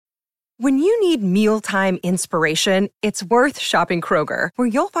When you need mealtime inspiration, it's worth shopping Kroger, where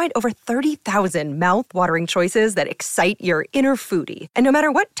you'll find over 30,000 mouth-watering choices that excite your inner foodie. And no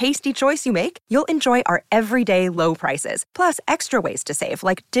matter what tasty choice you make, you'll enjoy our everyday low prices, plus extra ways to save,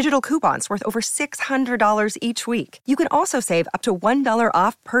 like digital coupons worth over $600 each week. You can also save up to $1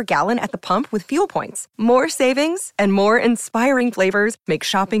 off per gallon at the pump with fuel points. More savings and more inspiring flavors make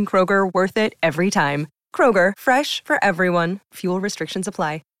shopping Kroger worth it every time. Kroger, fresh for everyone. Fuel restrictions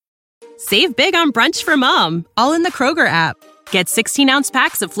apply. Save big on brunch for mom, all in the Kroger app. Get 16-ounce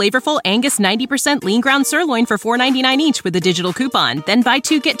packs of flavorful Angus 90% lean ground sirloin for $4.99 each with a digital coupon. Then buy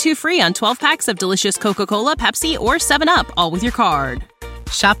 2, get 2 free on 12 packs of delicious Coca-Cola, Pepsi, or 7-Up, all with your card.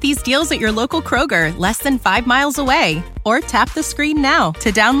 Shop these deals at your local Kroger, less than 5 miles away. Or tap the screen now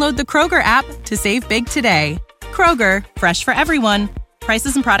to download the Kroger app to save big today. Kroger, fresh for everyone.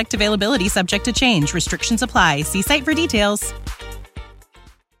 Prices and product availability subject to change. Restrictions apply. See site for details.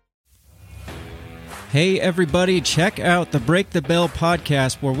 Hey everybody, check out the Break the Bell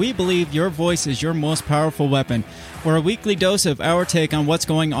podcast, where we believe your voice is your most powerful weapon. We're a weekly dose of our take on what's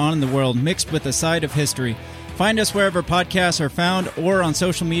going on in the world, mixed with a side of history. Find us wherever podcasts are found or on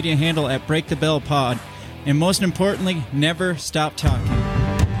social media handle at Break the Bell Pod. And most importantly, never stop talking.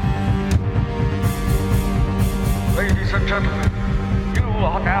 Ladies and gentlemen, you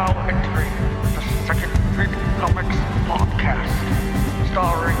are now entering the Second Big Comics podcast,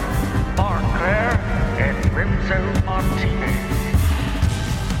 starring Mark Claire and Remso Martinez.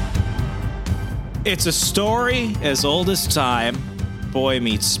 It's a story as old as time. Boy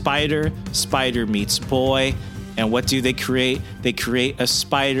meets spider, spider meets boy. And what do they create? They create a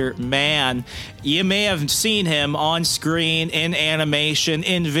Spider-Man. You may have seen him on screen, in animation,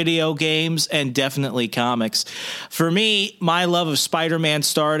 in video games, and definitely comics. For me, my love of Spider-Man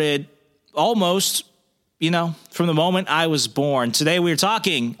started almost, from the moment I was born. Today we're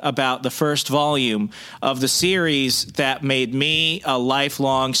talking about the first volume of the series that made me a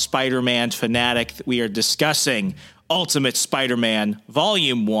lifelong Spider-Man fanatic. We are discussing Ultimate Spider-Man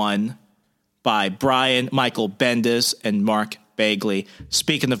Volume 1 by Brian Michael Bendis and Mark Bagley.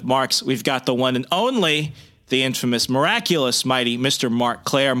 Speaking of Marks, we've got the one and only, the infamous, miraculous, mighty Mr. Mark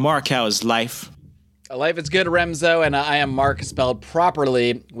Claire. Mark, how is life? Life is good, Remso, and I am Mark, spelled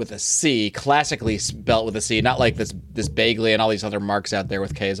properly with a C, classically spelled with a C, not like this Bagley and all these other Marks out there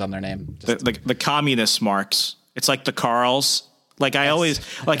with K's on their name. The communist Marks. It's like the Carls. I always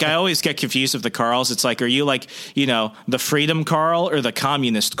get confused with the Carls. It's like, are you the Freedom Carl or the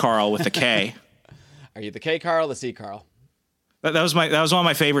Communist Carl with a K? Are you the K Carl, the C Carl? That was one of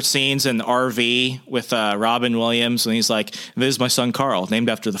my favorite scenes in RV with Robin Williams, and he's like, "This is my son Carl,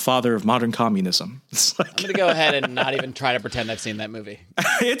 named after the father of modern communism." I'm gonna go ahead and not even try to pretend I've seen that movie.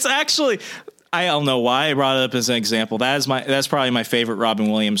 It's actually, I don't know why I brought it up as an example. That's probably my favorite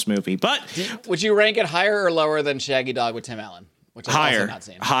Robin Williams movie. But would you rank it higher or lower than Shaggy Dog with Tim Allen? Which I've also not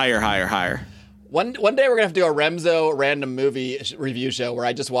seen. Higher. One day we're gonna have to do a Remso random movie review show where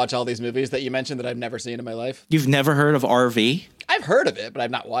I just watch all these movies that you mentioned that I've never seen in my life. You've never heard of RV? I've heard of it, but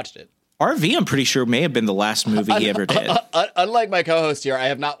I've not watched it. RV, I'm pretty sure, may have been the last movie he ever did. Unlike my co-host here, I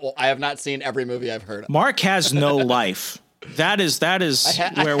have not seen every movie I've heard of. Mark has no life. That is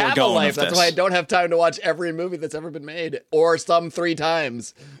where we're going with this. That's why I don't have time to watch every movie that's ever been made, or some 3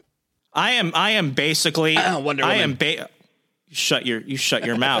 times. I am basically Wonder Woman. You shut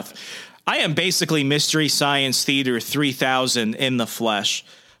your mouth. I am basically Mystery Science Theater 3000 in the flesh.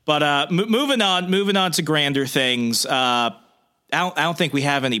 But moving on to grander things. I don't think we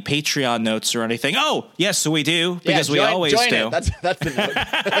have any Patreon notes or anything. Oh, yes, so we do, because we always do. That's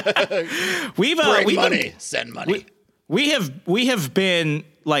the note. We've money. Send money. We have been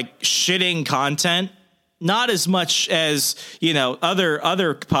shitting content. Not as much as,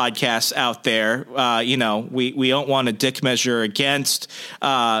 other podcasts out there. We don't want to dick measure against,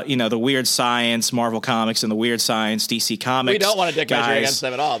 the Weird Science, Marvel Comics, and the Weird Science, DC Comics. We don't want to dick measure against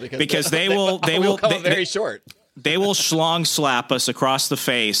them at all because they will come very short. They will schlong slap us across the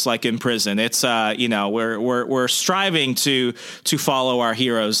face like in prison. It's we're striving to follow our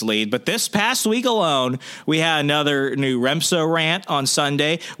hero's lead. But this past week alone, we had another new Remso rant on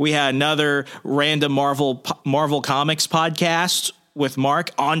Sunday. We had another random Marvel Comics podcast with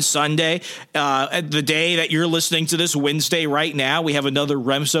Mark on Sunday. The day that you're listening to this, Wednesday, right now, we have another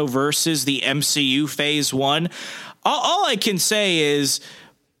Remso versus the MCU Phase 1. All I can say is,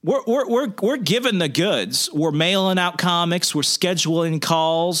 we're given the goods. We're mailing out comics. We're scheduling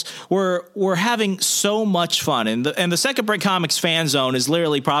calls. We're having so much fun. And the Second Break Comics fan zone is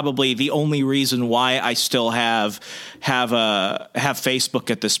literally probably the only reason why I still have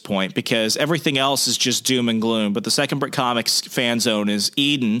Facebook at this point, because everything else is just doom and gloom. But the Second Break Comics fan zone is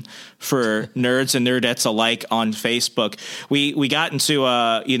Eden for nerds and nerdettes alike on Facebook. We got into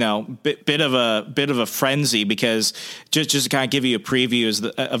a bit of a frenzy, because just to kind of give you a preview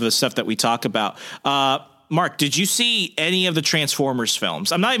of the stuff that we talk about. Mark, did you see any of the Transformers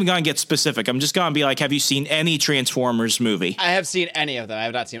films? I'm not even going to get specific. I'm just going to be like, have you seen any Transformers movie? I have seen any of them. I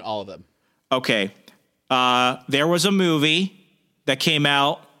have not seen all of them. Okay. There was a movie that came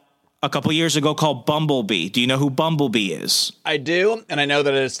out a couple years ago called Bumblebee. Do you know who Bumblebee is? I do, and I know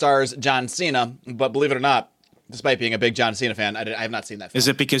that it stars John Cena, but believe it or not, despite being a big John Cena fan, I have not seen that film. Is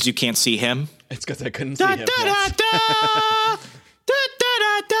it because you can't see him? It's because I couldn't see him. Yes.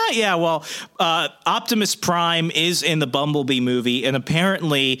 Yeah, well, Optimus Prime is in the Bumblebee movie, and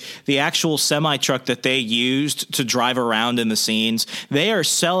apparently the actual semi-truck that they used to drive around in the scenes, they are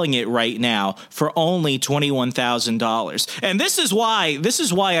selling it right now for only $21,000. And this is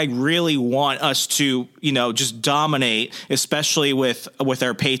why I really want us to, just dominate, especially with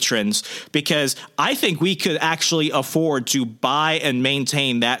our patrons, because I think we could actually afford to buy and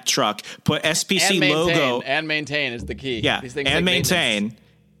maintain that truck, put SPC logo. And maintain is the key. Yeah, these things and like maintain.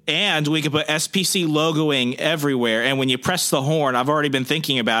 And we could put SPC logoing everywhere. And when you press the horn, I've already been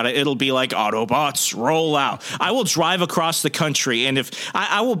thinking about it. It'll be like Autobots roll out. I will drive across the country. And if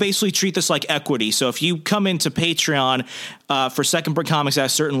I will basically treat this like equity. So if you come into Patreon for Second Break Comics at a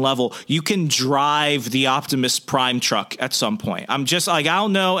certain level, you can drive the Optimus Prime truck at some point. I'm just like, I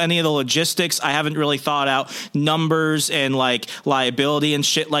don't know any of the logistics. I haven't really thought out numbers and like liability and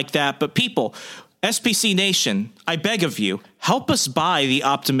shit like that. But people, SPC Nation, I beg of you, help us buy the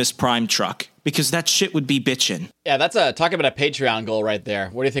Optimus Prime truck, because that shit would be bitchin'. Yeah, that's talk about a Patreon goal right there.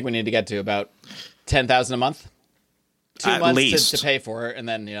 What do you think we need to get to? About $10,000 a month? 2 months to pay for it, and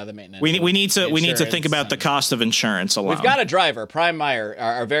then the maintenance. We need to think about the cost of insurance alone. We've got a driver, Prime Meyer,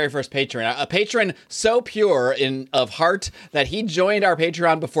 our very first patron, a patron so pure of heart that he joined our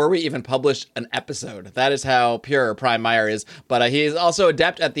Patreon before we even published an episode. That is how pure Prime Meyer is. But he is also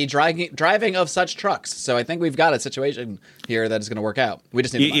adept at the driving of such trucks. So I think we've got a situation here that is going to work out. We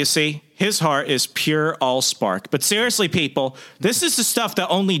just need you see. His heart is pure all-spark. But seriously, people, this is the stuff that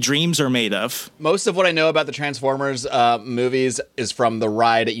only dreams are made of. Most of what I know about the Transformers movies is from the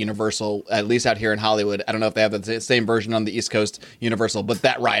ride at Universal, at least out here in Hollywood. I don't know if they have the same version on the East Coast Universal, but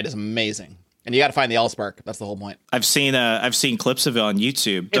that ride is amazing. And you got to find the all-spark. That's the whole point. I've seen clips of it on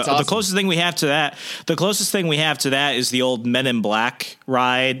YouTube. It's awesome. The closest thing we have to that is the old Men in Black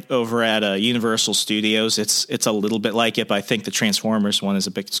ride over at Universal Studios. It's a little bit like it, but I think the Transformers one is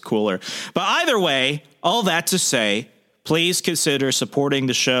a bit cooler. But either way, all that to say, please consider supporting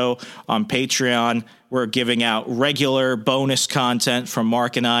the show on Patreon. We're giving out regular bonus content from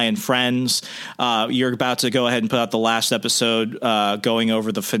Mark and I and friends. You're about to go ahead and put out the last episode going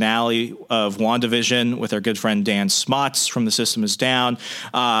over the finale of WandaVision with our good friend Dan Smots from The System Is Down.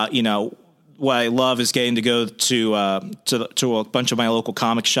 What I love is getting to go to a bunch of my local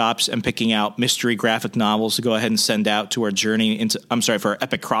comic shops and picking out mystery graphic novels to go ahead and send out to our for our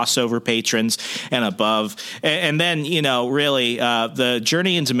epic crossover patrons and above. And then, really the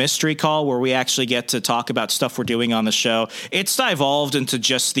Journey into Mystery call, where we actually get to talk about stuff we're doing on the show. It's evolved into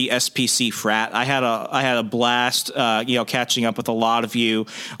just the SPC frat. I had a blast, catching up with a lot of you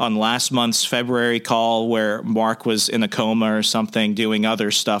on last month's February call, where Mark was in a coma or something doing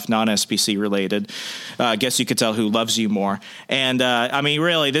other stuff, non-SPC related. I guess you could tell who loves you more. And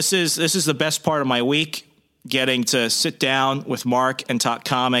really, this is the best part of my week, getting to sit down with Mark and talk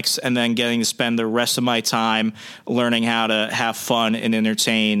comics, and then getting to spend the rest of my time learning how to have fun and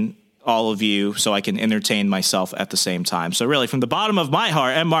entertain all of you, so I can entertain myself at the same time. So really, from the bottom of my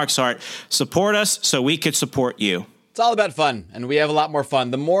heart and Mark's heart, support us so we could support you. It's all about fun, and we have a lot more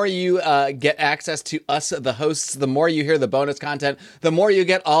fun. The more you get access to us, the hosts, the more you hear the bonus content, the more you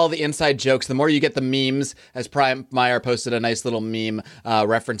get all the inside jokes, the more you get the memes, as Prime Meyer posted a nice little meme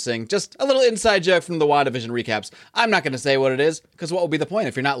referencing just a little inside joke from the WandaVision recaps. I'm not going to say what it is, because what will be the point?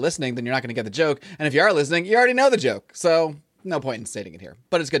 If you're not listening, then you're not going to get the joke, and if you are listening, you already know the joke. So no point in stating it here,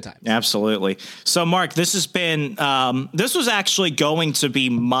 but it's a good time. Absolutely. So, Mark, this has been, this was actually going to be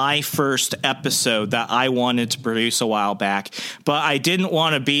my first episode that I wanted to produce a while back, but I didn't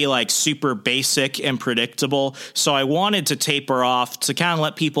want to be like super basic and predictable. So I wanted to taper off to kind of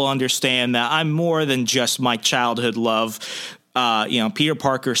let people understand that I'm more than just my childhood love Peter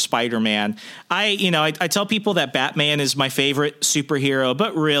Parker, Spider-Man. I tell people that Batman is my favorite superhero,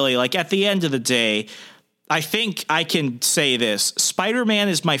 but really, like, at the end of the day, I think I can say this: Spider-Man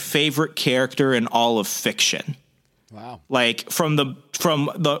is my favorite character in all of fiction. Wow. Like from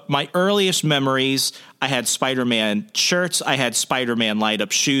my earliest memories, I had Spider-Man shirts. I had Spider-Man light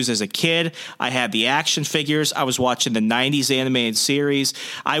up shoes as a kid. I had the action figures. I was watching the 90s animated series.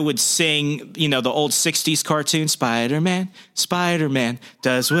 I would sing, the old 60s cartoon, Spider-Man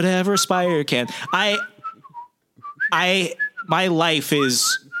does whatever Spider can. My life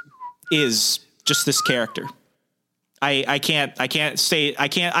is just this character. I'm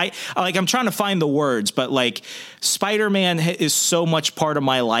trying to find the words, but like Spider-Man is so much part of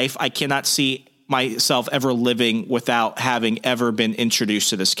my life. I cannot see myself ever living without having ever been introduced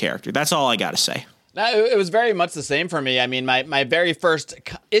to this character. That's all I got to say. No, it was very much the same for me. I mean, my very first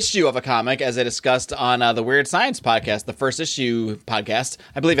issue of a comic, as I discussed on the Weird Science podcast, the first issue podcast,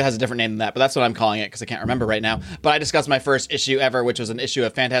 I believe it has a different name than that, but that's what I'm calling it because I can't remember right now. But I discussed my first issue ever, which was an issue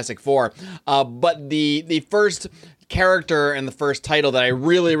of Fantastic Four. But the first character and the first title that I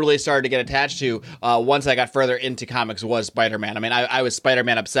really, really started to get attached to once I got further into comics was Spider-Man. I mean, I was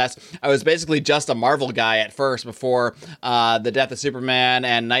Spider-Man obsessed. I was basically just a Marvel guy at first before the death of Superman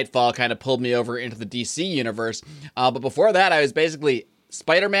and Nightfall kind of pulled me over into the DC universe. But before that, I was basically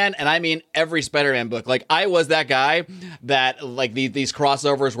Spider-Man, and I mean every Spider-Man book. Like, I was that guy that, like, these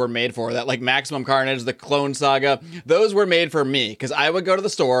crossovers were made for. That, like, Maximum Carnage, the Clone Saga, those were made for me. Because I would go to the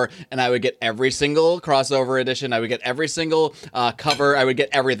store, and I would get every single crossover edition. I would get every single cover. I would get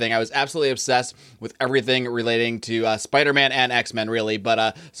everything. I was absolutely obsessed with everything relating to Spider-Man and X-Men, really.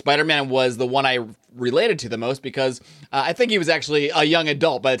 But Spider-Man was the one I related to the most because I think he was actually a young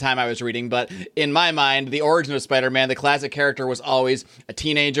adult by the time I was reading, but in my mind, the origin of Spider-Man, the classic character, was always a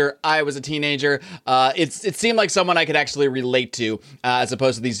teenager. I was a teenager. It seemed like someone I could actually relate to, as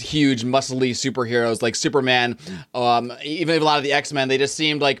opposed to these huge, muscly superheroes like Superman. Even a lot of the X-Men, they just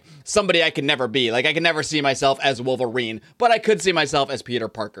seemed like somebody I could never be. Like, I could never see myself as Wolverine, but I could see myself as Peter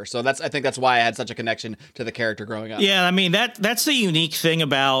Parker. So I think that's why I had such a connection to the character growing up. Yeah, I mean, that's the unique thing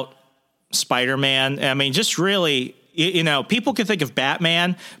about Spider-Man. I mean, just really, people can think of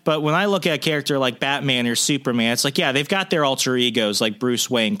Batman, but when I look at a character like Batman or Superman, it's like, yeah, they've got their alter egos like Bruce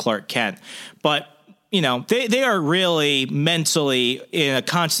Wayne, Clark Kent, but they are really mentally in a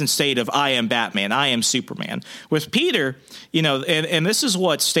constant state of I am Batman, I am Superman. With Peter, and this is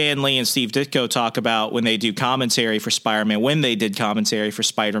what Stan Lee and Steve Ditko talk about when they do commentary for Spider-Man, when they did commentary for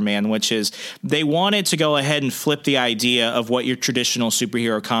Spider-Man, which is they wanted to go ahead and flip the idea of what your traditional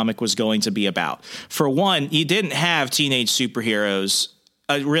superhero comic was going to be about. For one, you didn't have teenage superheroes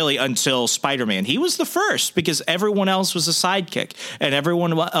really until Spider-Man. He was the first because everyone else was a sidekick and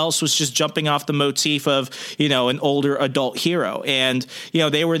everyone else was just jumping off the motif of, an older adult hero. And,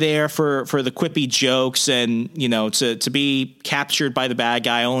 they were there for the quippy jokes and, to be captured by the bad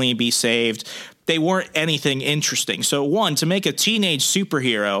guy, only be saved. They weren't anything interesting. So one, to make a teenage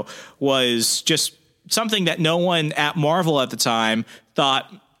superhero was just something that no one at Marvel at the time thought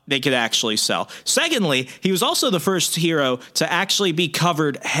they could actually sell. Secondly, he was also the first hero to actually be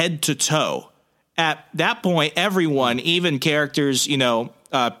covered head to toe. At that point, everyone, even characters,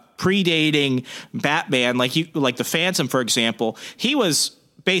 predating Batman, like the Phantom, for example, he was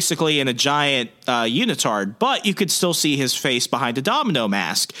basically in a giant unitard, but you could still see his face behind a domino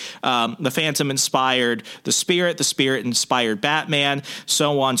mask. The Phantom inspired the Spirit inspired Batman,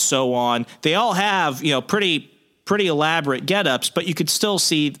 so on. They all have, pretty elaborate get-ups, but you could still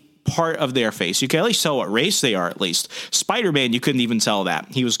see part of their face. You can at least tell what race they are, at least. Spider-Man, you couldn't even tell that.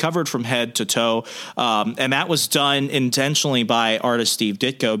 He was covered from head to toe, and that was done intentionally by artist Steve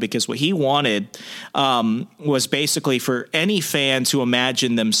Ditko because what he wanted was basically for any fan to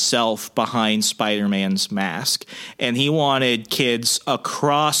imagine themselves behind Spider-Man's mask. And he wanted kids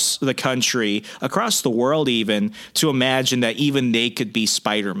across the country, across the world even, to imagine that even they could be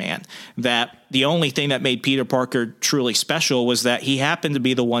Spider-Man. That the only thing that made Peter Parker truly special was that he happened to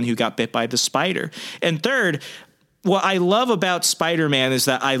be the one who got bit by the spider. And third, what I love about Spider-Man is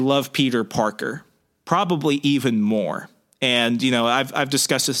that I love Peter Parker, probably even more. And, I've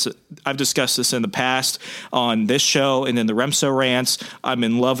discussed this. I've discussed this in the past on this show and in the Remso rants. I'm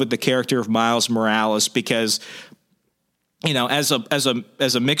in love with the character of Miles Morales because, as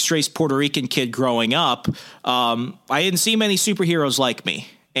a mixed race Puerto Rican kid growing up, I didn't see many superheroes like me.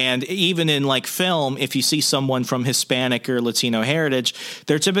 And even in like film, if you see someone from Hispanic or Latino heritage,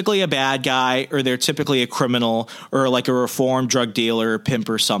 they're typically a bad guy, or they're typically a criminal, or like a reformed drug dealer or pimp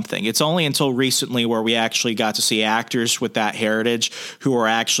or something. It's only until recently where we actually got to see actors with that heritage who are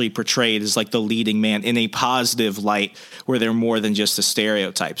actually portrayed as like the leading man in a positive light, where they're more than just a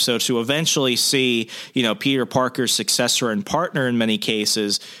stereotype. So to eventually see, Peter Parker's successor and partner in many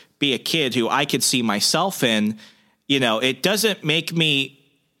cases be a kid who I could see myself in, it doesn't make me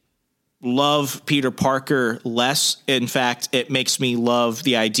love Peter Parker less. In fact, it makes me love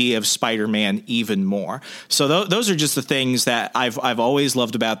the idea of Spider-Man even more. So those are just the things that I've always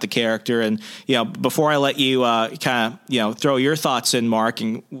loved about the character. And, before I let you kind of, throw your thoughts in, Mark,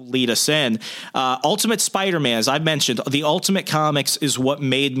 and lead us in, Ultimate Spider-Man, as I've mentioned, the Ultimate Comics is what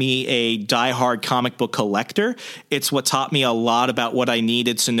made me a diehard comic book collector. It's what taught me a lot about what I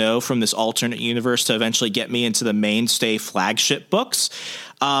needed to know from this alternate universe to eventually get me into the mainstay flagship books.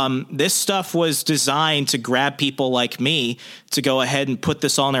 This stuff was designed to grab people like me to go ahead and put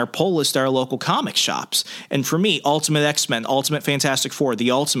this on our pull list at our local comic shops. And for me, Ultimate X-Men, Ultimate Fantastic Four,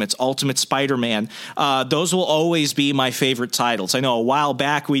 The Ultimates, Ultimate Spider-Man, those will always be my favorite titles. I know a while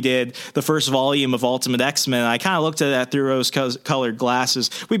back we did the first volume of Ultimate X-Men, and I kind of looked at that through rose-colored glasses.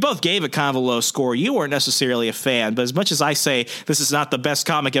 We both gave it kind of a low score. You weren't necessarily a fan, but as much as I say this is not the best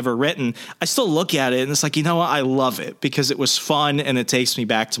comic ever written, I still look at it and it's like, what? I love it because it was fun and it takes me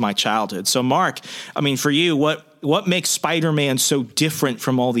back to my childhood. So Mark, for you, what makes Spider-Man so different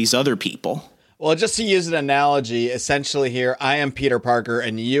from all these other people? Well, just to use an analogy, essentially here, I am Peter Parker,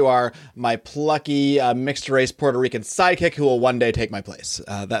 and you are my plucky, mixed-race Puerto Rican sidekick who will one day take my place.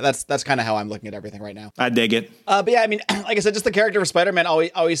 That's kind of how I'm looking at everything right now. I dig it. But yeah, like I said, just the character of Spider-Man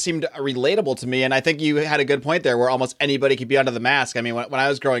always seemed relatable to me, and I think you had a good point there where almost anybody could be under the mask. When I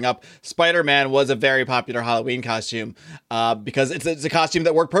was growing up, Spider-Man was a very popular Halloween costume because it's a costume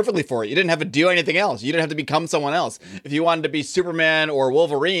that worked perfectly for you. You didn't have to do anything else. You didn't have to become someone else. If you wanted to be Superman or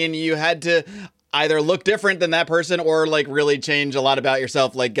Wolverine, you had to either look different than that person or like really change a lot about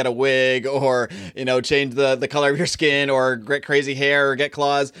yourself, like get a wig or, change the color of your skin or get crazy hair or get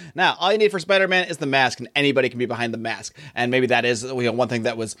claws. Now, all you need for Spider-Man is the mask, and anybody can be behind the mask. And maybe that is one thing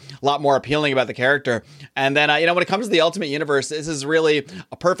that was a lot more appealing about the character. And then, when it comes to the Ultimate Universe, this is really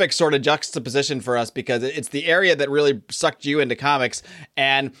a perfect sort of juxtaposition for us because it's the area that really sucked you into comics.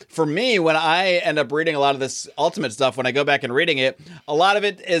 And for me, when I end up reading a lot of this Ultimate stuff, when I go back and reading it, a lot of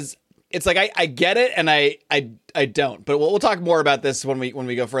it is, it's like I get it and I don't, but we'll talk more about this when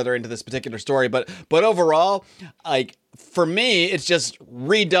we go further into this particular story. But overall, like for me, it's just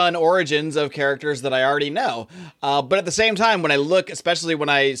redone origins of characters that I already know. But at the same time, when I look, especially when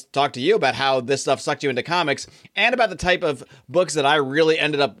I talk to you about how this stuff sucked you into comics and about the type of books that I really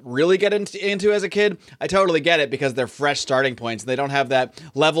ended up really getting into as a kid, I totally get it because they're fresh starting points. They don't have that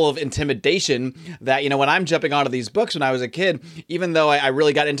level of intimidation that, when I'm jumping onto these books when I was a kid, even though I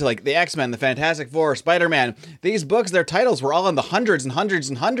really got into like the X-Men, the Fantastic Four, Spider-Man, these books, their titles were all in the hundreds and hundreds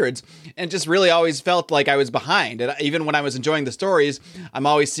and hundreds, and just really always felt like I was behind. And even when I was enjoying the stories, I'm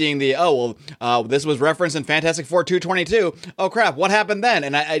always seeing this was referenced in Fantastic Four 222. Oh crap, what happened then?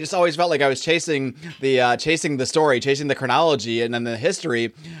 And I just always felt like I was chasing the story, chasing the chronology and then the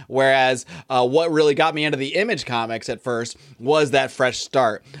history. Whereas what really got me into the Image comics at first was that fresh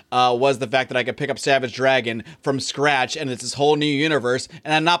start, was the fact that I could pick up Savage Dragon from scratch and it's this whole new universe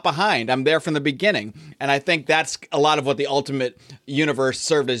and I'm not behind. I'm there from the beginning. And I think that's a lot of what the Ultimate Universe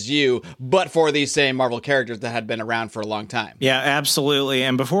served as you, but for these same Marvel characters that had been around for a long time. Yeah, absolutely.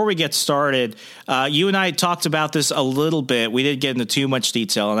 And before we get started, you and I talked about this a little bit. We didn't get into too much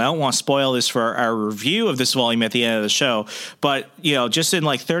detail, and I don't want to spoil this for our review of this volume at the end of the show. But, just in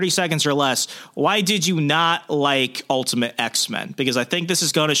like 30 seconds or less, why did you not like Ultimate X-Men? Because I think this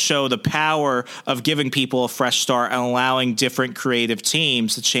is going to show the power of giving people a fresh start and allowing different creative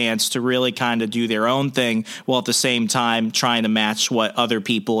teams the chance to really kind of do their own thing while at the same time trying to match what other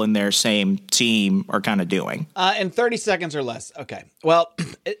people in their same team are kind of doing. In 30 seconds or less. Okay. Well,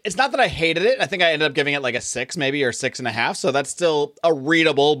 it's not that I hated it. I think I ended up giving it like a 6 maybe or 6.5. So that's still a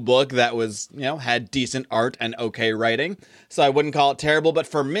readable book that was, had decent art and okay writing. So I wouldn't call it terrible. But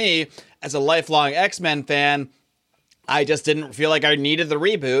for me, as a lifelong X-Men fan, I just didn't feel like I needed the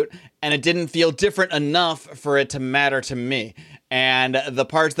reboot, and it didn't feel different enough for it to matter to me. And the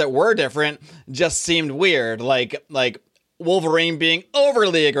parts that were different just seemed weird. Like Wolverine being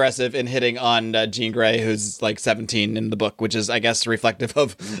overly aggressive in hitting on Jean Grey, who's like 17 in the book, which is, I guess, reflective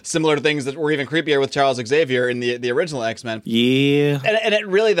of similar things that were even creepier with Charles Xavier in the original X-Men. Yeah. And it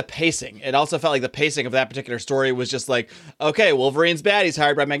really, the pacing, it also felt like the pacing of that particular story was just like, okay, Wolverine's bad, he's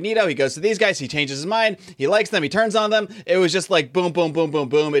hired by Magneto, he goes to these guys, he changes his mind, he likes them, he turns on them. It was just like boom, boom, boom, boom,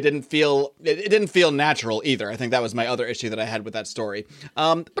 boom. It didn't feel natural either. I think that was my other issue that I had with that story.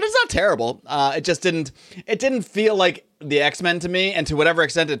 But it's not terrible. It just didn't feel like the X-Men to me, and to whatever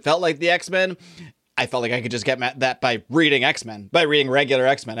extent it felt like the X-Men, I felt like I could just get that by reading X-Men, by reading regular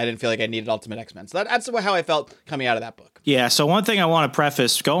X-Men. I didn't feel like I needed Ultimate X-Men. So that's how I felt coming out of that book. Yeah, so one thing I want to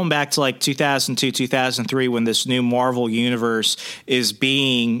preface, going back to like 2002, 2003, when this new Marvel Universe is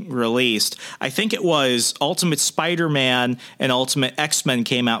being released, I think it was Ultimate Spider-Man and Ultimate X-Men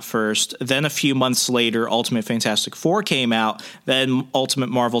came out first. Then a few months later, Ultimate Fantastic Four came out, then Ultimate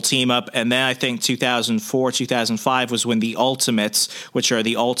Marvel Team Up, and then I think 2004, 2005 was when the Ultimates, which are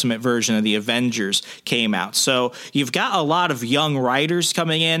the ultimate version of the Avengers, came out. So you've got a lot of young writers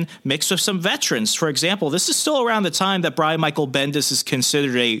coming in, mixed with some veterans. For example, this is still around the time that Brian Michael Bendis is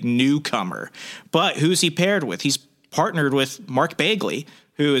considered a newcomer. But who's he paired with? He's partnered with Mark Bagley,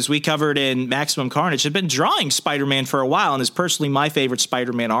 who, as we covered in Maximum Carnage, had been drawing Spider-Man for a while and is personally my favorite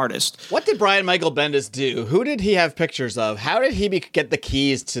Spider-Man artist. What did Brian Michael Bendis do? Who did he have pictures of? How did he get the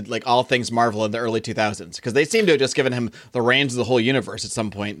keys to like all things Marvel in the early 2000s? Because they seem to have just given him the reins of the whole universe at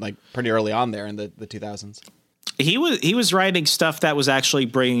some point, like pretty early on there in the 2000s. He was writing stuff that was actually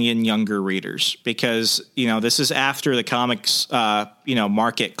bringing in younger readers because, this is after the comics,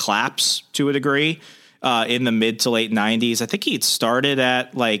 market collapsed to a degree in the mid to late 90s. I think he'd started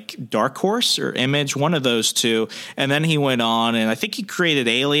at like Dark Horse or Image, one of those two. And then he went on and I think he created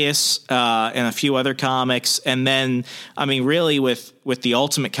Alias and a few other comics. And then, really with the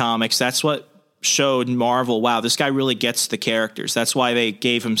Ultimate Comics, that's what showed Marvel, wow, this guy really gets the characters. That's why they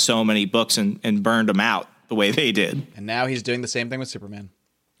gave him so many books and burned him out the way they did. And now he's doing the same thing with Superman.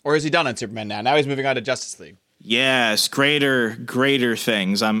 Or is he done on Superman now? Now he's moving on to Justice League. Yes, greater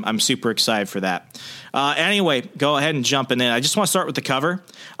things. I'm super excited for that. Anyway, go ahead and jump in. I just want to start with the cover.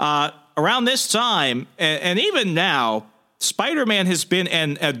 Around this time, and even now, Spider-Man has been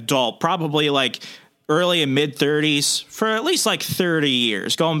an adult, probably like early and mid 30s for at least like 30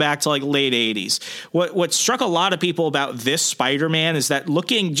 years, going back to like late 80s. What struck a lot of people about this Spider-Man is that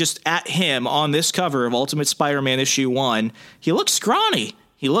looking just at him on this cover of Ultimate Spider-Man issue 1, he looks scrawny.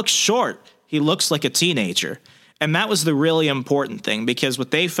 He looks short. He looks like a teenager. And that was the really important thing, because what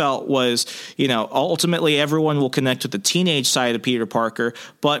they felt was, ultimately everyone will connect with the teenage side of Peter Parker.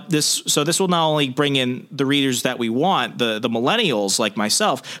 But this will not only bring in the readers that we want, the millennials like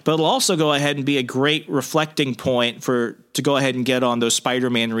myself, but it'll also go ahead and be a great reflecting point to go ahead and get on those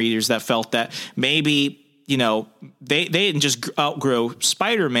Spider-Man readers that felt that maybe, they didn't just outgrow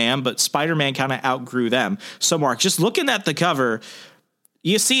Spider-Man, but Spider-Man kind of outgrew them. So Mark, just looking at the cover,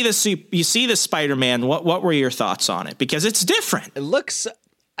 You see this Spider-Man. What were your thoughts on it? Because it's different. It looks,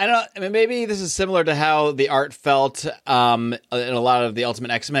 maybe this is similar to how the art felt in a lot of the Ultimate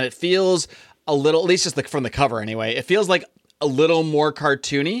X-Men. It feels a little, at least just from the cover anyway, it feels like a little more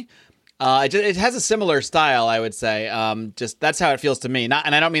cartoony. It has a similar style, I would say. Just that's how it feels to me. And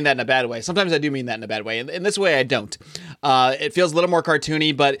I don't mean that in a bad way. Sometimes I do mean that in a bad way. In this way, I don't. It feels a little more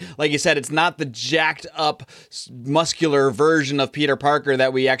cartoony, but like you said, it's not the jacked up, muscular version of Peter Parker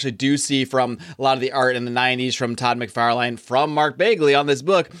that we actually do see from a lot of the art in the 90s from Todd McFarlane, from Mark Bagley on this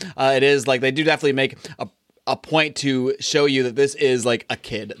book. It is like they do definitely make a point to show you that this is like a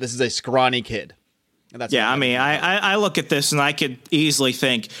kid. This is a scrawny kid. That's I look at this and I could easily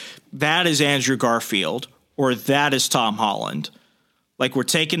think that is Andrew Garfield or that is Tom Holland. Like we're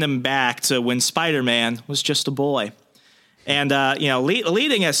taking them back to when Spider-Man was just a boy. And,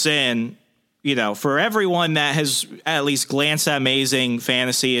 leading us in, for everyone that has at least glanced at Amazing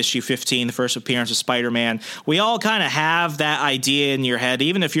Fantasy issue 15, the first appearance of Spider-Man, we all kind of have that idea in your head,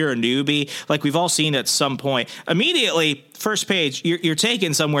 even if you're a newbie, like we've all seen at some point. Immediately, first page, you're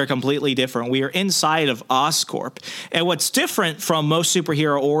taken somewhere completely different. We are inside of Oscorp. And what's different from most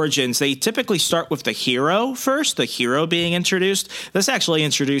superhero origins, they typically start with the hero first, the hero being introduced. This actually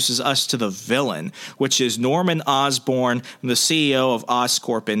introduces us to the villain, which is Norman Osborn, the CEO of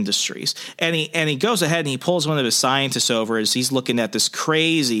Oscorp Industries. And he goes ahead and he pulls one of his scientists over as he's looking at this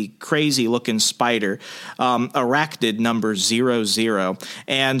crazy looking spider, Arachnid number 00.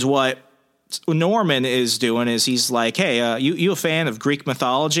 And what Norman is doing is he's like, hey, you a fan of Greek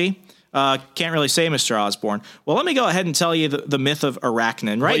mythology? Can't really say, Mr. Osborn. Well, let me go ahead and tell you the myth of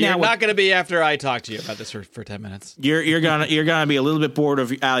Arachne. Right You're now, not going to be after I talk to you about this for 10 minutes. You're gonna be a little bit bored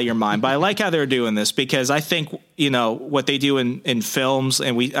out of your mind. But I like how they're doing this because I think what they do in films,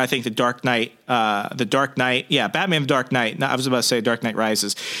 and I think Batman the Dark Knight. I was about to say Dark Knight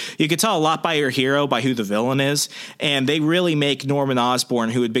Rises. You can tell a lot by your hero, by who the villain is, and they really make Norman Osborn,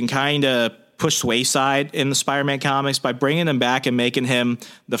 who had been kind of pushed wayside in the Spider-Man comics, by bringing him back and making him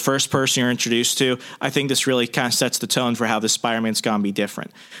the first person you're introduced to. I think this really kind of sets the tone for how this Spider-Man's going to be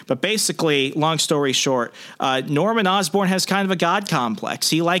different. But basically, long story short, Norman Osborn has kind of a god complex.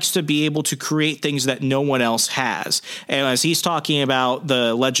 He likes to be able to create things that no one else has. And as he's talking about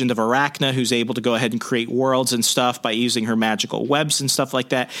the legend of Arachne, who's able to go ahead and create worlds and stuff by using her magical webs and stuff like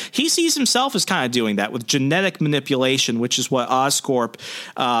that, he sees himself as kind of doing that with genetic manipulation, which is what Oscorp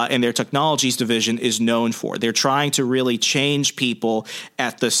and their technology division is known for. They're trying to really change people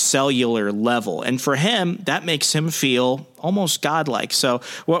at the cellular level. And for him, that makes him feel almost godlike. So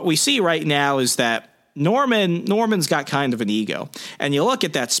what we see right now is that Norman's got kind of an ego. And you look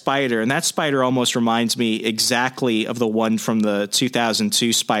at that spider, and that spider almost reminds me exactly of the one from the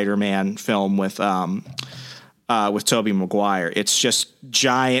 2002 Spider-Man film with Tobey Maguire. It's just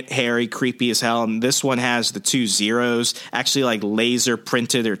giant, hairy, creepy as hell. And this one has the 2 zeros actually like laser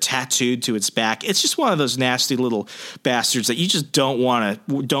printed or tattooed to its back. It's just one of those nasty little bastards that you just don't want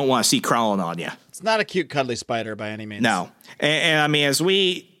to see crawling on you. It's not a cute, cuddly spider by any means. No. And I mean, as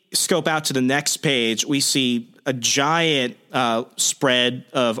we scope out to the next page, we see a giant spread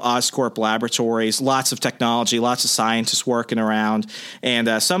of Oscorp laboratories, lots of technology, lots of scientists working around.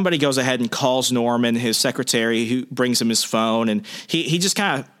 And somebody goes ahead and calls Norman, his secretary, who brings him his phone. And he just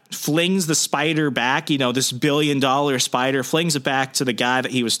kind of flings the spider back, this $1 billion spider, flings it back to the guy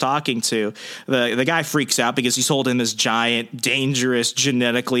that he was talking to. The guy freaks out because he's holding this giant, dangerous,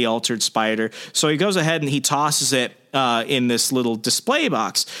 genetically altered spider. So he goes ahead and he tosses it in this little display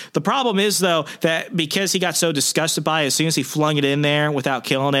box. The problem is, though, that because he got so disgusted by it, as soon as he flung it in there without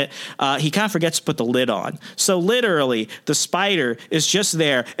killing it, he kind of forgets to put the lid on. So literally, the spider is just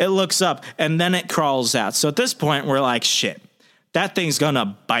there. It looks up, and then it crawls out. So at this point, we're like, shit, that thing's going to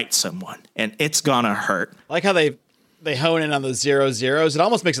bite someone, and it's going to hurt. I like how they hone in on the 0 zeros. It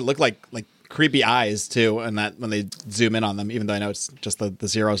almost makes it look like creepy eyes too, and that when they zoom in on them, even though I know it's just the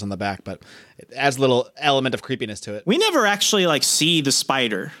zeros on the back, but it adds a little element of creepiness to it. We never actually see the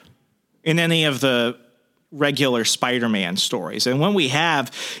spider in any of the regular Spider-Man stories, and when we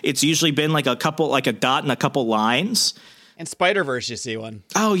have, it's usually been like a dot and a couple lines. In Spider-Verse, you see one.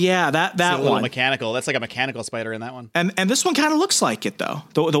 Oh yeah, that it's a little one. Mechanical. That's like a mechanical spider in that one. And this one kind of looks like it though.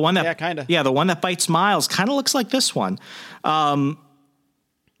 The one that the one that bites Miles kind of looks like this one.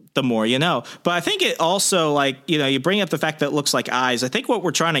 The more you know. But I think it also, you bring up the fact that it looks like eyes. I think what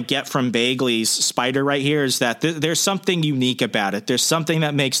we're trying to get from Bagley's spider right here is that there's something unique about it. There's something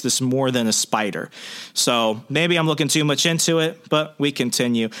that makes this more than a spider. So maybe I'm looking too much into it, but we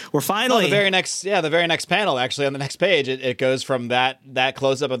continue. We're finally... the very next panel, actually, on the next page, it goes from that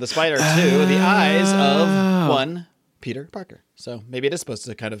close-up of the spider to the eyes of one Peter Parker. So maybe it is supposed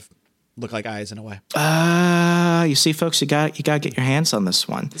to kind of look like eyes in a way. You see, folks, you got to get your hands on this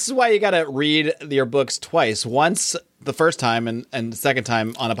one. This is why you got to read your books twice. Once the first time and the second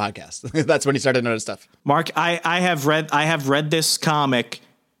time on a podcast. That's when you start to notice stuff. Mark, I have read this comic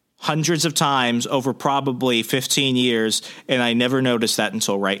hundreds of times over probably 15 years, and I never noticed that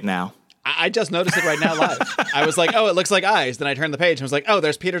until right now. I just noticed it right now live. I was like, oh, it looks like eyes. Then I turned the page and was like, oh,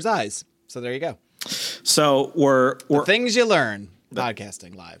 there's Peter's eyes. So there you go. So we're the things you learn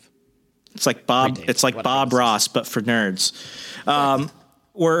podcasting live. It's like Bob Ross, but for nerds.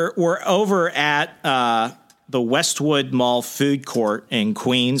 We're over at the Westwood Mall food court in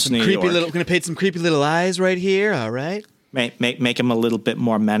Queens, New York. We're going to paint some creepy little eyes right here. All right. Make them a little bit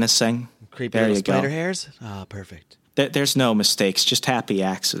more menacing. Creepy little spider hairs. Oh, perfect. There's no mistakes, just happy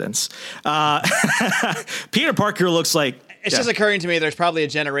accidents. Peter Parker looks like... It's just occurring to me there's probably a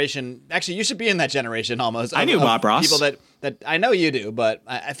generation... Actually, you should be in that generation almost. I knew Bob Ross. People that I know you do, but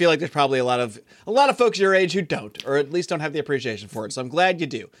I feel like there's probably a lot of folks your age who don't, or at least don't have the appreciation for it. So I'm glad you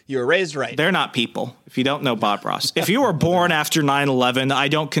do. You were raised right. They're not people if you don't know Bob Ross. If you were born after 9/11, I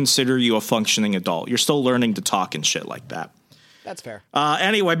don't consider you a functioning adult. You're still learning to talk and shit like that. That's fair.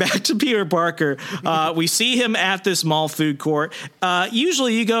 Anyway, back to Peter Parker. We see him at this mall food court.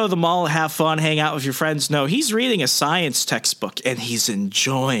 Usually you go to the mall, have fun, hang out with your friends. No, he's reading a science textbook, and he's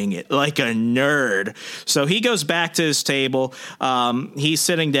enjoying it like a nerd. So he goes back to his table. He's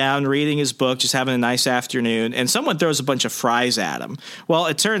sitting down, reading his book, just having a nice afternoon, and someone throws a bunch of fries at him. Well,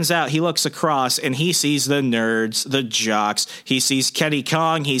 it turns out he looks across, and he sees the nerds, the jocks. He sees Kenny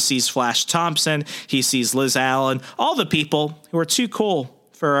Kong. He sees Flash Thompson. He sees Liz Allen. All the people who are too cool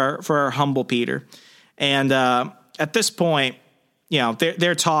for our humble Peter. And at this point, you know,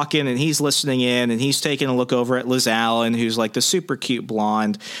 they're talking, and he's listening in, and he's taking a look over at Liz Allen, who's like the super cute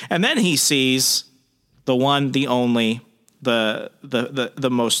blonde. And then he sees the one, the only, the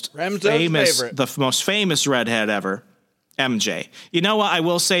most famous, the most famous redhead ever, MJ. You know what? I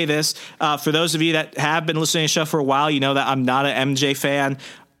will say this, for those of you that have been listening to the show for a while, you know that I'm not an MJ fan.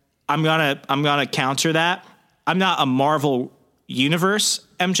 I'm gonna counter that. I'm not a Marvel Universe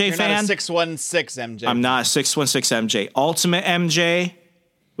MJ You're fan. Not a 616 MJ. I'm not a 616 MJ. Ultimate MJ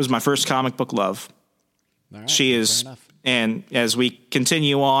was my first comic book love. All right, she is, and as we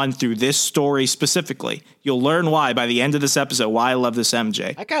continue on through this story specifically, you'll learn why by the end of this episode why I love this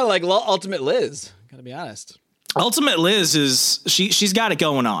MJ. I kind of like Ultimate Liz. Gotta be honest. Ultimate Liz is she's got it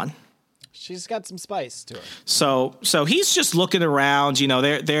going on. She's got some spice to her. So he's just looking around. You know,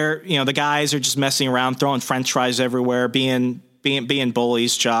 they're you know, the guys are just messing around, throwing French fries everywhere, being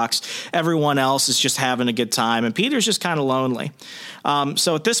bullies, jocks. Everyone else is just having a good time, and Peter's just kind of lonely.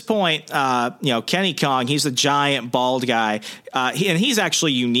 So at this point, you know, Kenny Kong, he's a giant bald guy, and he's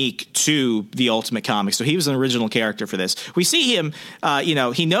actually unique to the Ultimate Comics. So he was an original character for this. We see him, you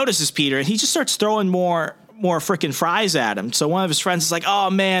know, he notices Peter, and he just starts throwing more freaking fries at him. So one of his friends is like, "Oh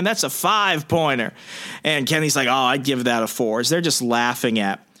man, that's a 5-pointer," and Kenny's like, "Oh, I'd give that a 4." So they're just laughing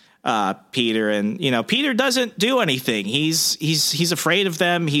at Peter, and you know, Peter doesn't do anything. He's afraid of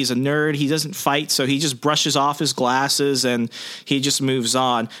them. He's a nerd. He doesn't fight, so he just brushes off his glasses and he just moves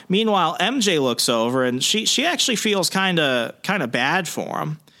on. Meanwhile, MJ looks over, and she actually feels kind of bad for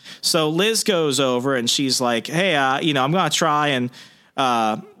him. So Liz goes over, and she's like, "Hey, you know, I'm gonna try and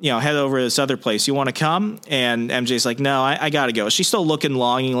you know, head over to this other place. You want to come?" And MJ's like, "No, I got to go." She's still looking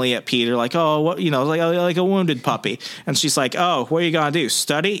longingly at Peter like, "Oh, what, you know, like a wounded puppy." And she's like, "Oh, what are you going to do?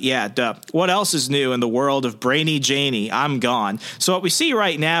 Study? Yeah, duh. What else is new in the world of Brainy Janie? I'm gone." So what we see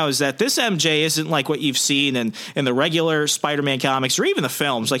right now is that this MJ isn't like what you've seen in the regular Spider-Man comics or even the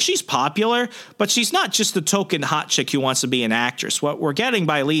films. Like, she's popular, but she's not just the token hot chick who wants to be an actress. What we're getting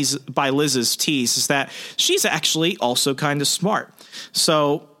by Liz's tease is that she's actually also kind of smart.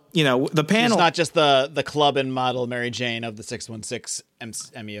 So, you know, the panel... She's not just the club and model Mary Jane of the 616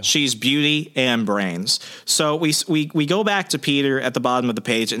 MU. She's beauty and brains. So we go back to Peter at the bottom of the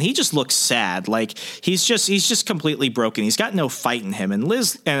page, and he just looks sad. Like, he's just completely broken. He's got no fight in him. And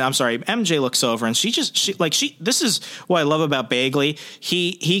MJ looks over, and she this is what I love about Bagley.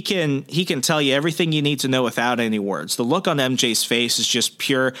 He can tell you everything you need to know without any words. The look on MJ's face is just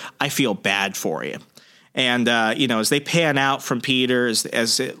pure, I feel bad for you. And, you know, as they pan out from Peter,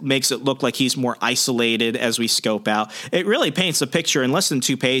 as it makes it look like he's more isolated as we scope out, it really paints a picture in less than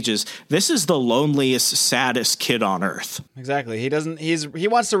 2 pages. This is the loneliest, saddest kid on earth. Exactly. He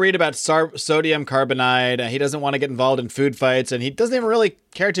wants to read about sodium carbonide. He doesn't want to get involved in food fights, and he doesn't even really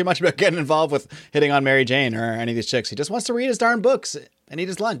care too much about getting involved with hitting on Mary Jane or any of these chicks. He just wants to read his darn books and eat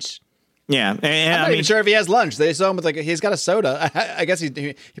his lunch. Yeah, and I'm not even sure if he has lunch. They saw him with he's got a soda. I guess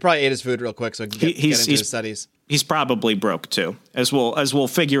he probably ate his food real quick so he can get into his studies. He's probably broke too, as we'll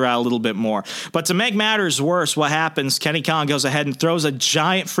figure out a little bit more. But to make matters worse, what happens? Kenny Kong goes ahead and throws a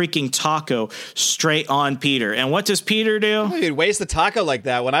giant freaking taco straight on Peter. And what does Peter do? You'd waste a taco like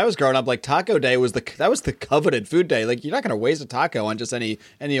that. When I was growing up, like, Taco Day was the coveted food day. Like, you're not going to waste a taco on just any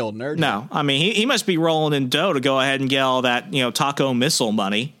old nerd. No, I mean he must be rolling in dough to go ahead and get all that, you know, taco missile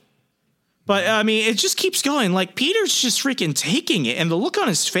money. But, I mean, it just keeps going. Like, Peter's just freaking taking it. And the look on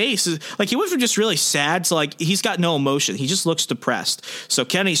his face is like he went from just really sad to like he's got no emotion. He just looks depressed. So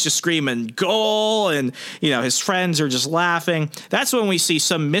Kenny's just screaming, "Goal!" And, you know, his friends are just laughing. That's when we see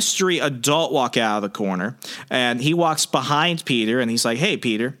some mystery adult walk out of the corner. And he walks behind Peter and he's like, "Hey,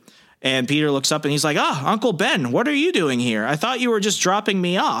 Peter." And Peter looks up and he's like, "Oh, Uncle Ben, what are you doing here? I thought you were just dropping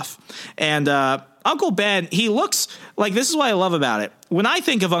me off." And Uncle Ben, he looks like, this is what I love about it. When I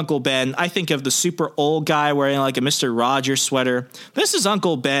think of Uncle Ben, I think of the super old guy wearing like a Mr. Rogers sweater. This is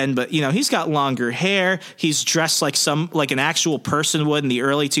Uncle Ben, but he's got longer hair. He's dressed like an actual person would in the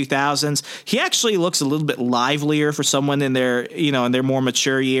early 2000s. He actually looks a little bit livelier for someone in their, in their more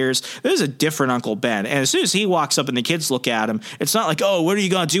mature years. This is a different Uncle Ben. And as soon as he walks up and the kids look at him, it's not like, oh, what are you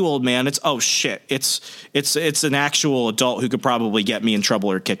going to do, old man? It's, oh shit. It's an actual adult who could probably get me in trouble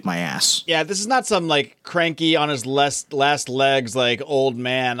or kick my ass. Yeah, this is not some like cranky on his last legs like old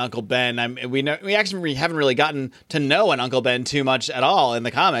man Uncle Ben. We actually haven't really gotten to know an Uncle Ben too much at all in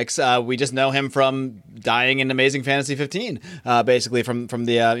the comics. We just know him from dying in Amazing Fantasy 15, basically from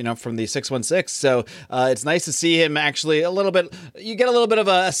the 616. So it's nice to see him actually a little bit. You get a little bit of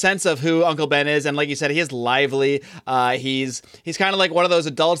a sense of who Uncle Ben is, and like you said, he is lively. He's kind of like one of those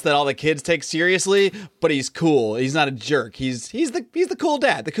adults that all the kids take seriously, but he's cool. He's not a jerk. He's the cool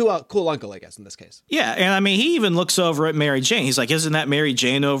dad, the cool uncle, I guess, in this case. Yeah, and I mean, he even looks over at Mary Jane. He's like, isn't that Mary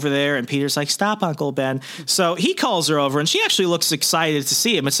Jane over there? And Peter's like, stop, Uncle Ben. So he calls her over, and she actually looks excited to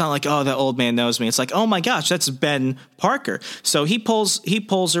see him. It's not like, oh, that old man knows me. It's like, oh my gosh, that's Ben Parker. So he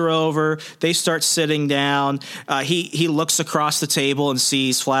pulls her over. They start sitting down. He looks across the table and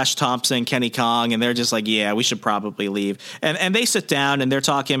sees Flash Thompson, Kenny Kong, and they're just like, yeah, we should probably leave. And they sit down and they're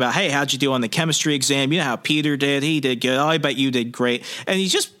talking about, hey, how'd you do on the chemistry exam? You know how Peter did? He did good. Oh, I bet you did great. And you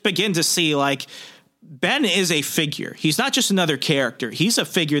just begin to see like, Ben is a figure. He's not just another character. He's a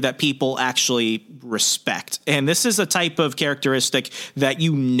figure that people actually respect. And this is a type of characteristic that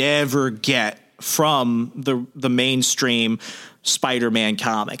you never get from the mainstream Spider-Man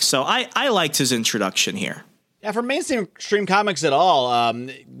comics. So I liked his introduction here. Yeah, for mainstream comics at all,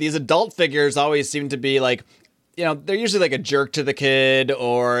 these adult figures always seem to be like, they're usually like a jerk to the kid,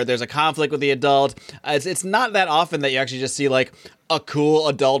 or there's a conflict with the adult. It's not that often that you actually just see like a cool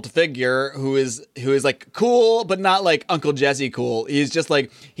adult figure who is like cool, but not like Uncle Jesse cool. He's just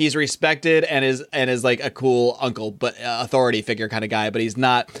like, he's respected and is like a cool uncle, but authority figure kind of guy. But he's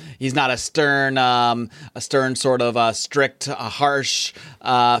not a stern sort of strict, harsh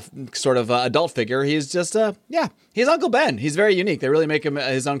sort of adult figure. He's just he's Uncle Ben. He's very unique. They really make him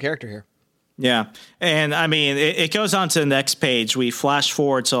his own character here. Yeah. And I mean, it goes on to the next page. We flash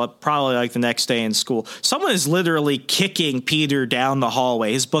forward to probably like the next day in school. Someone is literally kicking Peter down the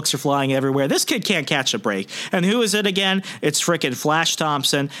hallway. His books are flying everywhere. This kid can't catch a break. And who is it again? It's frickin' Flash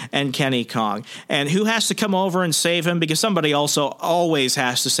Thompson and Kenny Kong. And who has to come over and save him? Because somebody also always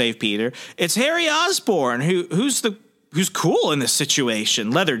has to save Peter. It's Harry Osborn, who's cool in this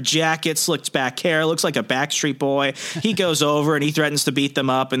situation. Leather jacket, slicked back hair, looks like a Backstreet Boy. He goes over and he threatens to beat them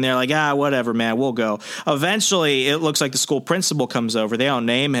up, and they're like, whatever, man, we'll go. Eventually, it looks like the school principal comes over. They don't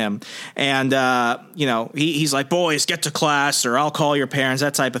name him. And, he's like, boys, get to class, or I'll call your parents,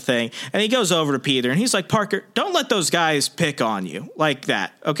 that type of thing. And he goes over to Peter, and he's like, Parker, don't let those guys pick on you like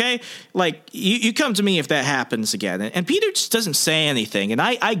that, okay? Like, you come to me if that happens again. And Peter just doesn't say anything. And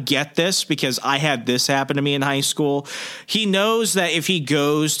I get this because I had this happen to me in high school. He knows that if he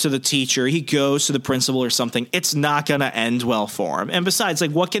goes to the teacher, he goes to the principal or something, it's not going to end well for him. And besides,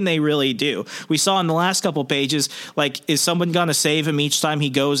 like, what can they really do? We saw in the last couple pages, like, is someone going to save him each time he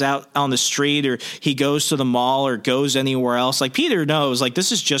goes out on the street, or he goes to the mall, or goes anywhere else? Like, Peter knows, like,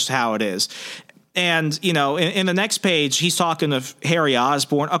 this is just how it is. And, in the next page, he's talking to Harry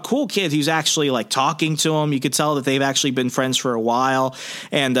Osborn, a cool kid who's actually like talking to him. You could tell that they've actually been friends for a while.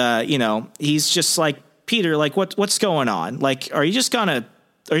 And, he's just like, Peter, like, what's going on? Like, are you just gonna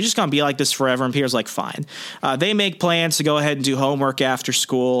be like this forever? And Peter's like, fine. They make plans to go ahead and do homework after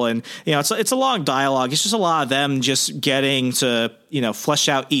school. And, it's a long dialogue. It's just a lot of them just getting to, flesh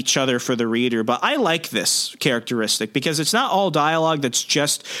out each other for the reader. But I like this characteristic because it's not all dialogue that's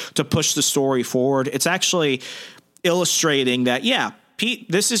just to push the story forward. It's actually illustrating that,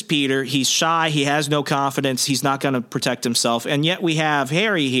 this is Peter. He's shy. He has no confidence. He's not going to protect himself. And yet we have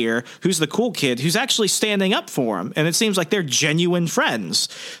Harry here, who's the cool kid, who's actually standing up for him. And it seems like they're genuine friends.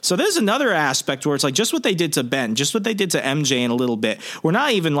 So there's another aspect where it's like just what they did to Ben, just what they did to MJ in a little bit. We're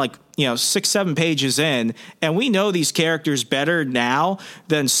not even like, 6-7 pages in, and we know these characters better now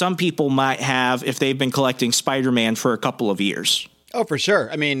than some people might have if they've been collecting Spider-Man for a couple of years. Oh, for sure.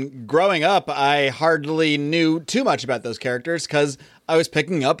 I mean, growing up, I hardly knew too much about those characters because I was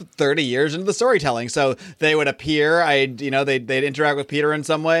picking up 30 years into the storytelling. So they would appear, they'd interact with Peter in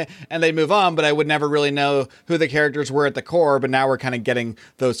some way, and they'd move on, but I would never really know who the characters were at the core. But now we're kind of getting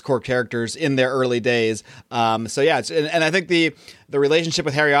those core characters in their early days. And I think the relationship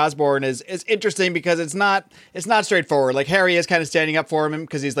with Harry Osborn is interesting because it's not straightforward. Like Harry is kind of standing up for him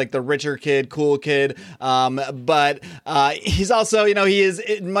because he's like the richer kid, cool kid. But he's also, he is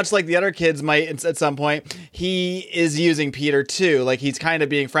much like the other kids might at some point. He is using Peter too. Like he's kind of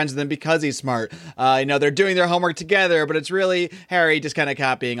being friends with him because he's smart. They're doing their homework together, but it's really Harry just kind of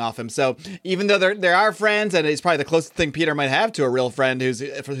copying off him. So even though they are friends, and it's probably the closest thing Peter might have to a real friend who's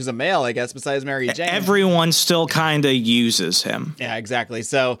a male, I guess, besides Mary Jane. Everyone still kind of uses him. Yeah, exactly.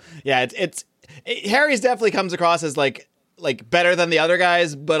 So yeah, it's Harry's definitely comes across as like better than the other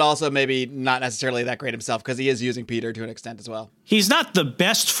guys, but also maybe not necessarily that great himself because he is using Peter to an extent as well. He's not the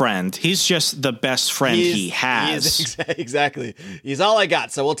best friend. He's just the best friend he has. Exactly. He's all I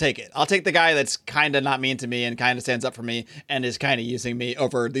got, so we'll take it. I'll take the guy that's kind of not mean to me and kind of stands up for me and is kind of using me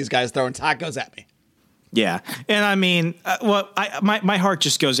over these guys throwing tacos at me. Yeah. And I mean, my heart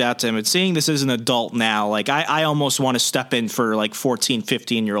just goes out to him. And seeing this as an adult now, like I almost want to step in for like 14,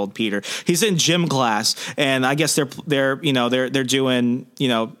 15-year-old Peter. He's in gym class and I guess they're doing,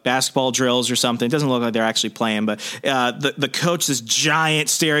 basketball drills or something. It doesn't look like they're actually playing, but the coach, this giant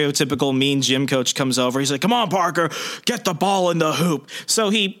stereotypical mean gym coach comes over. He's like, "Come on, Parker, get the ball in the hoop." So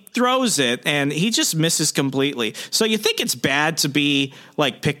he throws it and he just misses completely. So you think it's bad to be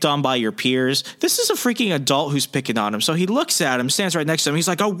like picked on by your peers. This is a freaking adult who's picking on him. So he looks at him, stands right next to him. He's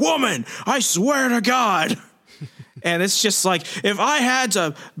like, "A woman, I swear to God." And it's just like, if I had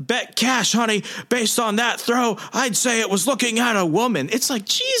to bet cash, honey, based on that throw, I'd say it was looking at a woman. It's like,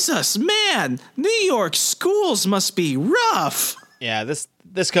 Jesus, man, New York schools must be rough. Yeah, this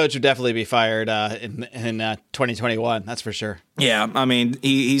coach would definitely be fired in 2021. That's for sure. Yeah, I mean,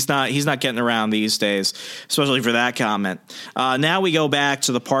 he's not getting around these days, especially for that comment. Now we go back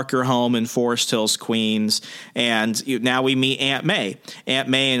to the Parker home in Forest Hills, Queens, and now we meet Aunt May. Aunt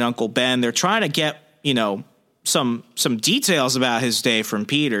May and Uncle Ben, they're trying to get, some details about his day from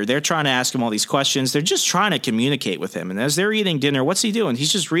Peter. They're trying to ask him all these questions. They're just trying to communicate with him. And as they're eating dinner, what's he doing?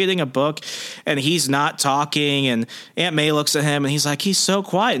 He's just reading a book and he's not talking. And Aunt May looks at him and he's like, he's so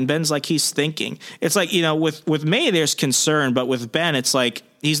quiet. And Ben's like, he's thinking. It's like, with May, there's concern, but with Ben, it's like,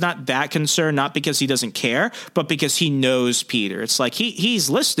 he's not that concerned, not because he doesn't care, but because he knows Peter. It's like he's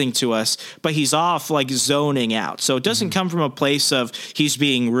listening to us, but he's off like zoning out. So it doesn't come from a place of he's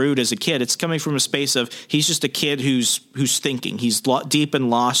being rude as a kid. It's coming from a space of he's just a kid who's thinking. He's deep and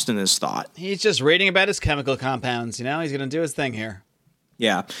lost in his thought. He's just reading about his chemical compounds. He's going to do his thing here.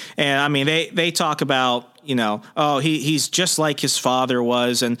 Yeah. And I mean, they talk about, he's just like his father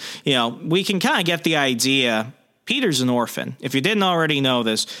was. And, we can kind of get the idea. Peter's an orphan. If you didn't already know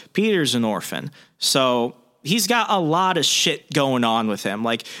this, Peter's an orphan. So he's got a lot of shit going on with him.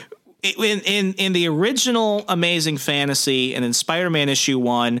 Like in the original Amazing Fantasy and in Spider-Man issue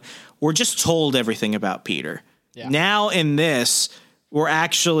 1, we're just told everything about Peter. Yeah. Now in this, we're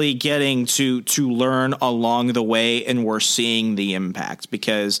actually getting to learn along the way, and we're seeing the impact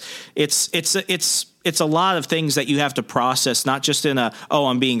because it's a lot of things that you have to process, not just in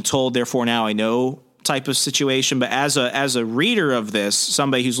I'm being told, therefore now I know type of situation, but as a reader of this,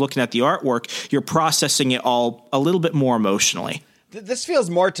 somebody who's looking at the artwork, you're processing it all a little bit more emotionally. This feels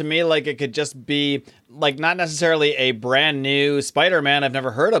more to me like it could just be like not necessarily a brand new Spider-Man I've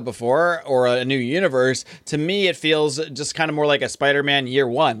never heard of before or a new universe. To me, it feels just kind of more like a Spider-Man year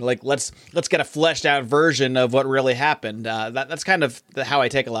 1. Like let's get a fleshed out version of what really happened. That's kind of how I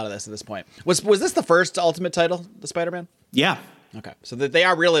take a lot of this at this point. Was this the first Ultimate title, the Spider-Man? Yeah. Okay, so they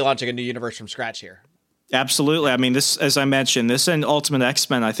are really launching a new universe from scratch here. Absolutely. I mean, this, as I mentioned, this and Ultimate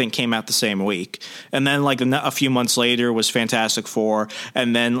X-Men, I think, came out the same week. And then like a few months later was Fantastic Four.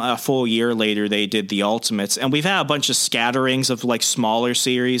 And then a full year later, they did the Ultimates. And we've had a bunch of scatterings of like smaller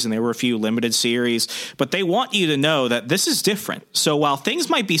series, and there were a few limited series. But they want you to know that this is different. So while things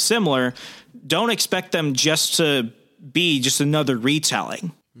might be similar, don't expect them just to be just another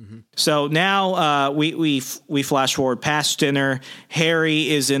retelling. Mm-hmm. So now we flash forward past dinner. Harry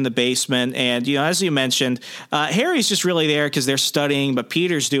is in the basement, and as you mentioned, Harry's just really there because they're studying, but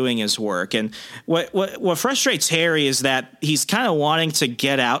Peter's doing his work. And what frustrates Harry is that he's kind of wanting to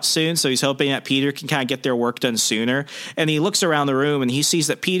get out soon, so he's hoping that Peter can kind of get their work done sooner. And he looks around the room and he sees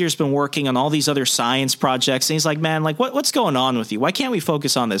that Peter's been working on all these other science projects, and he's like, "Man, like what's going on with you? Why can't we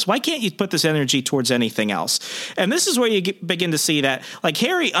focus on this? Why can't you put this energy towards anything else?" And this is where you begin to see that like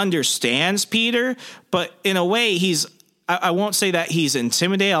Harry understands Peter, but in a way he's I won't say that he's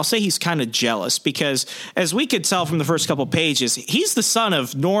intimidated. I'll say he's kind of jealous because, as we could tell from the first couple pages, he's the son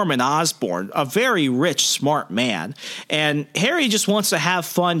of Norman Osborn, a very rich, smart man. And Harry just wants to have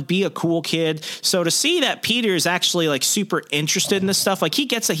fun, be a cool kid. So to see that Peter is actually like super interested in this stuff, like he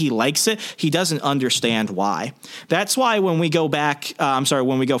gets that he likes it, he doesn't understand why. That's why when we go back,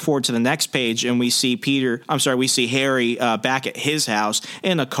 when we go forward to the next page and we see Harry back at his house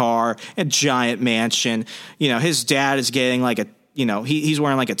in a car, a giant mansion. You know, his dad is getting like he's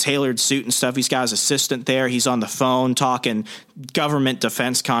wearing like a tailored suit and stuff. He's got his assistant there. He's on the phone talking government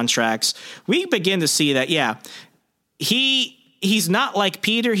defense contracts. We begin to see that, he's not like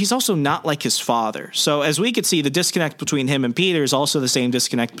Peter. He's also not like his father. So as we could see, the disconnect between him and Peter is also the same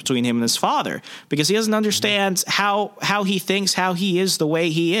disconnect between him and his father, because he doesn't understand how he thinks, how he is the way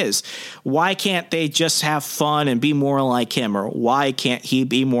he is. Why can't they just have fun and be more like him? Or why can't he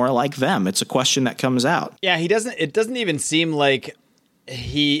be more like them? It's a question that comes out. Yeah, it doesn't even seem like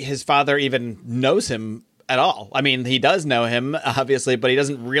his father even knows him at all. I mean, he does know him, obviously, but he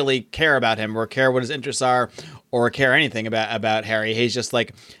doesn't really care about him or care what his interests are or care anything about Harry. He's just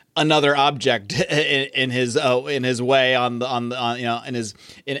like another object in his way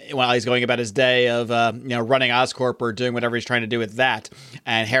while he's going about his day of running Oscorp or doing whatever he's trying to do with that.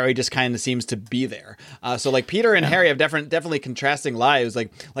 And Harry just kind of seems to be there. So like Peter and Harry have definitely contrasting lives.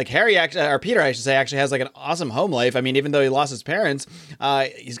 Like Harry Peter, I should say, actually has like an awesome home life. I mean, even though he lost his parents,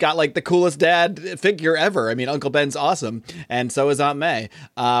 he's got like the coolest dad figure ever. I mean, Uncle Ben's awesome, and so is Aunt May.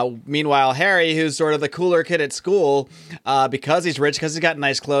 Meanwhile, Harry, who's sort of the cooler kid at school, because he's rich, because he's got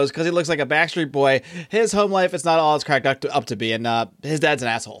nice clothes, because he looks like a Backstreet Boy, his home life is not all it's cracked up to be, and his dad's an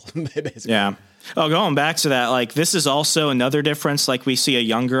asshole, basically. Yeah. Oh, going back to that, like this is also another difference. Like we see a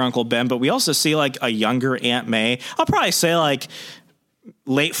younger Uncle Ben, but we also see like a younger Aunt May. I'll probably say like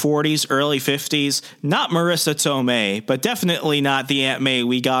late 40s, early 50s. Not Marissa Tomei, but definitely not the Aunt May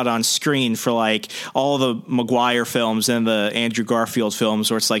we got on screen for like all the Maguire films and the Andrew Garfield films,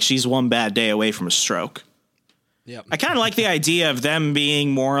 where it's like she's one bad day away from a stroke. Yep. I kind of like the idea of them being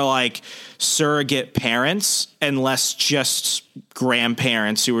more like surrogate parents and less just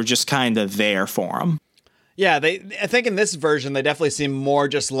grandparents who were just kind of there for them. Yeah, I think in this version, they definitely seem more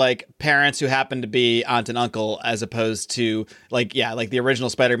just like parents who happen to be aunt and uncle, as opposed to like the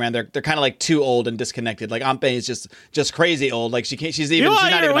original Spider-Man. They're kind of like too old and disconnected. Like Aunt May is just crazy old. Like she's not even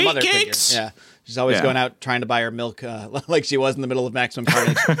a mother figure. Yeah, she's always going out trying to buy her milk, like she was in the middle of Maximum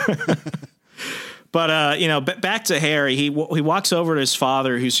Carnage. But, back to Harry, he walks over to his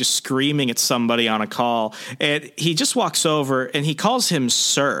father, who's just screaming at somebody on a call, and he just walks over and he calls him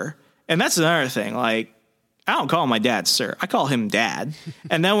sir. And that's another thing. Like, I don't call my dad sir. I call him dad.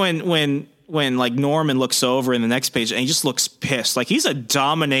 And then when like Norman looks over in the next page and he just looks pissed, like he's a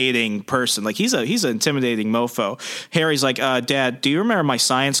dominating person. Like he's an intimidating mofo. Harry's like, Dad, do you remember my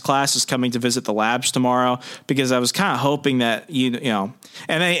science class is coming to visit the labs tomorrow? Because I was kind of hoping that, you know,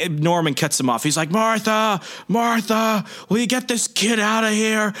 and then Norman cuts him off. He's like, Martha, will you get this kid out of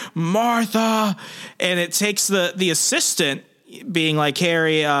here? Martha. And it takes the assistant being like,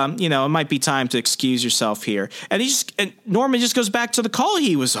 Harry, it might be time to excuse yourself here. And Norman just goes back to the call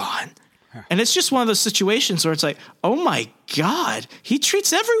he was on. And it's just one of those situations where it's like, oh my God, he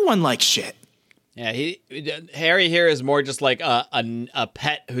treats everyone like shit. Yeah, Harry here is more just like a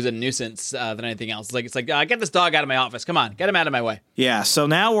pet who's a nuisance than anything else. It's like get this dog out of my office. Come on, get him out of my way. Yeah, so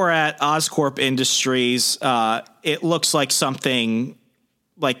now we're at Oscorp Industries. It looks like something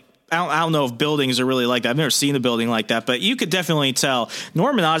like, I don't know if buildings are really like that. I've never seen a building like that, but you could definitely tell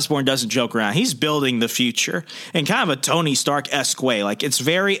Norman Osborn doesn't joke around. He's building the future in kind of a Tony Stark-esque way. Like it's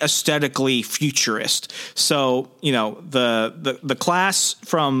very aesthetically futurist. So, you know, the class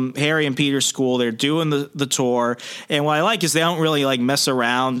from Harry and Peter's school, they're doing the tour. And what I like is they don't really like mess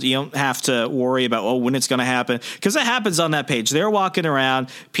around. You don't have to worry about, when it's going to happen, because it happens on that page. They're walking around.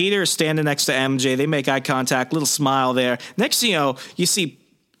 Peter is standing next to MJ. They make eye contact, little smile there. Next thing you know, you see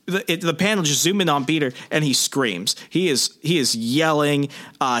the panel just zoom in on Peter and he screams. He is yelling.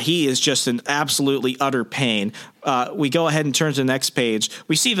 He is just in absolutely utter pain. We go ahead and turn to the next page.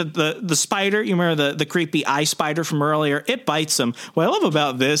 We see the spider. You remember the creepy eye spider from earlier? It bites him. What I love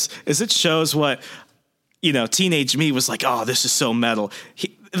about this is it shows what, teenage me was like, oh, this is so metal.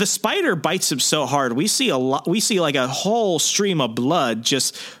 The spider bites him so hard. We see like a whole stream of blood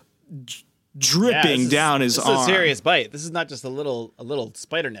just dripping down his arm. This is a serious bite. This is not just a little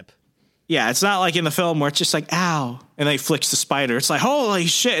spider nip. Yeah, it's not like in the film where it's just like, ow, and then he flicks the spider. It's like, holy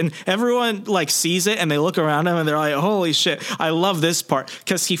shit. And everyone like sees it and they look around him and they're like, holy shit. I love this part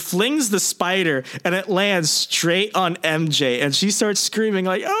because he flings the spider and it lands straight on MJ and she starts screaming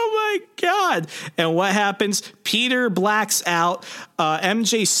like, oh my God. And what happens? Peter blacks out.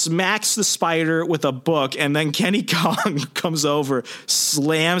 MJ smacks the spider with a book, and then Kenny Kong comes over,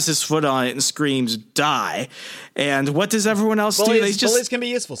 slams his foot on it, and screams, "Die!" And what does everyone else do? Bullies can be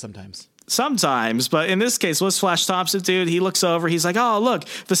useful sometimes. Sometimes, but in this case, what's Flash Thompson, dude? He looks over. He's like, "Oh, look,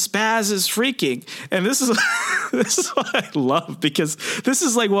 the spaz is freaking," and this is this is what I love, because this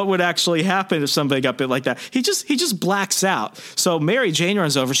is like what would actually happen if somebody got bit like that. He just blacks out. So Mary Jane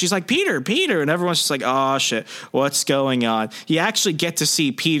runs over. She's like, "Peter," and everyone's just like, "Oh shit, what's going on?" You actually get to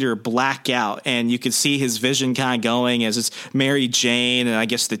see Peter black out, and you can see his vision kind of going as it's Mary Jane and I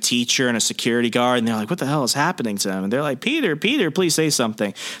guess the teacher and a security guard, and they're like, "What the hell is happening to him?" And they're like, "Peter, please say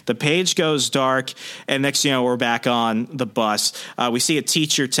something." The page goes dark, and next thing you know, we're back on the bus. We see a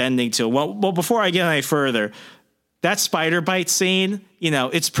teacher tending to well, before I get any further, that spider bite scene,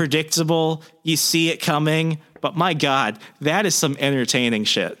 it's predictable. You see it coming, but my God, that is some entertaining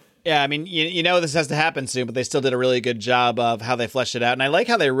shit. Yeah, I mean, this has to happen soon, but they still did a really good job of how they fleshed it out. And I like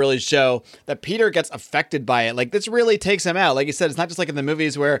how they really show that Peter gets affected by it. Like, this really takes him out. Like you said, it's not just like in the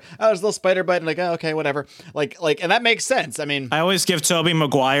movies where, there's a little spider bite and like, oh, okay, whatever. Like, and that makes sense. I mean, I always give Tobey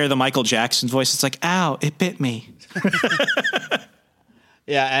Maguire the Michael Jackson voice. It's like, ow, it bit me.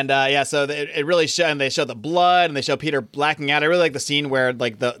 Yeah, and so it really and they show the blood, and they show Peter blacking out. I really like the scene where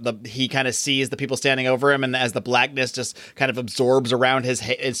like he kind of sees the people standing over him, and as the blackness just kind of absorbs around his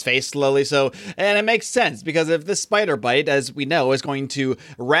face slowly. So, and it makes sense, because if this spider bite, as we know, is going to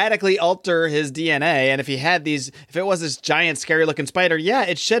radically alter his DNA, and if it was this giant scary looking spider, yeah,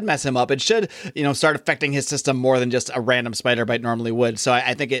 it should mess him up. It should start affecting his system more than just a random spider bite normally would. So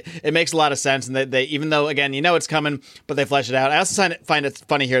I think it makes a lot of sense, and they even though again it's coming, but they flesh it out. I also find it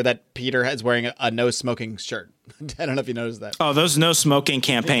funny here that Peter is wearing a no smoking shirt. I don't know if you noticed that. Oh, those no smoking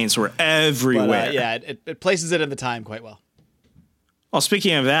campaigns were everywhere. But, yeah, it places it in the time quite well. Well,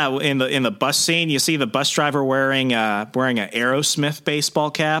 speaking of that, in the bus scene, you see the bus driver wearing an Aerosmith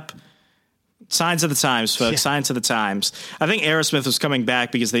baseball cap. Signs of the times, folks. Yeah. Signs of the times. I think Aerosmith was coming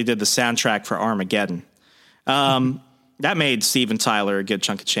back because they did the soundtrack for Armageddon. That made Steven Tyler a good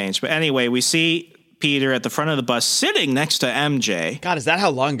chunk of change. But anyway, we see Peter at the front of the bus sitting next to MJ. God, is that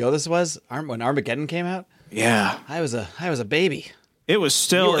how long ago this was? When Armageddon came out? Yeah. I was a baby. It was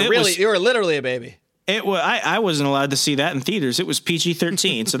still... You were literally a baby. I wasn't allowed to see that in theaters. It was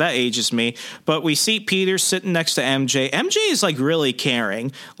PG-13, so that ages me. But we see Peter sitting next to MJ. MJ is like really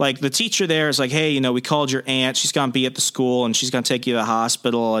caring. Like the teacher there is like, "Hey, we called your aunt. She's going to be at the school and she's going to take you to the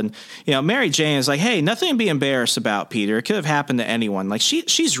hospital." And Mary Jane is like, "Hey, nothing to be embarrassed about, Peter. It could have happened to anyone." Like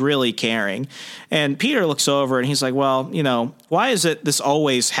she's really caring. And Peter looks over and he's like, "Well, why is it this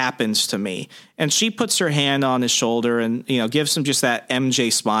always happens to me?" And she puts her hand on his shoulder and, gives him just that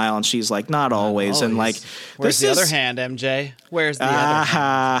MJ smile. And she's like, "Not always." And like, where's the other hand, MJ? Where's the other hand?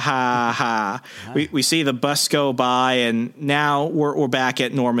 Ha. We see the bus go by, and now we're back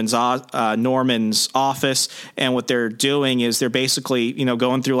at Norman's office. And what they're doing is they're basically,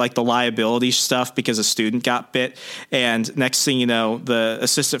 going through like the liability stuff because a student got bit. And next thing you know, the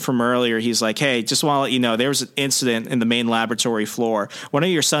assistant from earlier, he's like, "Hey, just want to let you know, there was an incident in the main laboratory floor. One of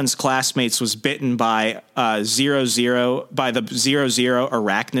your son's classmates was bitten by the 00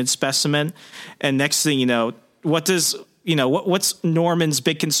 arachnid specimen." And next thing you know, what's Norman's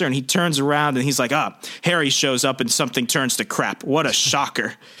big concern? He turns around and he's like, Harry shows up and something turns to crap. What a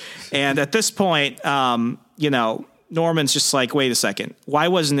shocker. And at this point, Norman's just like, wait a second, why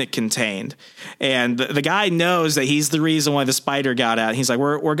wasn't it contained? And the guy knows that he's the reason why the spider got out. He's like,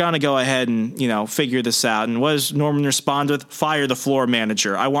 we're going to go ahead and, figure this out. And what does Norman respond with? "Fire the floor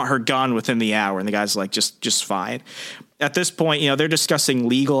manager. I want her gone within the hour." And the guy's like, just fine. At this point, they're discussing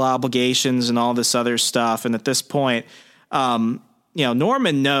legal obligations and all this other stuff. And at this point,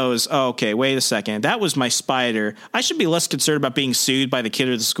 Norman knows, okay, wait a second, that was my spider. I should be less concerned about being sued by the kid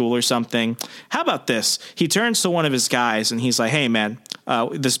or the school or something. How about this? He turns to one of his guys and he's like, "Hey, man,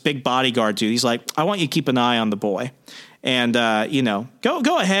 this big bodyguard dude," he's like, "I want you to keep an eye on the boy. And,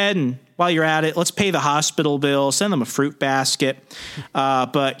 go ahead, and while you're at it, let's pay the hospital bill, send them a fruit basket,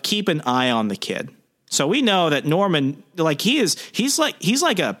 but keep an eye on the kid." So we know that Norman, like he's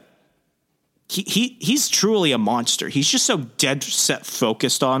truly a monster. He's just so dead set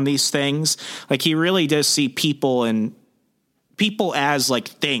focused on these things. Like he really does see people as like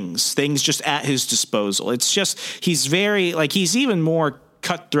things just at his disposal. It's just, he's very like, he's even more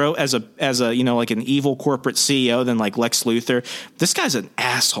cutthroat as a like an evil corporate CEO than like Lex Luthor. This guy's an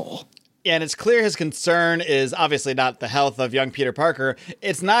asshole. Yeah, and it's clear his concern is obviously not the health of young Peter Parker.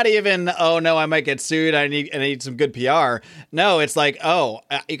 It's not even, "Oh no, I might get sued. I need some good PR." No, it's like,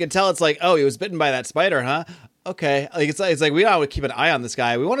 you can tell it's like, "Oh, he was bitten by that spider, huh? okay, like it's like we don't keep an eye on this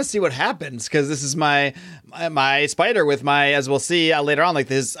guy. We want to see what happens because this is my spider with my, as we'll see later on, like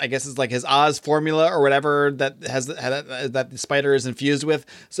this. I guess it's like his Oz formula or whatever that that the spider is infused with.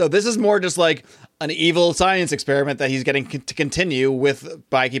 So this is more just like an evil science experiment that he's getting to continue with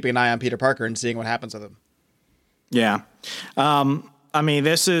by keeping an eye on Peter Parker and seeing what happens with him. Yeah, I mean,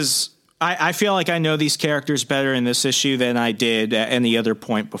 this is. I feel like I know these characters better in this issue than I did at any other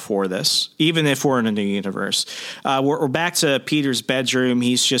point before this, even if we're in a new universe. We're back to Peter's bedroom.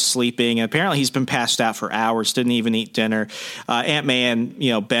 He's just sleeping. And apparently he's been passed out for hours, didn't even eat dinner. Aunt May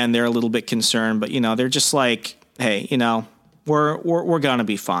and, Ben, they're a little bit concerned, but, they're just like, hey, we're gonna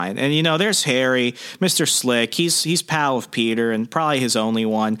be fine. And there's Harry, Mr. Slick. He's pal of Peter and probably his only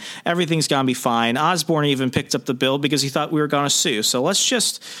one. Everything's gonna be fine. Osborn even picked up the bill because he thought we were gonna sue. So let's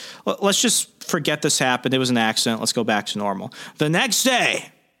just forget this happened. It was an accident. Let's go back to normal. The next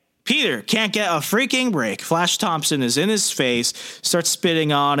day, Peter can't get a freaking break. Flash Thompson is in his face, starts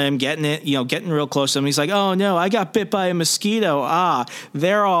spitting on him, getting real close to him. He's like, "Oh no, I got bit by a mosquito."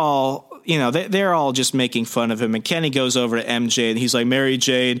 They're all. They're all just making fun of him. And Kenny goes over to MJ and he's like, "Mary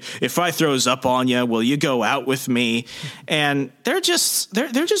Jane, if I throws up on you, will you go out with me?" And they're just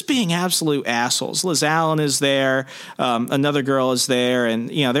being absolute assholes. Liz Allen is there. Another girl is there. And,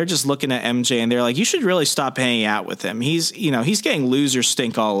 they're just looking at MJ and they're like, "You should really stop hanging out with him. He's getting loser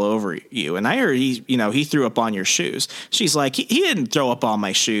stink all over you. And I heard he threw up on your shoes." She's like, he didn't throw up on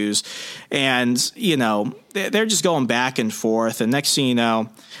my shoes. And, they're just going back and forth. And next thing you know,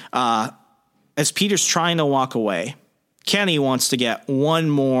 as Peter's trying to walk away, Kenny wants to get one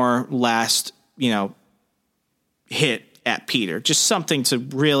more last, hit at Peter. Just something to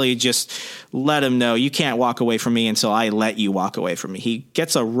really just let him know, you can't walk away from me until I let you walk away from me. He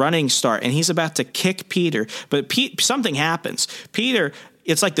gets a running start and he's about to kick Peter, but something happens. Peter,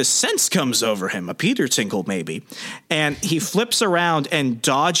 it's like the sense comes over him, a Peter tinkle maybe, and he flips around and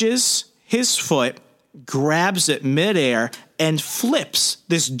dodges his foot, grabs it midair, and flips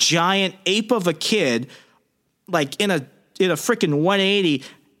this giant ape of a kid like in a freaking 180.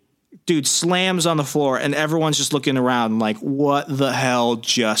 Dude slams on the floor and everyone's just looking around like, what the hell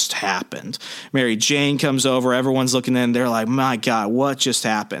just happened? Mary Jane comes over. Everyone's looking in. They're like, my God, what just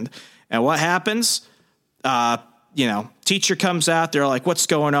happened? And what happens? Teacher comes out. They're like, what's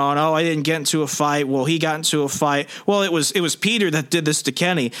going on? Oh, I didn't get into a fight. Well, he got into a fight. Well, it was Peter that did this to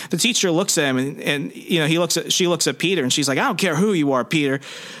Kenny. The teacher looks at him and she looks at Peter and she's like, I don't care who you are, Peter.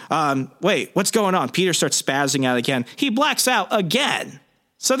 Wait, what's going on? Peter starts spazzing out again. He blacks out again.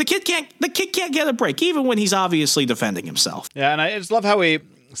 So the kid can't get a break, even when he's obviously defending himself. Yeah, and I just love how we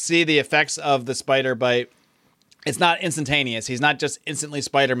see the effects of the spider bite. It's not instantaneous. He's not just instantly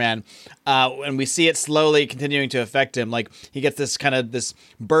Spider-Man. And we see it slowly continuing to affect him. Like he gets this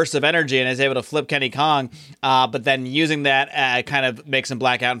burst of energy and is able to flip Kenny Kong. But then using that kind of makes him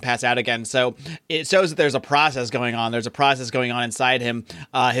black out and pass out again. So it shows that there's a process going on. There's a process going on inside him.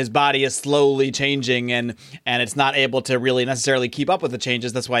 His body is slowly changing and it's not able to really necessarily keep up with the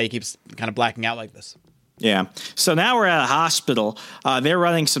changes. That's why he keeps kind of blacking out like this. Yeah. So now we're at a hospital. They're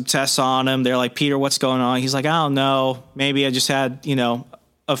running some tests on him. They're like, Peter, what's going on? He's like, I don't know. Maybe I just had,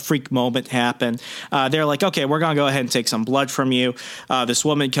 a freak moment happen. They're like, okay, we're going to go ahead and take some blood from you. This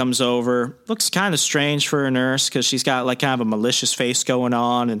woman comes over. Looks kind of strange for a nurse because she's got like kind of a malicious face going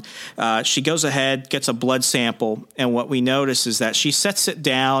on. And she goes ahead, gets a blood sample. And what we notice is that she sets it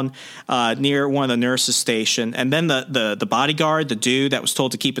down near one of the nurses' station. And then the bodyguard, the dude that was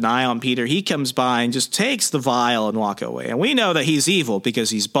told to keep an eye on Peter, he comes by and just takes the vial and walks away. And we know that he's evil because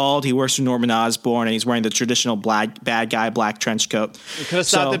he's bald. He works for Norman Osborn and he's wearing the traditional bad guy black trench coat. We could have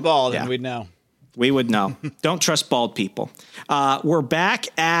stopped it bald and we'd know. We would know. Don't trust bald people. We're back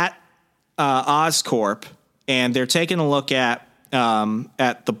at Oscorp, and they're taking a look at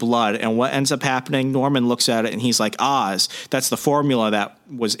the blood. And what ends up happening, Norman looks at it, and he's like, Oz. That's the formula that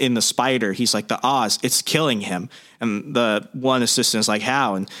was in the spider. He's like, the Oz, it's killing him. And the one assistant is like,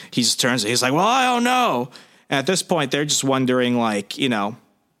 how? And he just turns, he's like, well, I don't know. And at this point, they're just wondering, like,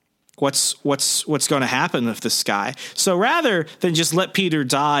 what's going to happen with this guy? So rather than just let Peter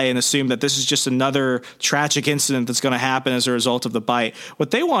die and assume that this is just another tragic incident that's going to happen as a result of the bite, what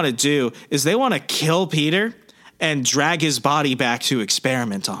they want to do is they want to kill Peter and drag his body back to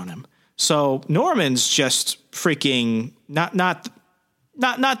experiment on him. So Norman's just freaking not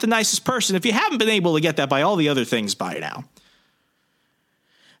the nicest person, if you haven't been able to get that by all the other things by now.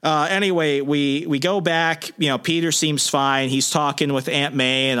 Anyway, we go back. Peter seems fine. He's talking with Aunt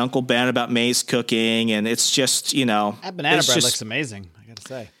May and Uncle Ben about May's cooking, and it's just, that banana bread looks amazing, I gotta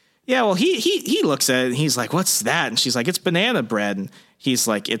say. Yeah, well, he looks at it and he's like, "What's that?" And she's like, "It's banana bread." And He's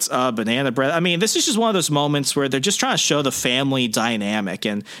like, it's a banana bread. I mean, this is just one of those moments where they're just trying to show the family dynamic.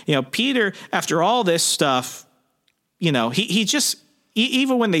 And, Peter, after all this stuff, he just,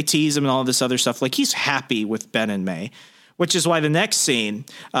 even when they tease him and all this other stuff, like he's happy with Ben and May, which is why the next scene,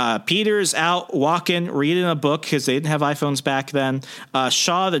 Peter's out walking, reading a book because they didn't have iPhones back then.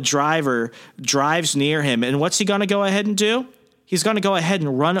 Shaw, the driver, drives near him. And what's he going to go ahead and do? He's going to go ahead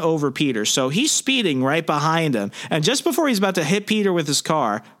and run over Peter. So he's speeding right behind him. And just before he's about to hit Peter with his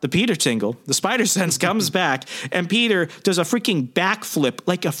car, the Peter tingle, the spider sense comes back, and Peter does a freaking backflip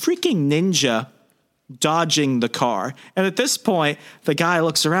like a freaking ninja, dodging the car. And at this point, the guy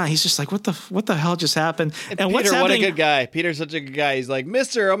looks around. He's just like, what the hell just happened? And Peter, what's happening? what a good guy. Peter's such a good guy. He's like,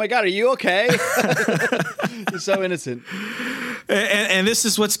 Mister, oh my God, are you okay? He's so innocent. And this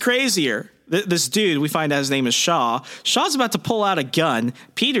is what's crazier. This dude, we find out his name is Shaw. Shaw's about to pull out a gun.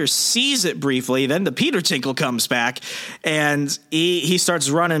 Peter sees it briefly. Then the Peter tinkle comes back, and he starts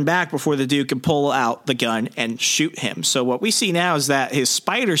running back before the dude can pull out the gun and shoot him. So what we see now is that his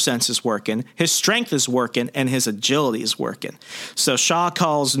spider sense is working, his strength is working, and his agility is working. So Shaw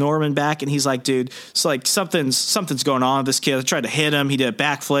calls Norman back, and he's like, dude, it's like something's going on with this kid. I tried to hit him. He did a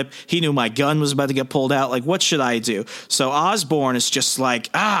backflip. He knew my gun was about to get pulled out. Like, what should I do? So Osborn is just like,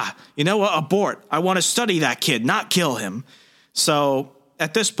 you know what? Abort. I want to study that kid, not kill him. So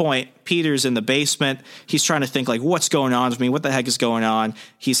at this point, Peter's in the basement. He's trying to think, like, what's going on with me? What the heck is going on?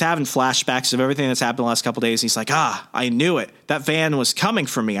 He's having flashbacks of everything that's happened the last couple of days. He's like, I knew it. That van was coming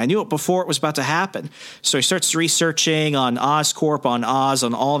for me. I knew it before it was about to happen. So he starts researching on Oscorp, on Oz,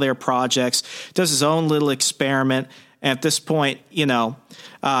 on all their projects, does his own little experiment. And at this point,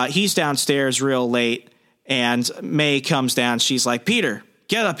 he's downstairs real late, and May comes down. She's like, Peter,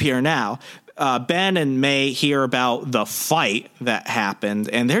 get up here now. Ben and May hear about the fight that happened,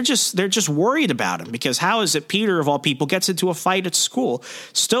 and they're just worried about him, because how is it Peter, of all people, gets into a fight at school,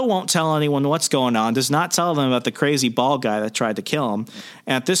 still won't tell anyone what's going on, does not tell them about the crazy bald guy that tried to kill him.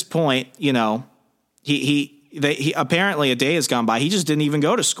 And at this point, he apparently a day has gone by. He just didn't even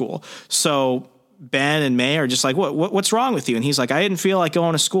go to school. So Ben and May are just like, what's wrong with you? And he's like, I didn't feel like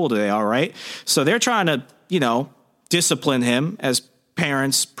going to school today. All right. So they're trying to, discipline him as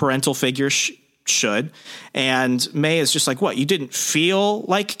parental figures should. And May is just like, what, you didn't feel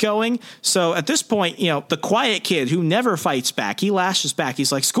like going? So at this point, the quiet kid who never fights back, he lashes back.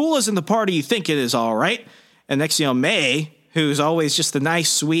 He's like, school isn't the party you think it is. All right. And next, May, who's always just the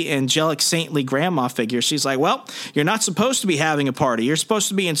nice, sweet, angelic, saintly grandma figure, she's like, well, you're not supposed to be having a party. You're supposed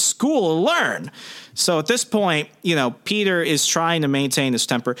to be in school to learn. So at this point, Peter is trying to maintain his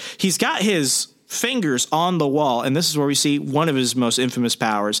temper. He's got his fingers on the wall, and this is where we see one of his most infamous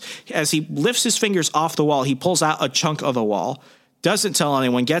powers. As he lifts his fingers off the wall, he pulls out a chunk of the wall, doesn't tell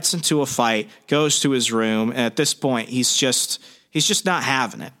anyone, gets into a fight, goes to his room, and at this point, he's just not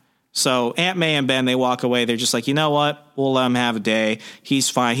having it. So Aunt May and Ben, they walk away. They're just like, you know what? We'll let him have a day. He's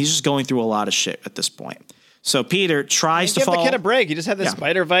fine. He's just going through a lot of shit at this point. So Peter tries to give fall. the kid a break. He just had this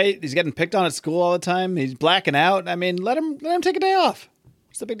spider bite. He's getting picked on at school all the time. He's blacking out. I mean, let him take a day off.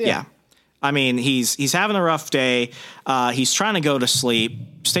 What's the big deal? Yeah. I mean, he's having a rough day. He's trying to go to sleep,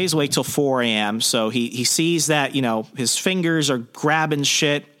 stays awake till 4 a.m. So he sees that, his fingers are grabbing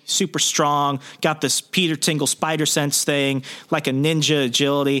shit, super strong, got this Peter Tingle spider sense thing, like a ninja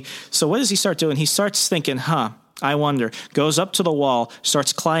agility. So what does he start doing? He starts thinking, I wonder, goes up to the wall,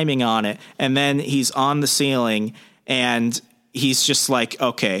 starts climbing on it, and then he's on the ceiling, and he's just like,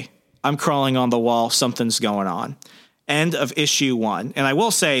 okay, I'm crawling on the wall, something's going on. End of issue 1. And I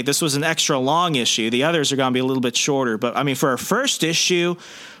will say this was an extra long issue. The others are going to be a little bit shorter. But, I mean, for a first issue,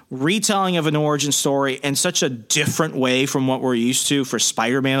 retelling of an origin story in such a different way from what we're used to for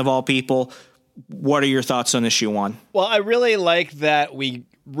Spider-Man of all people, what are your thoughts on issue 1? Well, I really like that we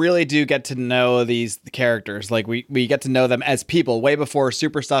really do get to know these characters. Like we get to know them as people way before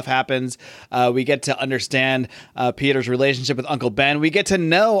super stuff happens. We get to understand Peter's relationship with Uncle Ben. We get to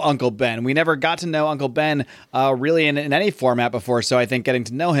know Uncle Ben. We never got to know Uncle Ben really in any format before. So I think getting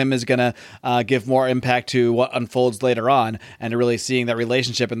to know him is going to give more impact to what unfolds later on, and really seeing that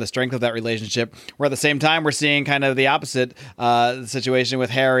relationship and the strength of that relationship. Where at the same time, we're seeing kind of the opposite situation with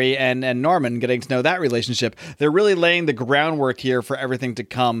Harry and Norman, getting to know that relationship. They're really laying the groundwork here for everything to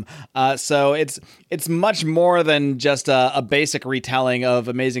become. So it's much more than just a basic retelling of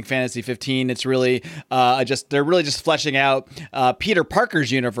Amazing Fantasy 15. It's really they're really just fleshing out Peter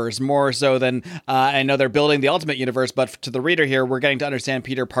Parker's universe more so than I know they're building the Ultimate Universe, but to the reader here, we're getting to understand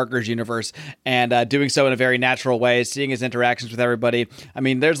Peter Parker's universe and doing so in a very natural way, seeing his interactions with everybody. I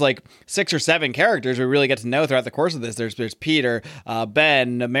mean, there's like 6 or 7 characters we really get to know throughout the course of this. There's Peter,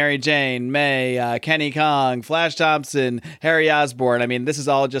 Ben, Mary Jane, May, Kenny Kong, Flash Thompson, Harry Osborn. I mean, this is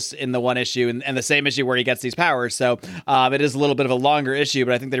all just in the one issue and the same issue where he gets these powers. So it is a little bit of a longer issue,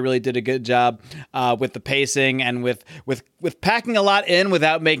 but I think they really did a good job with the pacing and with packing a lot in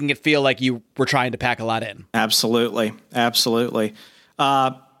without making it feel like you were trying to pack a lot in. Absolutely.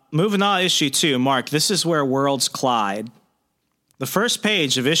 Moving on to issue 2, Mark, this is where worlds collide. The first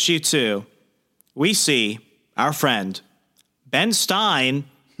page of issue 2, we see our friend Ben Stein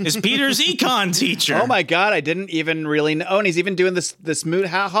is Peter's econ teacher. Oh my God, I didn't even really know. And he's even doing this Moot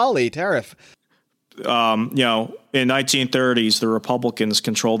Hawley tariff. In 1930s, the Republicans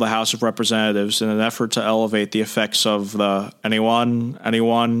controlled the House of Representatives in an effort to elevate the effects of the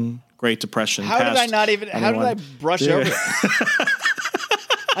anyone Great Depression. How did I brush over it?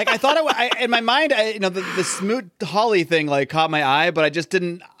 Like I thought in my mind, the Smoot Hawley thing like caught my eye, but I just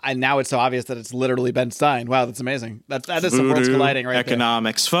didn't. Now it's so obvious that it's literally Ben Stein. Wow, that's amazing. That is some worlds colliding right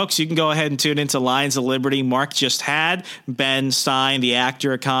economics. There. Folks, you can go ahead and tune into Lions of Liberty. Mark just had Ben Stein, the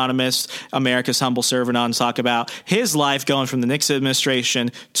actor, economist, America's humble servant, on to talk about his life going from the Nixon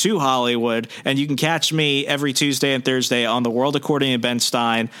administration to Hollywood. And you can catch me every Tuesday and Thursday on The World According to Ben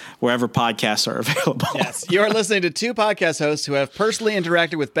Stein, wherever podcasts are available. Yes, you are listening to 2 podcast hosts who have personally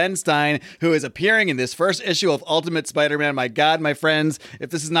interacted with Ben Stein, who is appearing in this first issue of Ultimate Spider-Man. My God, my friends, if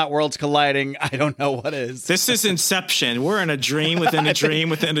this is not worlds colliding, I don't know what is. This is Inception. We're in a dream within a dream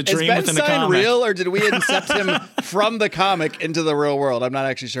within a dream within a comic. Is Ben Stein real, or did we incept him from the comic into the real world? I'm not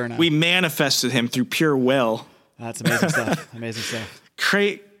actually sure now. We manifested him through pure will. That's amazing stuff. Amazing stuff.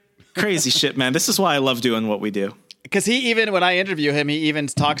 Crazy shit, man. This is why I love doing what we do. Because he even, when I interview him, he even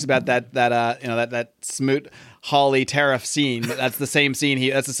talks about that Smoot Hawley tariff scene. That's the same scene.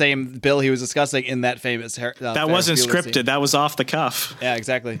 That's the same bill he was discussing in that famous. That wasn't scripted. Scene. That was off the cuff. Yeah,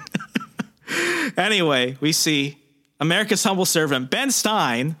 exactly. Anyway, we see America's humble servant Ben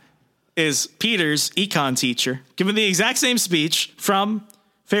Stein is Peter's econ teacher, giving the exact same speech from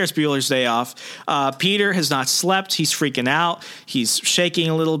Ferris Bueller's Day Off. Peter has not slept. He's freaking out. He's shaking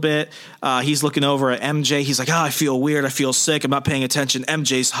a little bit. He's looking over at MJ. He's like, I feel weird. I feel sick. I'm not paying attention.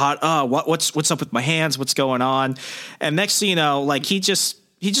 MJ's hot. What's up with my hands? What's going on? And next thing you know, like he just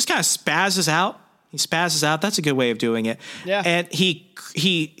kind of spazzes out. He spazzes out. That's a good way of doing it. Yeah. And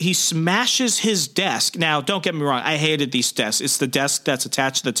he smashes his desk. Now, don't get me wrong. I hated these desks. It's the desk that's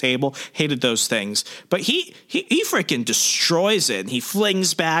attached to the table. Hated those things. But he freaking destroys it. And he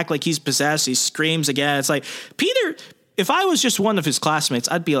flings back like he's possessed. He screams again. It's like, Peter, if I was just one of his classmates,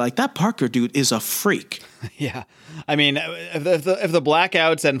 I'd be like, that Parker dude is a freak. Yeah. I mean, if the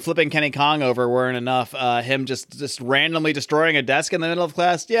blackouts and flipping Kenny Kong over weren't enough, him just randomly destroying a desk in the middle of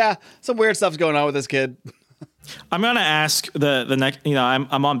class, yeah, some weird stuff's going on with this kid. I'm going to ask the next,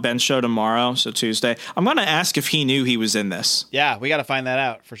 I'm on Ben's show tomorrow, so Tuesday. I'm going to ask if he knew he was in this. Yeah, we got to find that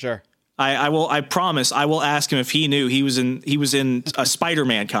out for sure. I promise I will ask him if he knew he was in a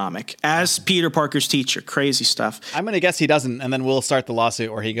Spider-Man comic as Peter Parker's teacher. Crazy stuff. I'm going to guess he doesn't, and then we'll start the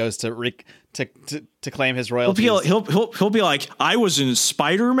lawsuit where he goes to claim his royalties. He'll be like, I was in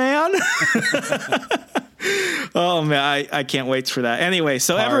Spider-Man. Oh man, I can't wait for that. Anyway,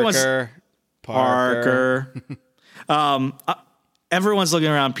 so Parker. Everyone's looking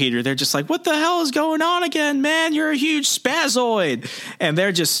around Peter. They're just like, what the hell is going on again, man? You're a huge spazoid. And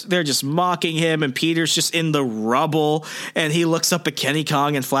they're just mocking him. And Peter's just in the rubble. And he looks up at Kenny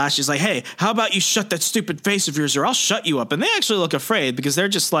Kong and Flash is like, hey, how about you shut that stupid face of yours or I'll shut you up. And they actually look afraid because they're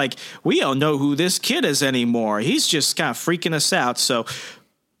just like, we don't know who this kid is anymore. He's just kind of freaking us out. So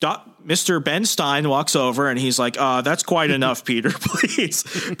Mr. Ben Stein walks over and he's like, that's quite enough, Peter, please.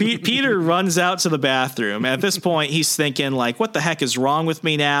 Peter runs out to the bathroom. At this point, he's thinking like, what the heck is wrong with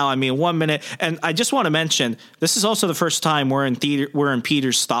me now? I mean, 1 minute. And I just want to mention, this is also the first time we're in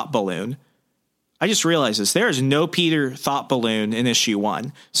Peter's thought balloon. I just realized this. There is no Peter thought balloon in issue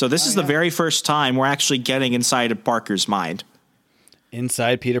 1. So this is the very first time we're actually getting inside of Parker's mind.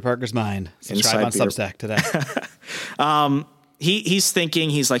 Inside Peter Parker's mind. Subscribe on Substack today. He's thinking,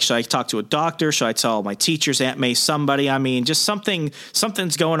 he's like, should I talk to a doctor? Should I tell my teachers, Aunt May, somebody? I mean, just something's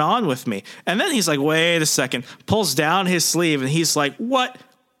going on with me. And then he's like, wait a second, pulls down his sleeve and he's like, what?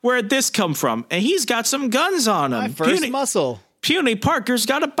 Where'd this come from? And he's got some guns on him. My first muscle. Puny Parker's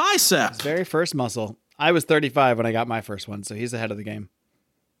got a bicep. His very first muscle. I was 35 when I got my first one, so he's ahead of the game.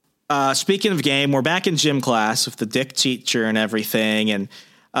 speaking of game, we're back in gym class with the dick teacher and everything. And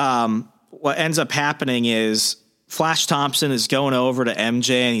what ends up happening is Flash Thompson is going over to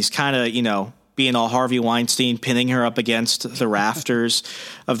MJ and he's kind of, being all Harvey Weinstein, pinning her up against the rafters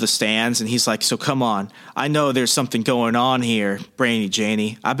of the stands. And he's like, so come on. I know there's something going on here, Brainy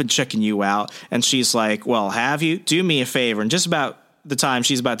Janie. I've been checking you out. And she's like, well, have you? Do me a favor. And just about the time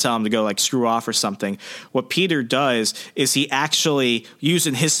she's about to tell him to go like screw off or something, what Peter does is he actually,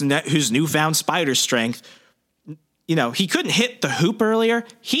 using his newfound spider strength, he couldn't hit the hoop earlier.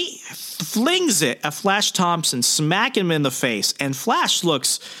 He flings it at Flash Thompson, smacking him in the face. And Flash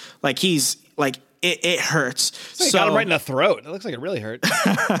looks like he's like, it hurts. So got him right in the throat. It looks like it really hurt.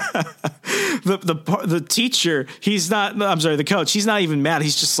 The teacher, the coach, he's not even mad.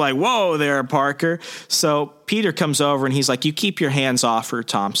 He's just like, whoa there, Parker. So Peter comes over and he's like, you keep your hands off her,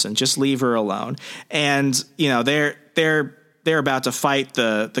 Thompson. Just leave her alone. And, they're about to fight.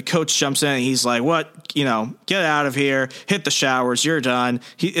 The coach jumps in and he's like, what, get out of here, hit the showers. You're done.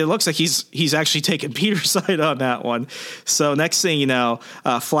 It looks like he's actually taking Peter's side on that one. So next thing you know,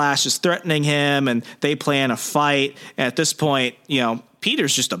 Flash is threatening him and they plan a fight. And at this point,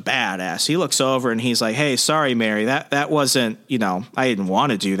 Peter's just a badass. He looks over and he's like, hey, sorry, Mary, that wasn't, I didn't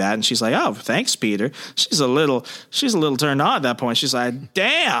want to do that. And she's like, oh, thanks, Peter. She's a little turned on at that point. She's like,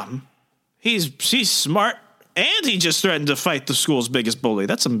 damn, she's smart. And he just threatened to fight the school's biggest bully.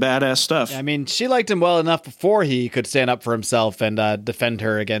 That's some badass stuff. Yeah, I mean, she liked him well enough before he could stand up for himself and defend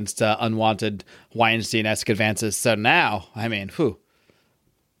her against unwanted Weinstein-esque advances. So now, I mean,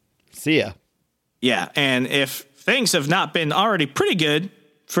 see ya. Yeah, and if things have not been already pretty good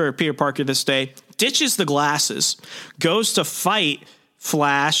for Peter Parker this day, ditches the glasses, goes to fight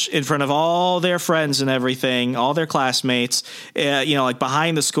Flash in front of all their friends and everything, all their classmates, like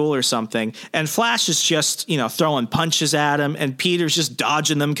behind the school or something. And Flash is just, throwing punches at him and Peter's just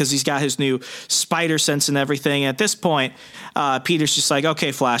dodging them because he's got his new spider sense and everything. At this point, Peter's just like,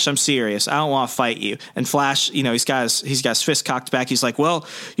 okay, Flash, I'm serious. I don't want to fight you. And Flash, he's got his fist cocked back. He's like, well,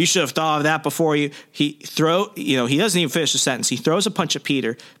 you should have thought of that before he doesn't even finish the sentence. He throws a punch at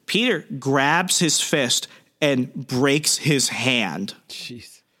Peter. Peter grabs his fist and breaks his hand.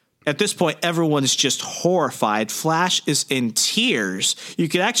 Jeez. At this point, everyone's just horrified. Flash is in tears. You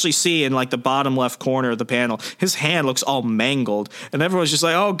could actually see in like the bottom left corner of the panel, his hand looks all mangled. And everyone's just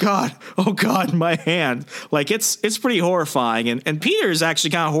like, oh God, my hand. Like it's pretty horrifying. And Peter is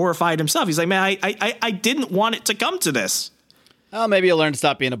actually kind of horrified himself. He's like, man, I didn't want it to come to this. Well, maybe you'll learn to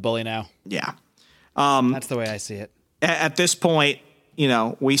stop being a bully now. Yeah. That's the way I see it. At this point,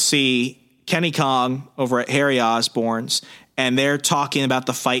 we see Kenny Kong over at Harry Osborn's, and they're talking about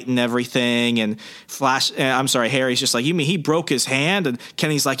the fight and everything. And Harry's just like, you mean he broke his hand? And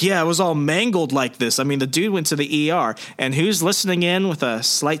Kenny's like, yeah, it was all mangled like this. I mean, the dude went to the ER. And who's listening in with a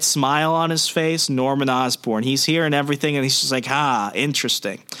slight smile on his face? Norman Osborn. He's hearing everything, and he's just like,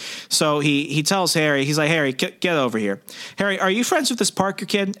 interesting. So he tells Harry, he's like, Harry, get over here. Harry, are you friends with this Parker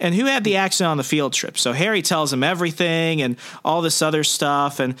kid? And who had the accident on the field trip? So Harry tells him everything and all this other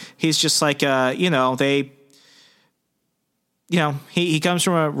stuff, and he's just like, he comes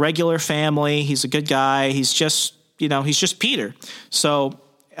from a regular family. He's a good guy. He's just Peter. So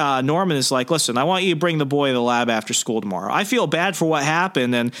Norman is like, listen, I want you to bring the boy to the lab after school tomorrow. I feel bad for what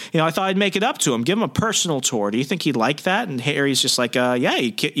happened, and I thought I'd make it up to him. Give him a personal tour. Do you think he'd like that? And Harry's just like, yeah,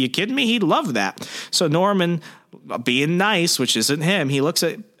 you kidding me? He'd love that. So Norman, being nice, which isn't him, he looks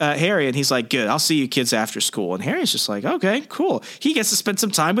at Harry and he's like, good, I'll see you kids after school. And Harry's just like, okay, cool. He gets to spend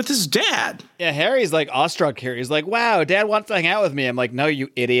some time with his dad. Yeah, Harry's like awestruck here. He's like, wow, Dad wants to hang out with me. I'm like, no, you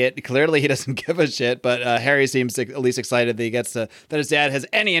idiot. Clearly he doesn't give a shit, but Harry seems at least excited that his dad has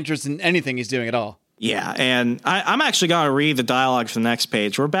any interest in anything he's doing at all. Yeah, and I'm actually going to read the dialogue for the next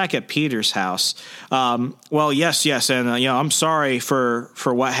page. We're back at Peter's house. Well, yes, and I'm sorry for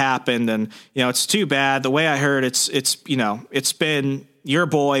what happened, and it's too bad. The way I heard, it's been your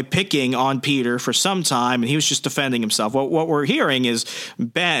boy picking on Peter for some time, and he was just defending himself. What we're hearing is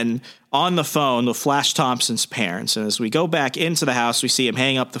Ben on the phone with Flash Thompson's parents, and as we go back into the house, we see him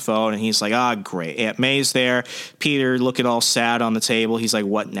hang up the phone, and he's like, great, Aunt May's there. Peter looking all sad on the table. He's like,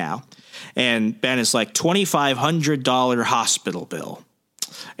 what now? And Ben is like, $2,500 hospital bill.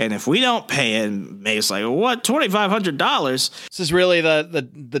 And if we don't pay it, May's like, what, $2,500? This is really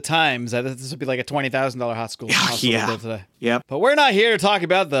the times. This would be like a $20,000 hospital bill today. Yep. But we're not here to talk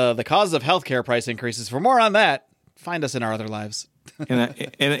about the causes of healthcare price increases. For more on that, find us in our other lives.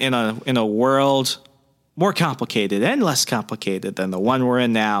 in a world more complicated and less complicated than the one we're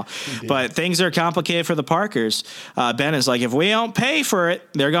in now. Indeed. But things are complicated for the Parkers. Ben is like, if we don't pay for it,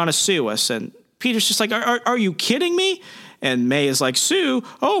 they're going to sue us. And Peter's just like, are you kidding me? And May is like, Sue,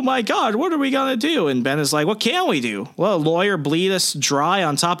 oh my God, what are we going to do? And Ben is like, what can we do? Well, a lawyer bleed us dry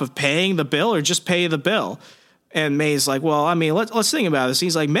on top of paying the bill or just pay the bill? And May's like, well, I mean, let's think about this.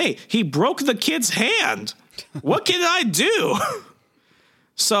 He's like, May, he broke the kid's hand. What can I do?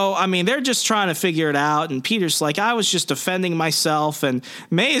 So, I mean, they're just trying to figure it out. And Peter's like, I was just defending myself. And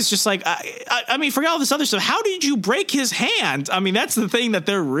May is just like, I mean, forget all this other stuff. How did you break his hand? I mean, that's the thing that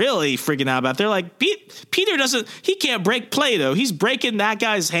they're really freaking out about. They're like, Peter he can't break Play-Doh. He's breaking that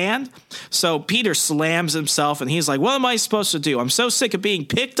guy's hand. So Peter slams himself and he's like, what am I supposed to do? I'm so sick of being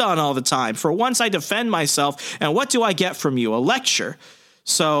picked on all the time. For once I defend myself. And what do I get from you? A lecture.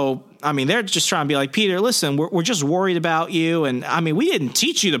 So, I mean, they're just trying to be like, Peter, listen, we're just worried about you. And I mean, we didn't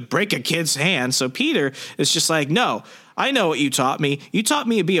teach you to break a kid's hand. So Peter is just like, no, I know what you taught me. You taught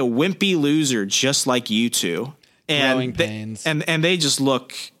me to be a wimpy loser, just like you two. And Growing pains. And they just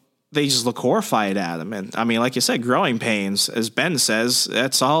look horrified at him. And I mean, like you said, growing pains, as Ben says,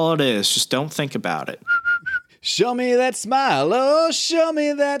 that's all it is. Just don't think about it. Show me that smile, oh, show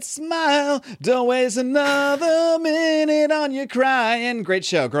me that smile. Don't waste another minute on your crying. Great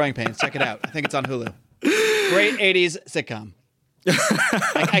show, Growing Pains. Check it out. I think it's on Hulu. Great 80s sitcom.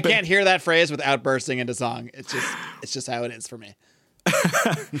 I can't hear that phrase without bursting into song. It's just how it is for me.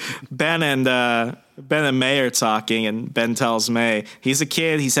 Ben and May are talking, and Ben tells May he's a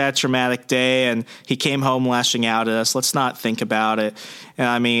kid, he's had a traumatic day, and he came home lashing out at us. Let's not think about it. And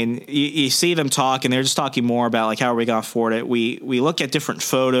I mean, you see them talk, and they're just talking more about like how are we going to afford it. We look at different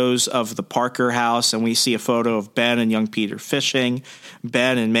photos of the Parker house, and we see a photo of Ben and young Peter fishing,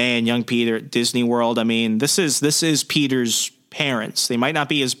 Ben and May and young Peter at Disney World. I mean, this is Peter's parents. They might not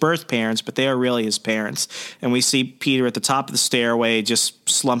be his birth parents, but they are really his parents. And we see Peter at the top of the stairway, just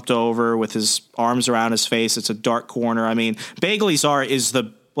slumped over with his arms around his face. It's a dark corner. I mean, Bagley's art is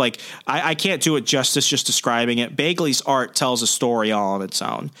I can't do it justice just describing it. Bagley's art tells a story all on its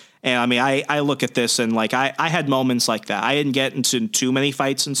own. And I mean, I look at this and like, I had moments like that. I didn't get into too many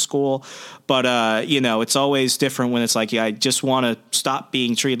fights in school, but it's always different when it's like, I just want to stop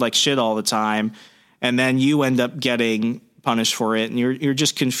being treated like shit all the time. And then you end up getting punished for it, and you're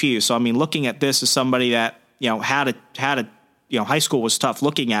just confused. So I mean, looking at this as somebody that had a high school was tough.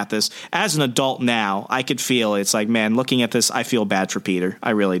 Looking at this as an adult now, I could feel it's like, man, looking at this, I feel bad for Peter. I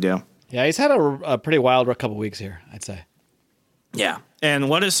really do. Yeah, he's had a pretty wild couple weeks here, I'd say. Yeah, and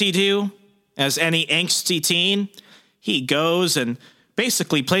what does he do? As any angsty teen, he goes and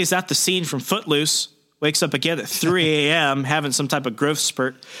basically plays out the scene from Footloose. Wakes up again at 3 a.m. having some type of growth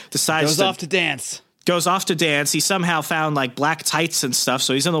spurt. Goes off to dance. Goes off to dance. He somehow found like black tights and stuff.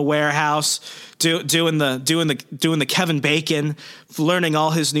 So he's in the warehouse doing the Kevin Bacon, learning all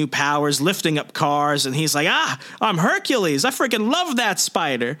his new powers, lifting up cars. And he's like, I'm Hercules. I freaking love that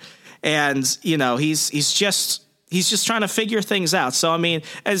spider. And, he's just trying to figure things out. So, I mean,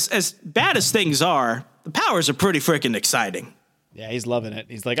 as bad as things are, the powers are pretty freaking exciting. Yeah, he's loving it.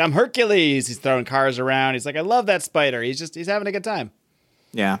 He's like, I'm Hercules. He's throwing cars around. He's like, I love that spider. He's having a good time.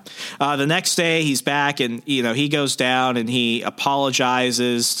 Yeah. The next day he's back and, he goes down and he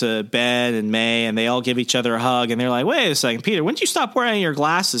apologizes to Ben and May and they all give each other a hug and they're like, wait a second, Peter, when did you stop wearing your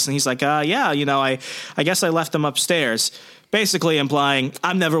glasses? And he's like, yeah, I guess I left them upstairs. Basically implying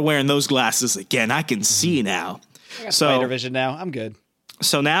I'm never wearing those glasses again. I can see now. I got spider vision now. I'm good.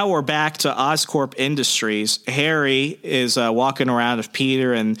 So now we're back to Oscorp Industries. Harry is walking around with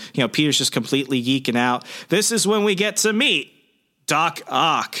Peter and, Peter's just completely geeking out. This is when we get to meet Doc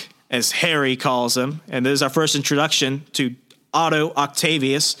Ock, as Harry calls him. And this is our first introduction to Otto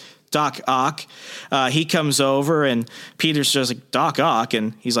Octavius, Doc Ock. He comes over and Peter's just like, Doc Ock?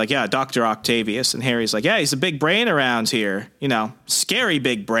 And he's like, yeah, Dr. Octavius. And Harry's like, yeah, he's a big brain around here. Scary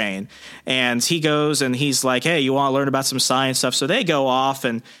big brain. And he goes and he's like, hey, you want to learn about some science stuff? So they go off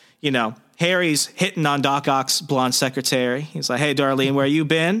and, Harry's hitting on Doc Ock's blonde secretary. He's like, hey, Darlene, where you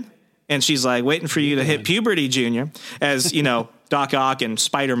been? And she's like, waiting for you to hit puberty, Junior. As, Doc Ock and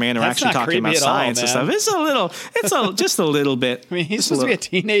Spider-Man are actually talking about science and stuff. It's just a little bit. I mean, he's supposed to be a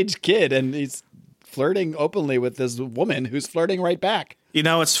teenage kid, and he's flirting openly with this woman who's flirting right back.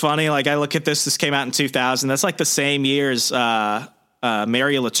 It's funny. Like, I look at this came out in 2000. That's like the same year as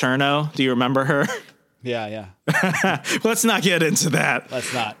Mary Letourneau. Do you remember her? Yeah. Let's not get into that.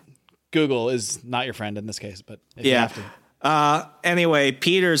 Let's not. Google is not your friend in this case, but if you have to. Anyway,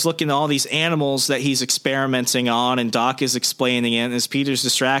 Peter's looking at all these animals that he's experimenting on, and Doc is explaining it. And as Peter's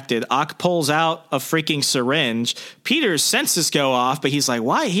distracted, Ock pulls out a freaking syringe. Peter's senses go off, but he's like,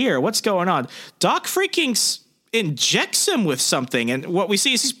 why here? What's going on? Doc freaking injects him with something, and what we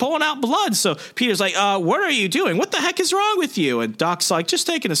see is he's pulling out blood. So Peter's like, what are you doing? What the heck is wrong with you? And Doc's like, just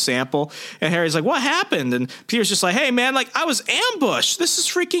taking a sample. And Harry's like, what happened? And Peter's just like, hey man, like I was ambushed. This is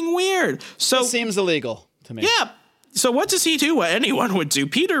freaking weird. So It seems illegal to me. yeah. So what does he do? What anyone would do.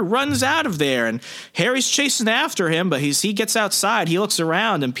 Peter runs out of there, and Harry's chasing after him, but he gets outside. He looks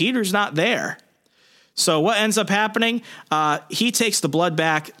around, and Peter's not there. So what ends up happening? He takes the blood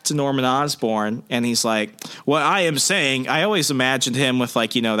back to Norman Osborn, and he's like, what I am saying, I always imagined him with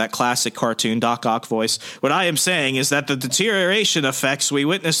like, you know, that classic cartoon Doc Ock voice. What I am saying is that the deterioration effects we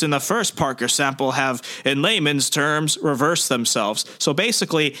witnessed in the first Parker sample have, in layman's terms, reversed themselves. So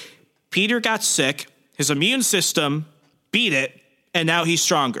basically, Peter got sick, his immune system beat it, and now he's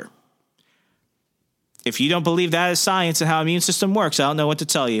stronger. If you don't believe that is science and how immune system works, I don't know what to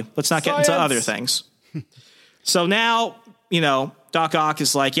tell you. Let's not get into other things. So now, you know, Doc Ock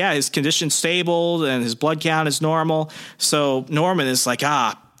is like, yeah, his condition's stable and his blood count is normal. So Norman is like,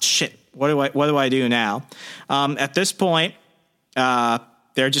 shit, what do I do now? At this point,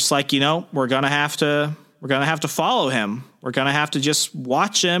 they're just like, you know, we're gonna have to follow him. We're gonna have to just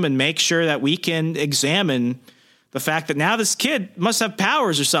watch him and make sure that we can examine the fact that now this kid must have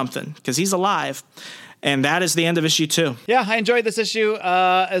powers or something because he's alive. And that is the end of issue 2. Yeah, I enjoyed this issue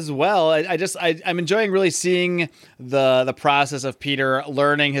as well. I'm enjoying really seeing the process of Peter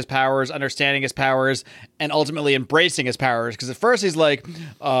learning his powers, understanding his powers, and ultimately embracing his powers. Because at first he's like,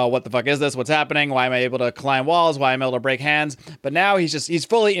 what the fuck is this? What's happening? Why am I able to climb walls? Why am I able to break hands? But now he's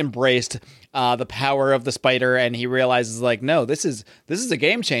fully embraced the power of the spider, and he realizes like, no, this is a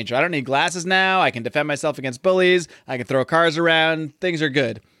game changer. I don't need glasses now. I can defend myself against bullies. I can throw cars around. Things are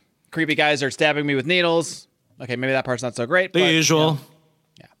good. Creepy guys are stabbing me with needles. Okay, maybe that part's not so great. The usual.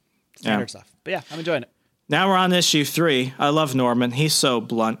 Yeah. Standard stuff. But yeah, I'm enjoying it. Now we're on issue 3. I love Norman. He's so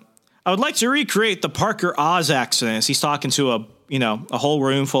blunt. I would like to recreate the Parker Oz accident. He's talking to a whole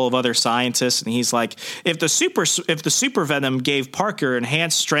room full of other scientists, and he's like, if the super venom gave Parker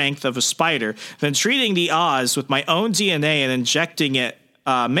enhanced strength of a spider, then treating the Oz with my own DNA and injecting it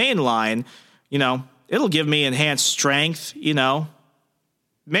mainline, you know, it'll give me enhanced strength, you know.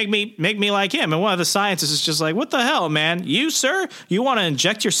 Make me like him. And one of the scientists is just like, what the hell, man? You, sir? You want to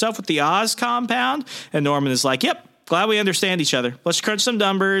inject yourself with the Oz compound? And Norman is like, yep, glad we understand each other. Let's crunch some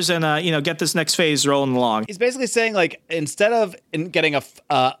numbers and, get this next phase rolling along. He's basically saying, like, instead of getting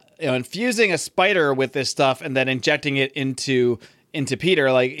infusing a spider with this stuff and then injecting it into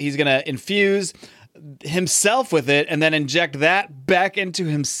Peter, like, he's going to infuse himself with it and then inject that back into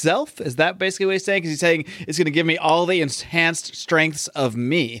himself. Is that basically what he's saying? Because he's saying it's going to give me all the enhanced strengths of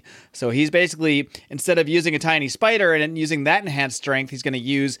me. So he's basically, instead of using a tiny spider and using that enhanced strength, he's going to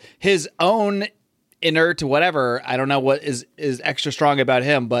use his own inert whatever. I don't know what is extra strong about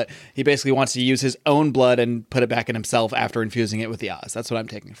him, but he basically wants to use his own blood and put it back in himself after infusing it with the Oz. That's what I'm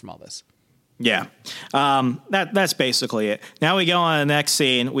taking from all this. Yeah, that's basically it. Now we go on to the next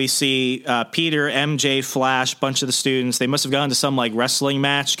scene. We see Peter, MJ, Flash, bunch of the students. They must have gone to some like wrestling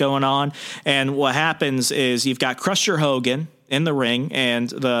match going on. And what happens is you've got Crusher Hogan in the ring, and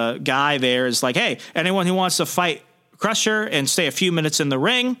the guy there is like, hey, anyone who wants to fight Crusher and stay a few minutes in the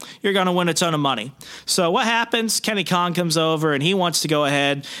ring, you're going to win a ton of money. So what happens? Kenny Khan comes over and he wants to go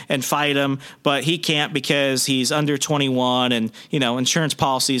ahead and fight him, but he can't because he's under 21 and, insurance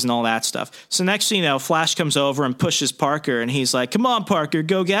policies and all that stuff. So next thing you know, Flash comes over and pushes Parker and he's like, come on, Parker,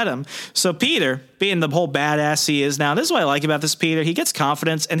 go get him. So Peter, being the whole badass he is now, this is what I like about this Peter. He gets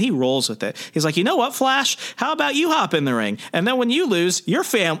confidence and he rolls with it. He's like, you know what, Flash? How about you hop in the ring? And then when you lose, your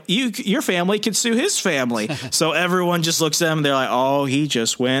family can sue his family. So everyone just looks at him and they're like, oh, he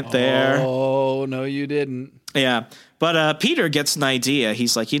just went there. Oh, no, you didn't. Yeah. But Peter gets an idea.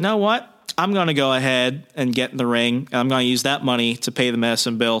 He's like, you know what? I'm going to go ahead and get in the ring. I'm going to use that money to pay the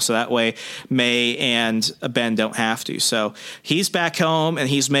medicine bill so that way May and Ben don't have to. So he's back home and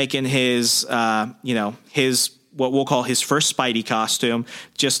he's making his, his what we'll call his first Spidey costume,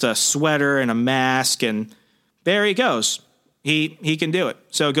 just a sweater and a mask. And there he goes. He can do it.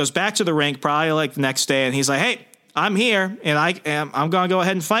 So it goes back to the rink probably like the next day. And he's like, hey, I'm here, and I'm going to go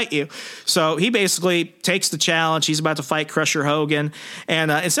ahead and fight you. So he basically takes the challenge. He's about to fight Crusher Hogan. And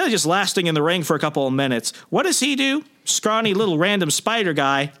instead of just lasting in the ring for a couple of minutes, what does he do? Scrawny little random spider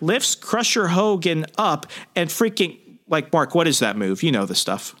guy lifts Crusher Hogan up and freaking, like, Mark, what is that move? You know this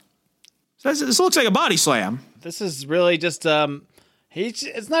stuff. This looks like a body slam. This is really just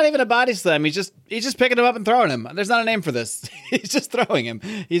It's not even a body slam. He's just picking him up and throwing him. There's not a name for this. He's just throwing him.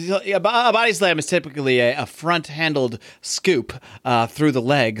 A body slam is typically a front-handled scoop through the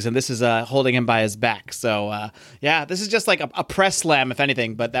legs, and this is holding him by his back. So, this is just like a press slam, if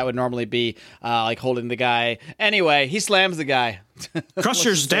anything, but that would normally be like holding the guy. Anyway, he slams the guy.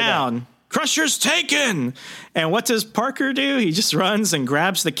 Crusher's down. Crusher's taken. And what does Parker do? He just runs and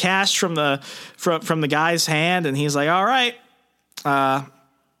grabs the cash from the guy's hand, and he's like, all right.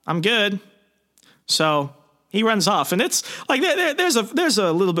 I'm good. So he runs off, and it's like there's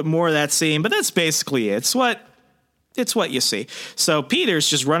a little bit more of that scene, but that's basically it. It's what you see. So Peter's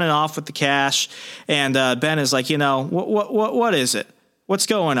just running off with the cash, and Ben is like, what is it? What's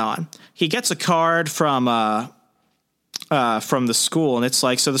going on? He gets a card from the school, and it's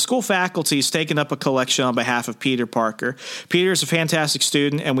like, so the school faculty is taking up a collection on behalf of Peter Parker. Peter's a fantastic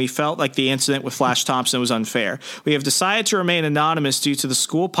student, and we felt like the incident with Flash Thompson was unfair. We have decided to remain anonymous due to the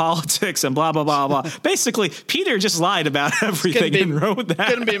school politics and blah, blah, blah, blah. Basically, Peter just lied about everything and wrote that.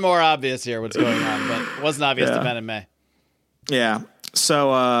 Couldn't be more obvious here what's going on, but it wasn't obvious to Ben and May. Yeah.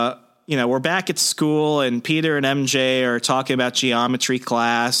 So, we're back at school, and Peter and MJ are talking about geometry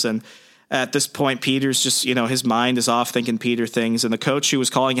class, and at this point, Peter's just, his mind is off thinking Peter things. And the coach who was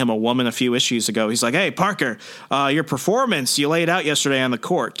calling him a woman a few issues ago, he's like, hey, Parker, your performance you laid out yesterday on the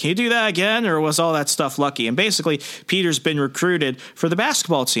court. Can you do that again? Or was all that stuff lucky? And basically, Peter's been recruited for the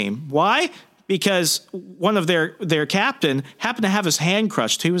basketball team. Why? Because one of their captain happened to have his hand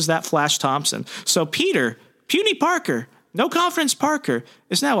crushed. Who was that? Flash Thompson. So Peter, puny Parker, no confidence Parker,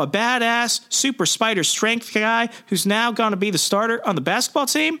 is now a badass super spider strength guy who's now going to be the starter on the basketball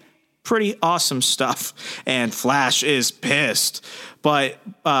team. Pretty awesome stuff. And Flash is pissed. But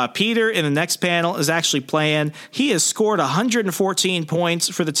Peter in the next panel is actually playing. He has scored 114 points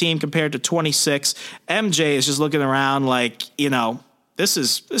for the team compared to 26. MJ is just looking around like, this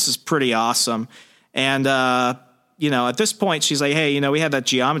is pretty awesome. And, at this point, she's like, hey, we had that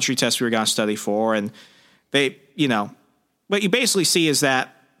geometry test we were going to study for. And they, what you basically see is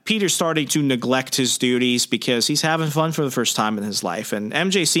that Peter's starting to neglect his duties because he's having fun for the first time in his life. And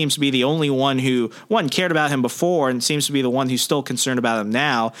MJ seems to be the only one who, cared about him before and seems to be the one who's still concerned about him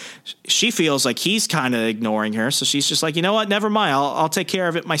now. She feels like he's kind of ignoring her. So she's just like, you know what? Never mind. I'll take care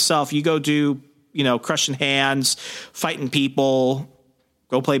of it myself. You go do, crushing hands, fighting people,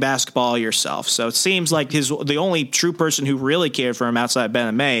 go play basketball yourself. So it seems like the only true person who really cared for him outside Ben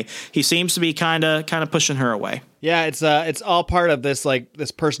and May, he seems to be kind of pushing her away. Yeah, it's all part of this this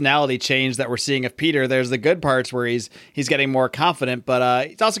personality change that we're seeing of Peter. There's the good parts where he's getting more confident, but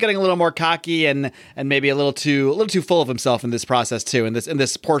he's also getting a little more cocky and maybe a little too full of himself in this process too. In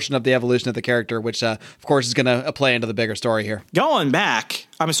this portion of the evolution of the character, which of course is going to play into the bigger story here. Going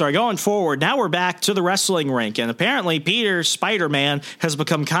forward, now we're back to the wrestling rink, and apparently Peter Spider-Man has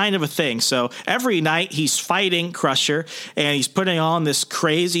become kind of a thing. So every night he's fighting Crusher, and he's putting on this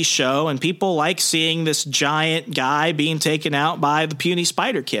crazy show, and people like seeing this giant guy being taken out by the puny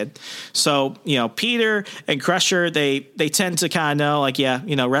Spider Kid. So, Peter and Crusher, they tend to kind of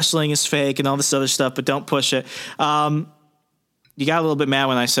know, wrestling is fake and all this other stuff, but don't push it. You got a little bit mad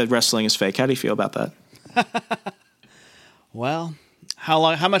when I said wrestling is fake. How do you feel about that? Well,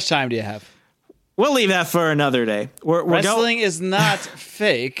 how much time do you have? We'll leave that for another day. Wrestling is not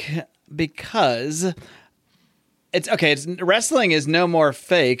fake because wrestling is no more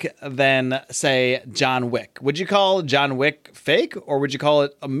fake than, say, John Wick. Would you call John Wick fake, or would you call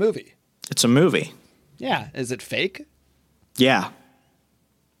it a movie? It's a movie. Yeah. Is it fake? Yeah.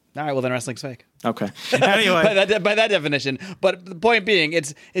 All right. Well, then wrestling's fake. Okay. Anyway, by that definition. But the point being,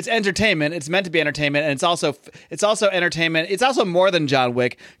 it's entertainment. It's meant to be entertainment, and it's also entertainment. It's also more than John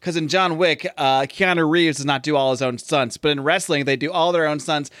Wick, because in John Wick, Keanu Reeves does not do all his own stunts, but in wrestling, they do all their own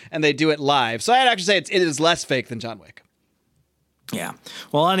stunts and they do it live. So I'd actually say it is less fake than John Wick. Yeah.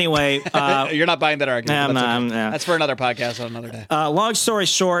 Well, anyway, you're not buying that argument. No, that's for another podcast on another day. Long story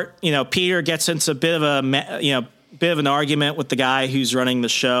short, Peter gets into a bit of an argument with the guy who's running the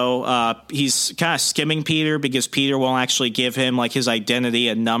show. He's kind of skimming Peter because Peter won't actually give him his identity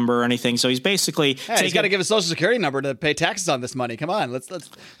and number or anything. So he's basically he's got to give a social security number to pay taxes on this money. Come on,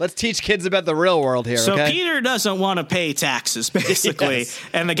 let's teach kids about the real world here. So okay? Peter doesn't want to pay taxes, basically, yes.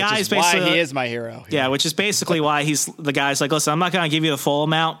 And the guy's basically why he is my hero. Yeah, which is basically why the guy's like, listen, I'm not going to give you the full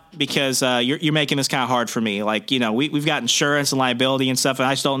amount because you're making this kind of hard for me. We've got insurance and liability and stuff, and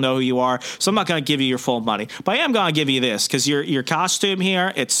I just don't know who you are, so I'm not going to give you your full money. But I am going to to give you this because your costume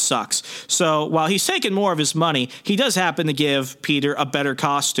here, it sucks. So while he's taking more of his money, he does happen to give Peter a better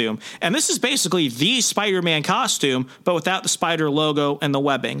costume. And this is basically the Spider-Man costume, but without the spider logo and the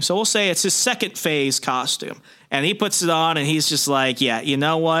webbing. So we'll say it's his second phase costume. And he puts it on and he's just like, yeah, you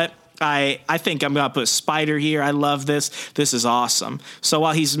know what? I think I'm going to put a spider here. I love this. This is awesome. So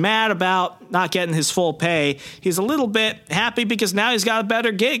while he's mad about not getting his full pay, he's a little bit happy because now he's got a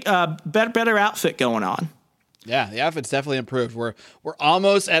better gig, better outfit going on. Yeah, the outfit's definitely improved. We're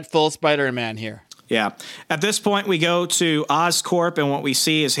almost at full Spider-Man here. Yeah. At this point, we go to Oscorp, and what we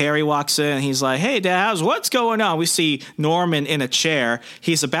see is Harry walks in, and he's like, hey, Dad, what's going on? We see Norman in a chair.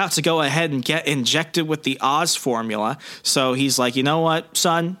 He's about to go ahead and get injected with the Oz formula. So he's like, you know what,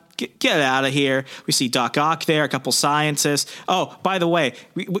 son? Get out of here. We see Doc Ock there, a couple scientists. Oh, by the way,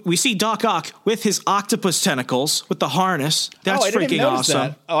 we see Doc Ock with his octopus tentacles with the harness. That's freaking awesome.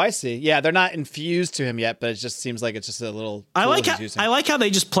 That. Oh, I see. Yeah, they're not infused to him yet, but it just seems like it's just a little. I like how they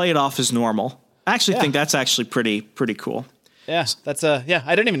just play it off as normal. I actually think that's actually pretty cool. Yeah, that's I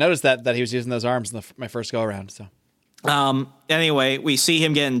didn't even notice that he was using those arms in my first go around. So, anyway, we see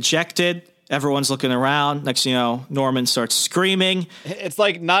him get injected. Everyone's looking around. Next thing you know, Norman starts screaming. It's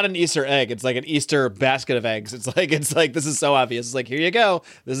like not an Easter egg. It's like an Easter basket of eggs. It's like this is so obvious. It's like, here you go.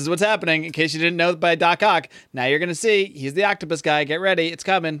 This is what's happening. In case you didn't know by Doc Ock, now you're going to see. He's the octopus guy. Get ready. It's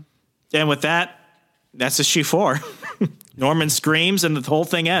coming. And with that, that's issue 4. Norman screams and the whole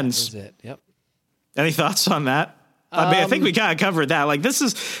thing ends. That's it. Yep. Any thoughts on that? I mean, I think we kind of covered that. Like, this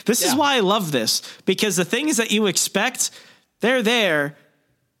is why I love this, because the things that you expect, they're there,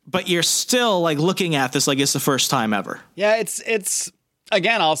 but you're still like looking at this like it's the first time ever. Yeah, it's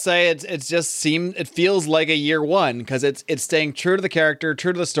again, I'll say it feels like a year one because it's staying true to the character,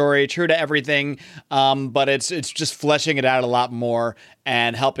 true to the story, true to everything. But it's just fleshing it out a lot more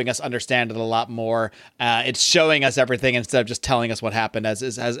and helping us understand it a lot more. It's showing us everything instead of just telling us what happened, as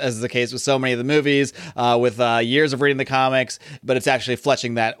is the case with so many of the movies, with years of reading the comics. But it's actually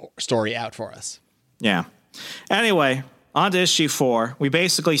fleshing that story out for us. Yeah. Anyway, on to issue 4. We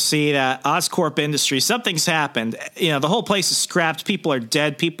basically see that Oscorp Industries, something's happened. You know, the whole place is scrapped. People are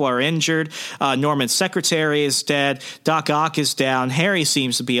dead. People are injured. Norman's secretary is dead. Doc Ock is down. Harry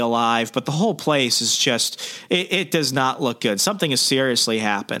seems to be alive, but the whole place is just, it does not look good. Something has seriously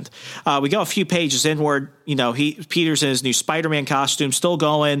happened. We go a few pages inward. You know, Peter's in his new Spider-Man costume, still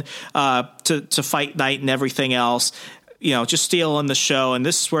going to fight Night and everything else. You know, just stealing the show, and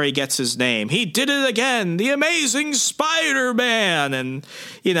this is where he gets his name. He did it again, the Amazing Spider-Man. And,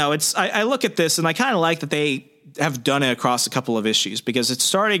 you know, I look at this, and I kind of like that they have done it across a couple of issues, because it's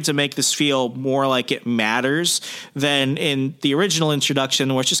starting to make this feel more like it matters than in the original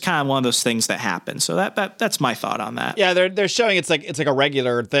introduction, which is kind of one of those things that happen. So that's my thought on that. Yeah, they're showing it's like a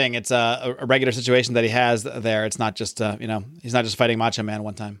regular thing. It's a regular situation that he has there. It's not just he's not just fighting Macho Man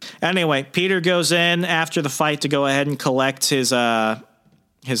one time. Anyway, Peter goes in after the fight to go ahead and collect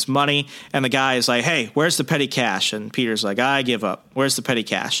his money, and the guy is like, hey, where's the petty cash? And Peter's like, I give up. Where's the petty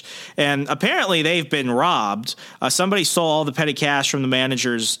cash? And apparently they've been robbed. Somebody stole all the petty cash from the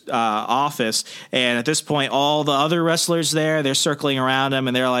manager's office, and at this point, all the other wrestlers there, they're circling around him,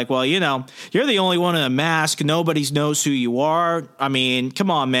 and they're like, well, you know, you're the only one in a mask. Nobody knows who you are. I mean,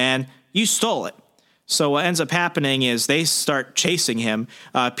 come on, man. You stole it. So what ends up happening is they start chasing him.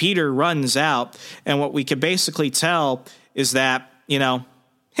 Peter runs out, and what we can basically tell is that, you know,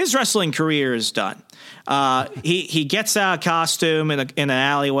 his wrestling career is done. He gets out of costume in an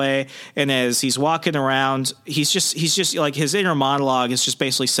alleyway, and as he's walking around, he's just like, his inner monologue is just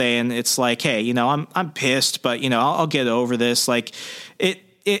basically saying, it's like, hey, you know, I'm pissed, but you know, I'll get over this. Like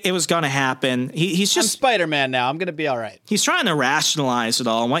it was going to happen. He's just, I'm Spider-Man now. I'm going to be all right. He's trying to rationalize it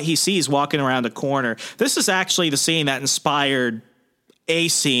all, and what he sees walking around a corner. This is actually the scene that inspired a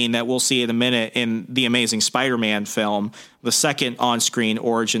scene that we'll see in a minute in the Amazing Spider-Man film, the second on-screen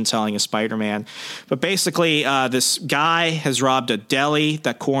origin telling of Spider-Man. But basically, this guy has robbed a deli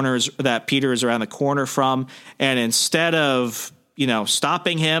that Peter is around the corner from, and instead of, you know,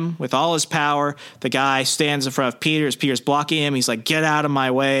 stopping him with all his power, the guy stands in front of Peter's blocking him. He's like, get out of my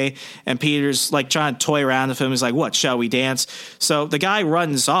way. And Peter's like trying to toy around with him. He's like, what, shall we dance? So the guy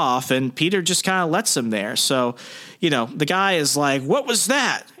runs off, and Peter just kind of lets him there. So, you know, the guy is like, what was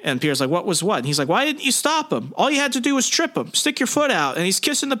that? And Peter's like, what was what? And he's like, why didn't you stop him? All you had to do was trip him, stick your foot out. And he's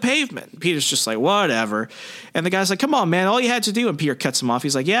kissing the pavement. Peter's just like, whatever. And the guy's like, come on, man, all you had to do. And Peter cuts him off.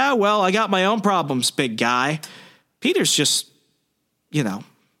 He's like, yeah, well, I got my own problems, big guy. Peter's just, you know,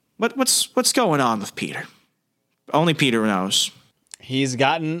 what's going on with Peter? Only Peter knows. He's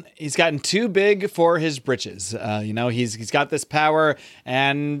gotten too big for his britches. He's got this power,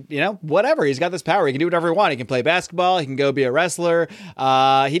 and whatever. He's got this power. He can do whatever he wants. He can play basketball. He can go be a wrestler.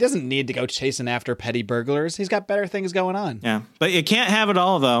 He doesn't need to go chasing after petty burglars. He's got better things going on. Yeah, but you can't have it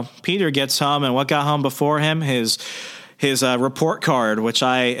all though. Peter gets home, and what got home before him? His report card, which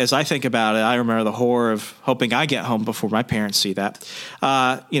as I think about it, I remember the horror of hoping I get home before my parents see that.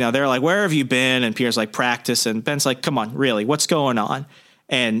 They're like, where have you been? And Peter's like, practice. And Ben's like, come on, really, what's going on?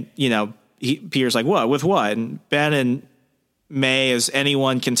 And, Peter's like, what? With what? And Ben and May, as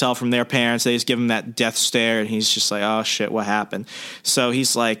anyone can tell from their parents, they just give him that death stare. And he's just like, oh, shit, what happened? So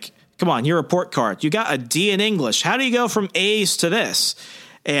he's like, come on, your report card. You got a D in English. How do you go from A's to this?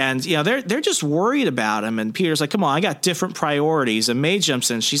 And, they're just worried about him. And Peter's like, come on, I got different priorities. And May jumps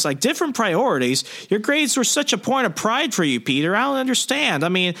in. She's like, different priorities? Your grades were such a point of pride for you, Peter. I don't understand. I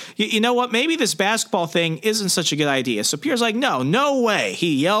mean, you know what? Maybe this basketball thing isn't such a good idea. So Peter's like, no way.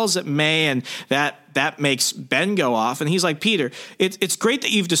 He yells at May, and that makes Ben go off. And he's like, Peter, it's great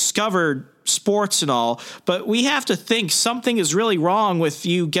that you've discovered sports and all, but we have to think something is really wrong with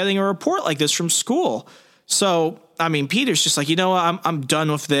you getting a report like this from school. So, I mean, Peter's just like, I'm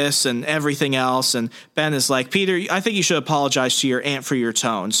done with this and everything else. And Ben is like, Peter, I think you should apologize to your aunt for your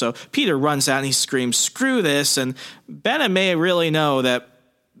tone. So Peter runs out and he screams, screw this. And Ben and May really know that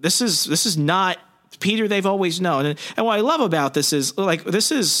this is not Peter they've always known. And what I love about this is, like,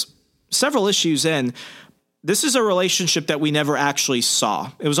 this is several issues in. This is a relationship that we never actually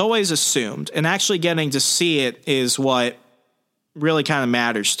saw. It was always assumed. And actually getting to see it is what really kind of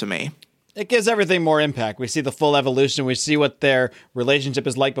matters to me. It gives everything more impact. We see the full evolution. We see what their relationship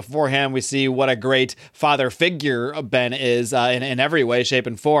is like beforehand. We see what a great father figure Ben is in every way, shape,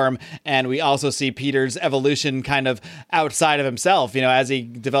 and form. And we also see Peter's evolution kind of outside of himself. As he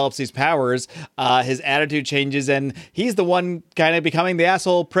develops these powers, his attitude changes, and he's the one kind of becoming the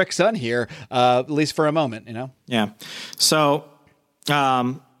asshole prick son here, at least for a moment, Yeah. So,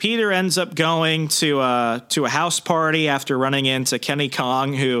 Peter ends up going to a house party after running into Kenny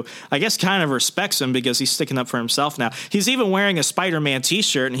Kong, who I guess kind of respects him because he's sticking up for himself now. He's even wearing a Spider-Man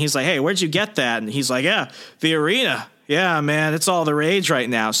t-shirt, and he's like, hey, where'd you get that? And he's like, yeah, the arena. Yeah, man, it's all the rage right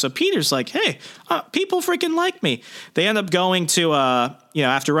now. So Peter's like, hey, people freaking like me. They end up going to,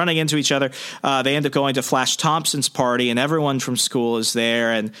 after running into each other, they end up going to Flash Thompson's party, and everyone from school is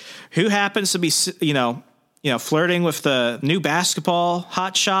there. And who happens to be, flirting with the new basketball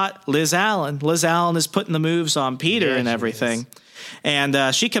hotshot, Liz Allen. Liz Allen is putting the moves on Peter and everything.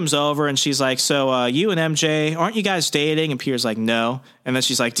 And she comes over and she's like, so you and MJ, aren't you guys dating? And Peter's like, no. And then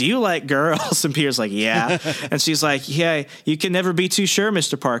she's like, do you like girls? And Peter's like, yeah. And she's like, yeah, you can never be too sure,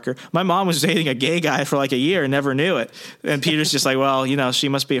 Mr. Parker. My mom was dating a gay guy for like a year and never knew it. And Peter's just like, well, she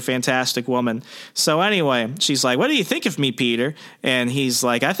must be a fantastic woman. So anyway, she's like, what do you think of me, Peter? And he's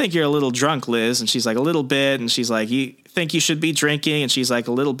like, I think you're a little drunk, Liz. And she's like, a little bit. And she's like, you think you should be drinking? And she's like,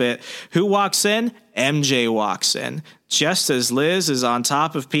 a little bit. Who walks in? MJ walks in. Just as Liz is on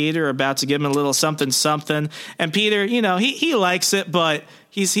top of Peter, about to give him a little something. And Peter, he likes it, but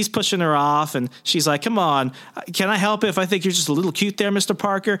he's pushing her off. And she's like, come on, can I help if I think you're just a little cute there, Mr.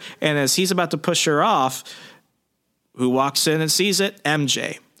 Parker? And as he's about to push her off, who walks in and sees it?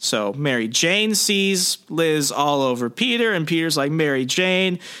 MJ. So Mary Jane sees Liz all over Peter, and Peter's like, Mary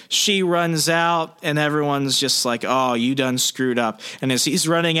Jane. She runs out, and everyone's just like, oh, you done screwed up. And as he's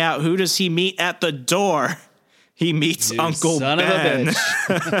running out, who does he meet at the door? He meets Uncle Ben. Of a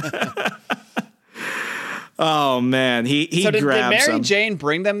bitch. Oh, man. He grabs did Mary him. Jane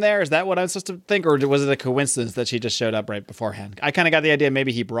bring them there? Is that what I was supposed to think? Or was it a coincidence that she just showed up right beforehand? I kind of got the idea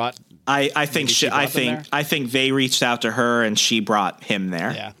maybe he brought... I think they reached out to her and she brought him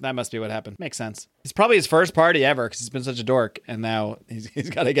there. Yeah, that must be what happened. Makes sense. It's probably his first party ever because he's been such a dork, and now he's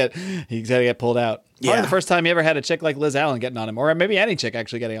got to get pulled out. Probably the first time he ever had a chick like Liz Allen getting on him, or maybe any chick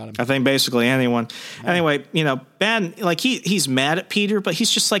actually getting on him. I think basically anyone. Yeah. Anyway, Ben, like he's mad at Peter, but he's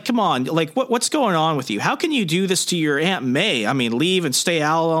just like, come on, like what's going on with you? How can you do this to your Aunt May? I mean, leave and stay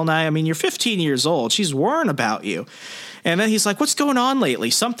out all night. I mean, you're 15 years old. She's worrying about you. And then he's like, what's going on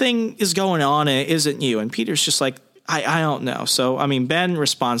lately? Something is going on and it isn't you. And Peter's just like, I don't know. So, I mean, Ben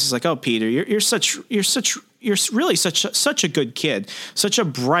responds, he's like, oh, Peter, you're really such a good kid, such a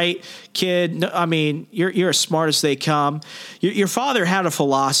bright kid. I mean, you're as smart as they come. Your father had a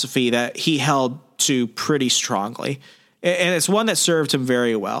philosophy that he held to pretty strongly, and it's one that served him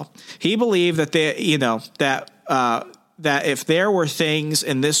very well. He believed that that if there were things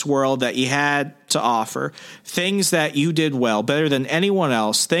in this world that you had to offer, things that you did well, better than anyone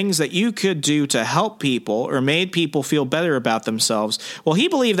else, things that you could do to help people or made people feel better about themselves, well, he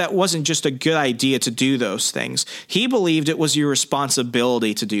believed that wasn't just a good idea to do those things. He believed it was your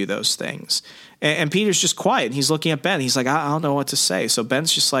responsibility to do those things. And Peter's just quiet. He's looking at Ben. He's like, I don't know what to say. So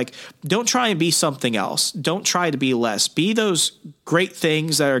Ben's just like, don't try and be something else. Don't try to be less. Be those great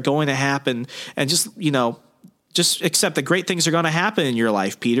things that are going to happen, and just accept that great things are going to happen in your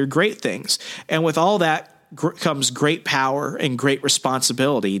life, Peter. Great things. And with all that comes great power and great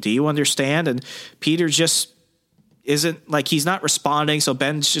responsibility. Do you understand? And Peter just isn't like, he's not responding. So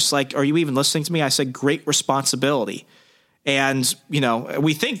Ben's just like, are you even listening to me? I said, great responsibility. And,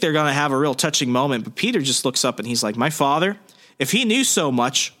 we think they're going to have a real touching moment, but Peter just looks up and he's like, my father, if he knew so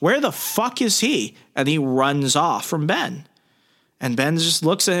much, where the fuck is he? And he runs off from Ben. And Ben just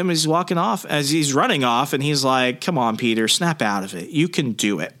looks at him as he's walking off, as he's running off, and he's like, come on, Peter, snap out of it. You can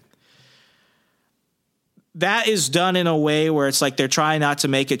do it. That is done in a way where it's like they're trying not to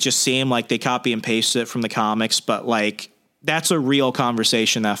make it just seem like they copy and paste it from the comics, but like that's a real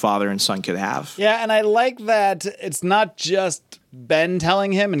conversation that father and son could have. Yeah, and I like that it's not just Ben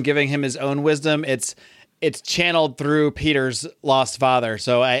telling him and giving him his own wisdom. It's channeled through Peter's lost father.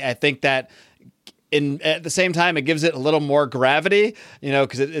 So I think that at the same time, it gives it a little more gravity,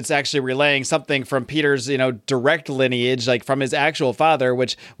 because it's actually relaying something from Peter's, direct lineage, like from his actual father,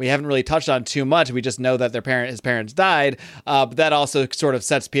 which we haven't really touched on too much. We just know that his parents died. But that also sort of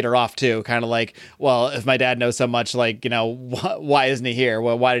sets Peter off too. Kind of like, well, if my dad knows so much, like, why isn't he here?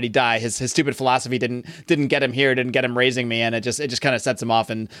 Well, why did he die? His stupid philosophy didn't get him here, didn't get him raising me. And it just kind of sets him off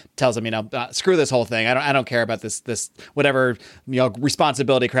and tells him, screw this whole thing. I don't care about this whatever,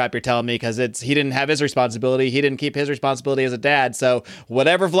 responsibility crap you're telling me, because he didn't have his responsibility. He didn't keep his responsibility as a dad. So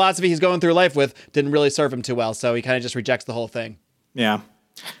whatever philosophy he's going through life with didn't really serve him too well. So he kind of just rejects the whole thing. Yeah.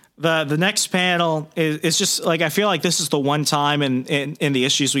 The next panel is just like, I feel like this is the one time in the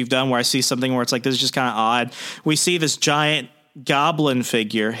issues we've done where I see something where it's like, this is just kind of odd. We see this giant goblin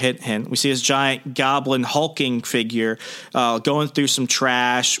figure, hint. We see this giant goblin hulking figure going through some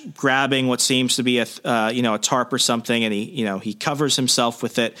trash, grabbing what seems to be a tarp or something, and he covers himself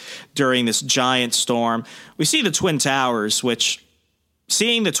with it during this giant storm. We see the Twin Towers, which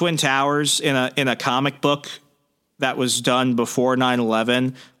seeing the Twin Towers in a comic book that was done before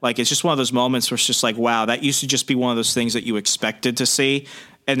 9/11, like it's just one of those moments where it's just like, wow, that used to just be one of those things that you expected to see.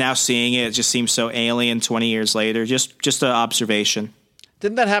 And now seeing it just seems so alien 20 years later. Just an observation.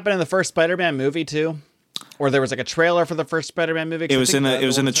 Didn't that happen in the first Spider-Man movie too? Or there was like a trailer for the first Spider-Man movie? It was in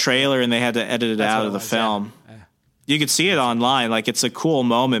the trailer, and they had to edit it out of the film. Yeah. You could see it online. Like, it's a cool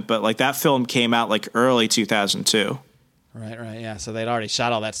moment, but like that film came out like early 2002. Right. Yeah. So they'd already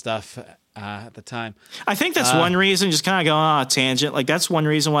shot all that stuff at the time. I think that's one reason, just kind of going on a tangent. Like, that's one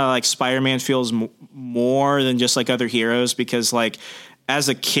reason why like Spider-Man feels more than just like other heroes, because like, as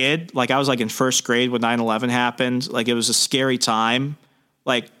a kid, like I was like in first grade when 9/11 happened. Like, it was a scary time,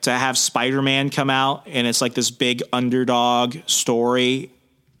 like to have Spider-Man come out, and it's like this big underdog story,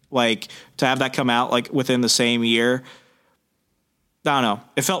 like to have that come out like within the same year. I don't know.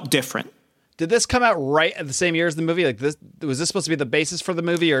 It felt different. Did this come out right at the same year as the movie? Like, was this supposed to be the basis for the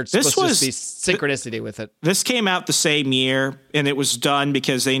movie, or supposed to just be synchronicity with it? This came out the same year, and it was done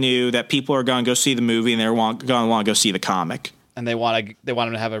because they knew that people are going to go see the movie, and they're going to want to go see the comic. And they want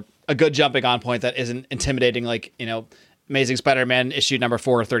him to have a good jumping on point that isn't intimidating, like, Amazing Spider-Man issue number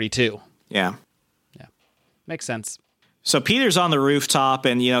 432. Yeah. Makes sense. So Peter's on the rooftop,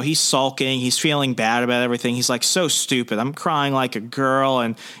 and, he's sulking. He's feeling bad about everything. He's like, so stupid. I'm crying like a girl.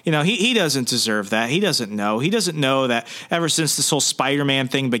 And, he doesn't deserve that. He doesn't know. He doesn't know that ever since this whole Spider-Man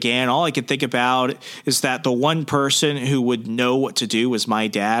thing began, all I could think about is that the one person who would know what to do was my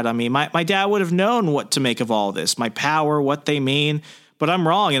dad. I mean, my dad would have known what to make of all this, my power, what they mean. But I'm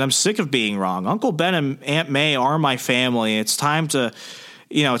wrong, and I'm sick of being wrong. Uncle Ben and Aunt May are my family. It's time to...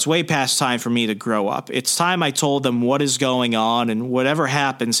 it's way past time for me to grow up. It's time I told them what is going on, and whatever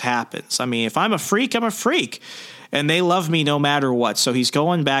happens, happens. I mean, if I'm a freak, I'm a freak. And they love me no matter what. So he's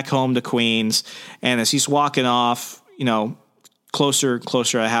going back home to Queens, and as he's walking off, closer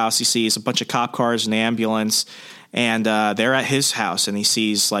to the house, he sees a bunch of cop cars and ambulance, and they're at his house, and he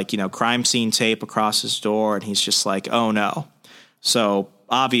sees crime scene tape across his door, and he's just like, oh no. So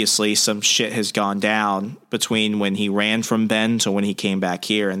obviously some shit has gone down between when he ran from Ben to when he came back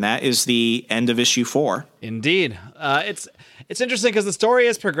here. And that is the end of issue 4. Indeed. It's interesting because the story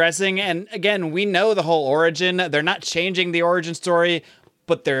is progressing. And again, we know the whole origin. They're not changing the origin story,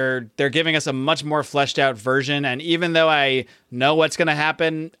 but they're giving us a much more fleshed out version. And even though I know what's going to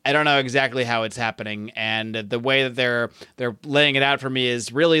happen, I don't know exactly how it's happening. And the way that they're laying it out for me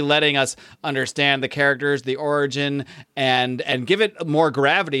is really letting us understand the characters, the origin, and give it more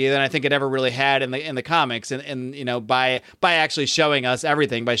gravity than I think it ever really had in the comics. And you know, by actually showing us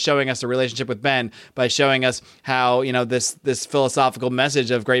everything, by showing us the relationship with Ben, by showing us how, you know, this philosophical message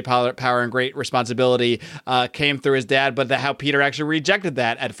of great power and great responsibility came through his dad, but how Peter actually rejected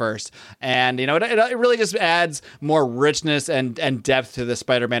that at first. And, you know, it really just adds more richness and depth to the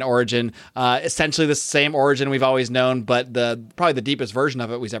Spider-Man origin. Essentially the same origin we've always known, but probably the deepest version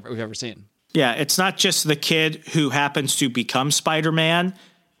of it we've ever seen. Yeah, it's not just the kid who happens to become Spider-Man.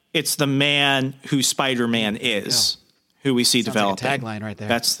 It's the man who Spider-Man is, who we see developing. Like a tagline right there.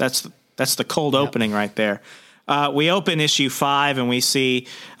 That's the cold opening right there. We open issue 5 and we see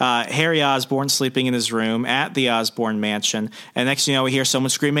Harry Osborn sleeping in his room at the Osborn mansion. And next thing you know, we hear someone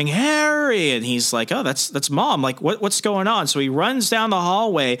screaming, "Harry!" And he's like, "Oh, that's Mom. Like, what's going on?" So he runs down the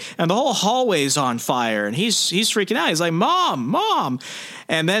hallway and the whole hallway's on fire. And he's freaking out. He's like, "Mom!"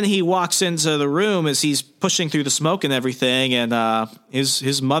 And then he walks into the room as he's pushing through the smoke and everything. And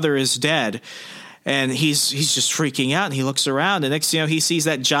his mother is dead. And he's just freaking out. And he looks around. And next thing you know, he sees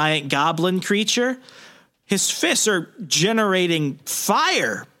that giant goblin creature. His fists are generating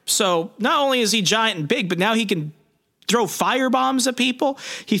fire. So not only is he giant and big, but now he can throw fire bombs at people.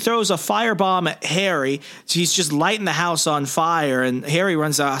 He throws a firebomb at Harry. He's just lighting the house on fire. And Harry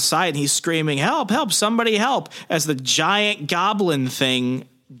runs outside and he's screaming, "Help, help, somebody help," as the giant goblin thing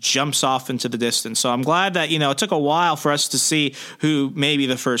jumps off into the distance. So I'm glad that, you know, it took a while for us to see who maybe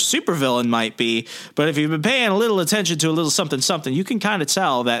the first supervillain might be. But if you've been paying a little attention to a little something, you can kind of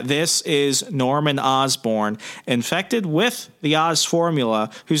tell that this is Norman Osborn, infected with the Oz formula,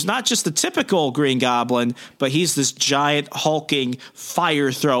 who's not just the typical Green Goblin, but he's this giant, hulking,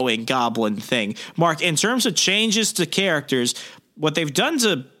 fire-throwing goblin thing. Mark, in terms of changes to characters, what they've done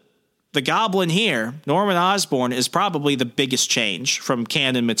to the Goblin here, Norman Osborn, is probably the biggest change from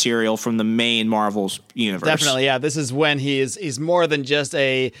canon material from the main Marvel's universe. Definitely, yeah. This is when he's more than just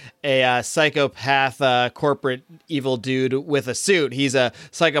a psychopath corporate evil dude with a suit. He's a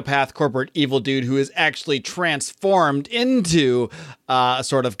psychopath corporate evil dude who is actually transformed into a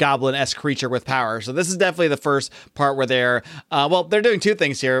sort of goblin-esque creature with power. So this is definitely the first part where they're doing two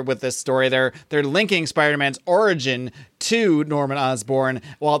things here with this story. They're linking Spider-Man's origin to Norman Osborn,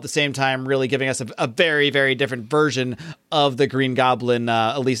 while at the same time really giving us a very, very different version of the Green Goblin,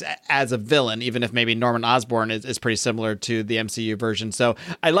 at least as a villain, even if maybe Norman Osborn is pretty similar to the MCU version. So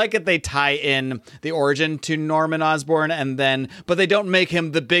I like that they tie in the origin to Norman Osborn, but they don't make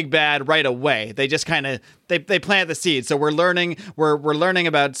him the big bad right away. They just kind of they plant the seed. So we're learning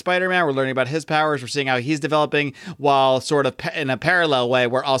about Spider-Man, we're learning about his powers, we're seeing how he's developing, while sort of in a parallel way,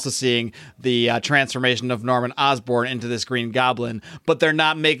 we're also seeing the transformation of Norman Osborn into this Green Goblin, but they're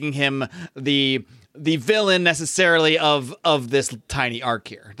not making him the villain necessarily of this tiny arc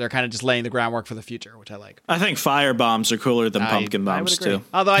here. They're kind of just laying the groundwork for the future, which I like. I think fire bombs are cooler than pumpkin bombs too.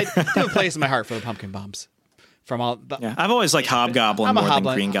 Although I do have a place in my heart for the pumpkin bombs. I've always liked Hobgoblin more than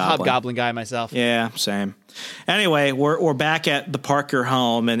Green Goblin. Hobgoblin guy myself. Yeah, same. Anyway, we're back at the Parker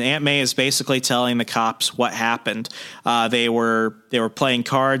home, and Aunt May is basically telling the cops what happened. They were playing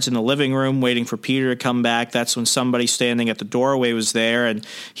cards in the living room, waiting for Peter to come back. That's when somebody standing at the doorway was there, and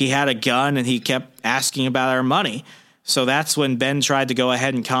he had a gun, and he kept asking about our money. So that's when Ben tried to go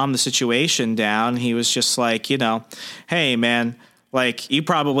ahead and calm the situation down. He was just like, "Hey, man, like, you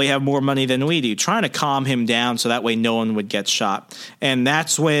probably have more money than we do," trying to calm him down so that way no one would get shot. And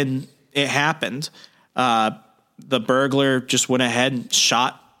that's when it happened. The burglar just went ahead and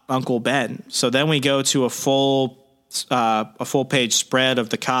shot Uncle Ben. So then we go to a full page spread of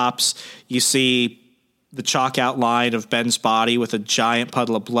the cops. You see the chalk outline of Ben's body with a giant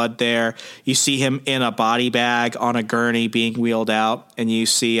puddle of blood there. You see him in a body bag on a gurney being wheeled out. And you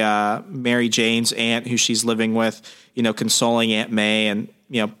see Mary Jane's aunt, who she's living with, consoling Aunt May. And,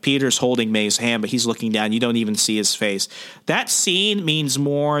 Peter's holding May's hand, but he's looking down. You don't even see his face. That scene means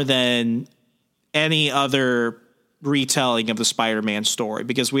more than any other retelling of the Spider-Man story,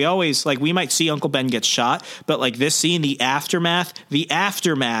 because we always, we might see Uncle Ben get shot, but this scene, the aftermath,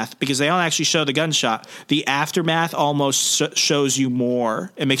 because they don't actually show the gunshot, the aftermath almost shows you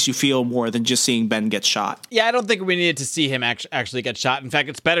more. It makes you feel more than just seeing Ben get shot. Yeah, I don't think we needed to see him actually get shot. In fact,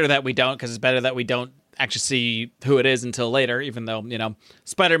 it's better that we don't, because it's better that we don't actually see who it is until later, even though,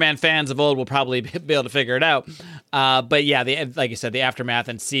 Spider-Man fans of old will probably be able to figure it out. But yeah, like you said, the aftermath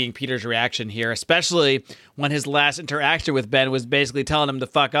and seeing Peter's reaction here, especially when his last interaction with Ben was basically telling him to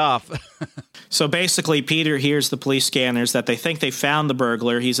fuck off. So basically, Peter hears the police scanners that they think they found the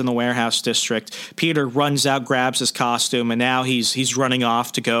burglar. He's in the warehouse district. Peter runs out, grabs his costume, and now he's running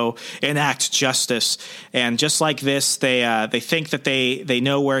off to go enact justice. And just like this, they think that they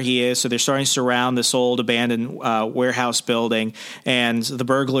know where he is, so they're starting to surround this old abandoned warehouse building, and the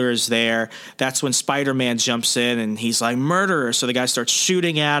burglar is there. That's when Spider-Man jumps in, and he's like, murderer! So the guy starts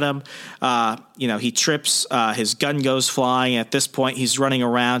shooting at him. He trips. His gun goes flying. At this point, he's running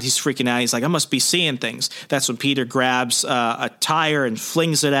around. He's freaking out. He's like, I must be seeing things. That's when Peter grabs a tire and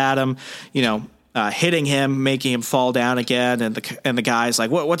flings it at him, hitting him, making him fall down again. And the guy's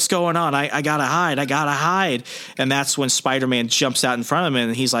like, what's going on? I gotta hide. And that's when Spider-Man jumps out in front of him,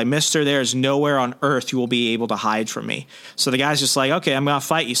 and he's like, mister, there's nowhere on earth you will be able to hide from me. So the guy's just like, okay, I'm gonna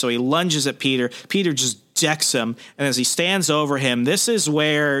fight you. So he lunges at Peter. Peter just decks him. And as he stands over him, this is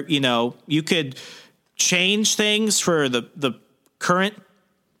where, you could change things for the current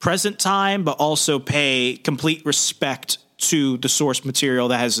present time, but also pay complete respect to the source material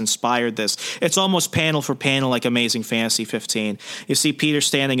that has inspired this. It's almost panel for panel like Amazing Fantasy 15. You see Peter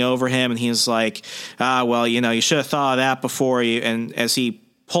standing over him, and he's like, you should have thought of that before you. And as he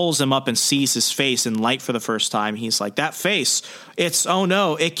pulls him up and sees his face in light for the first time, he's like, that face, oh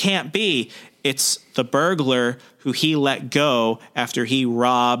no, it can't be. It's the burglar who he let go after he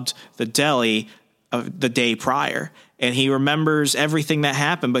robbed the deli of the day prior. And he remembers everything that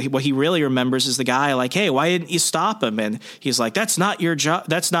happened, but what he really remembers is the guy like, hey, why didn't you stop him? And he's like, that's not your job.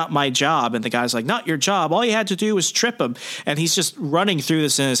 That's not my job. And the guy's like, not your job. All you had to do was trip him. And he's just running through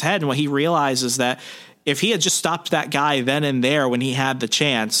this in his head. And what he realizes that if he had just stopped that guy then and there when he had the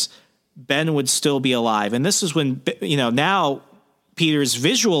chance, Ben would still be alive. And this is when, now Peter's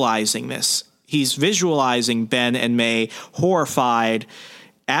visualizing this. He's visualizing Ben and May horrified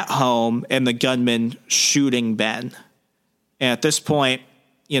at home and the gunman shooting Ben. And at this point,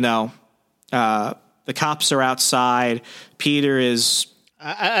 the cops are outside. Peter is.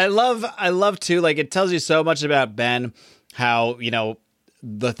 I love too. Like, it tells you so much about Ben, how,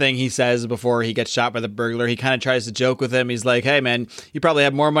 the thing he says before he gets shot by the burglar, he kind of tries to joke with him. He's like, hey man, you probably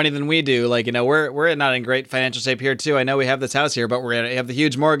have more money than we do. Like, we're not in great financial shape here too. I know we have this house here, but we're going to have the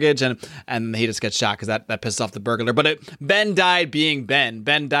huge mortgage. And he just gets shot because that pisses off the burglar. But Ben died being Ben.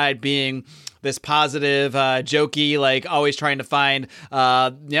 Ben died being this positive, jokey, like always trying to find,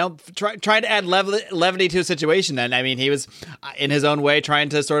 trying to add levity to a situation. And I mean, he was in his own way trying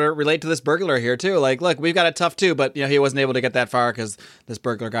to sort of relate to this burglar here too. Like, look, we've got it tough too, but he wasn't able to get that far because this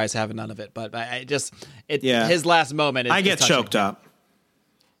burglar guy's having none of it. But his last moment. I get choked up.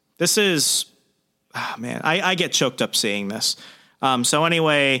 This is, I get choked up seeing this. So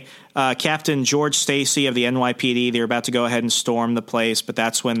anyway, Captain George Stacy of the NYPD, they're about to go ahead and storm the place, but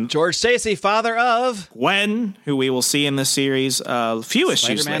that's when George Stacy, father of Gwen, who we will see in this series a few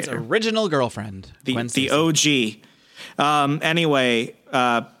issues later. Spider-Man's original girlfriend, the OG. Anyway,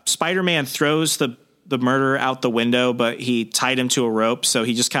 Spider-Man throws the murderer out the window, but he tied him to a rope, so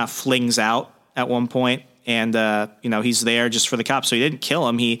he just kind of flings out at one point. And, he's there just for the cops. So he didn't kill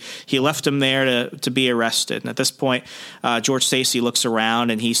him. He left him there to be arrested. And at this point, George Stacy looks around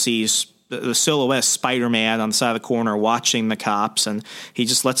and he sees the silhouette of Spider-Man on the side of the corner watching the cops. And he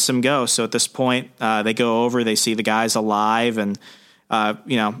just lets them go. So at this point, they go over. They see the guy's alive. And,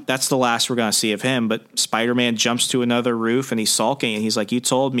 that's the last we're going to see of him. But Spider-Man jumps to another roof and he's sulking. And he's like, you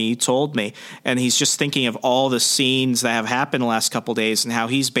told me. And he's just thinking of all the scenes that have happened the last couple of days and how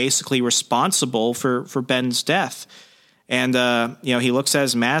he's basically responsible for Ben's death. And, he looks at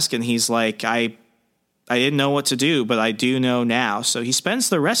his mask and he's like, I didn't know what to do, but I do know now. So he spends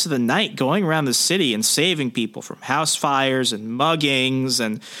the rest of the night going around the city and saving people from house fires and muggings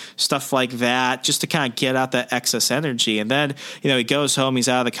and stuff like that, just to kind of get out that excess energy. And then, he goes home, he's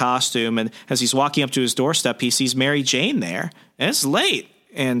out of the costume, and as he's walking up to his doorstep, he sees Mary Jane there, and it's late.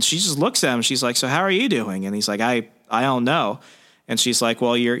 And she just looks at him. She's like, so how are you doing? And he's like, I don't know. And she's like,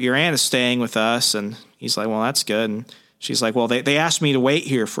 well, your aunt is staying with us. And he's like, well, that's good. And she's like, well, they asked me to wait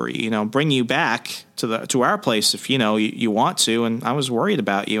here for you, bring you back to our place if, you want to. And I was worried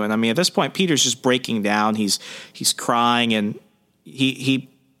about you. And I mean, at this point, Peter's just breaking down. He's crying and he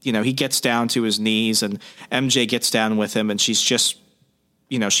gets down to his knees and MJ gets down with him and she's just,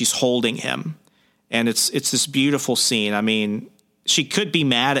 she's holding him. And it's this beautiful scene. I mean, she could be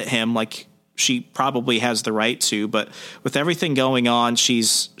mad at him like she probably has the right to, but with everything going on,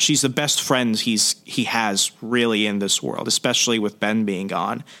 she's the best friend he has really in this world, especially with Ben being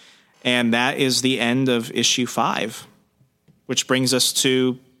gone. And that is the end of issue 5, which brings us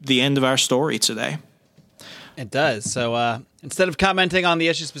to the end of our story today. It does. So instead of commenting on the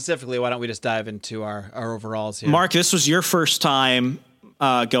issue specifically, why don't we just dive into our overalls here? Mark, this was your first time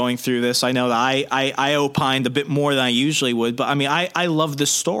going through this. I know that I opined a bit more than I usually would, but I mean, I love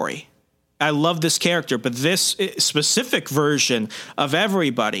this story. I love this character, but this specific version of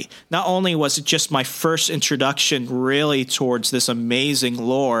everybody, not only was it just my first introduction really towards this amazing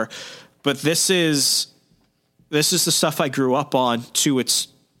lore, but this is the stuff I grew up on to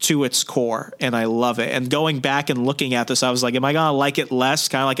its core, and I love it. And going back and looking at this, I was like, am I going to like it less?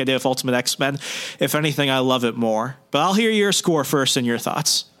 Kind of like I did with Ultimate X-Men. If anything, I love it more. But I'll hear your score first and your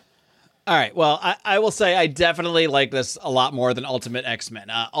thoughts. All right. Well, I will say I definitely like this a lot more than Ultimate X-Men.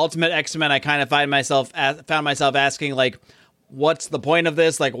 Ultimate X-Men, I kind of found myself asking, like, what's the point of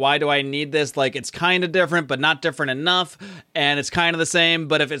this? Like, why do I need this? Like, it's kind of different, but not different enough. And it's kind of the same,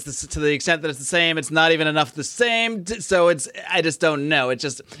 but if it's to the extent that it's the same, it's not even enough the same. So I just don't know. It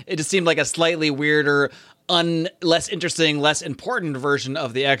just seemed like a slightly weirder, less interesting, less important version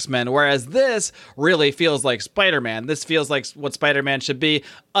of the X-Men, whereas this really feels like Spider-Man. This feels like what Spider-Man should be,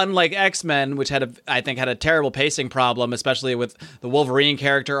 unlike X-Men, which I think had a terrible pacing problem, especially with the Wolverine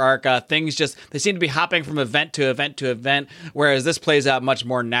character arc. Things they seem to be hopping from event to event to event, whereas this plays out much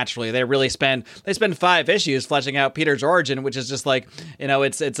more naturally. They really spend 5 issues fleshing out Peter's origin, which is just like,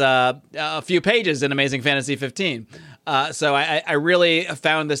 it's a few pages in Amazing Fantasy 15. So I really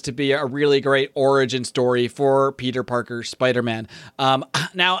found this to be a really great origin story for Peter Parker's Spider-Man.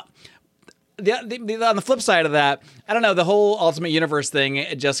 Now, on the flip side of that, I don't know, the whole Ultimate Universe thing,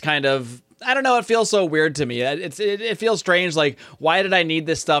 it just kind of, I don't know, it feels so weird to me. It feels strange, like, why did I need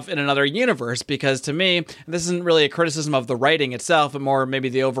this stuff in another universe? Because to me, this isn't really a criticism of the writing itself, but more maybe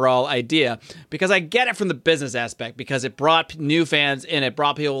the overall idea. Because I get it from the business aspect, because it brought new fans in, it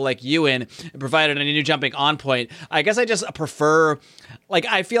brought people like you in, it provided a new jumping on point. I guess I just prefer, like,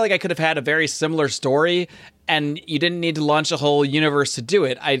 I feel like I could have had a very similar story, and you didn't need to launch a whole universe to do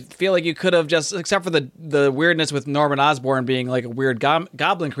it. I feel like you could have just, except for the weirdness with Norman Osborn being like a weird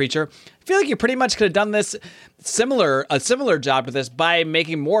goblin creature, I feel like you pretty much could have done this a similar job to this by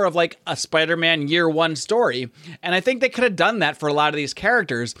making more of like a Spider-Man year 1 story. And I think they could have done that for a lot of these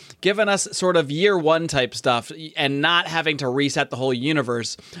characters, given us sort of year 1 type stuff and not having to reset the whole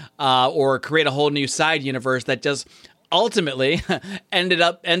universe or create a whole new side universe that just ultimately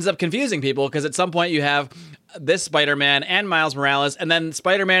ends up confusing people, because at some point you have this Spider-Man and Miles Morales, and then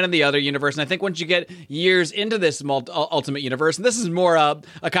Spider-Man in the other universe. And I think once you get years into this Ultimate Universe, and this is more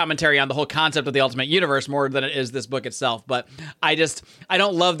a commentary on the whole concept of the Ultimate Universe more than it is this book itself, but I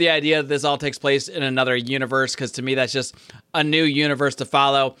don't love the idea that this all takes place in another universe, because to me that's just a new universe to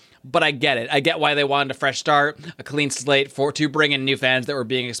follow. But I get it. I get why they wanted a fresh start, a clean slate to bring in new fans that were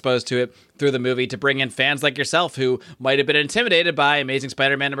being exposed to it through the movie, to bring in fans like yourself who might have been intimidated by Amazing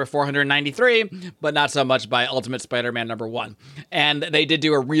Spider-Man number 493, but not so much by Ultimate Spider-Man number 1. And they did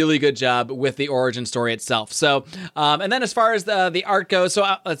do a really good job with the origin story itself. So, and then as far as the art goes,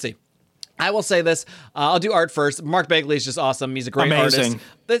 so let's see. I will say this. I'll do art first. Mark Bagley is just awesome. He's a great artist.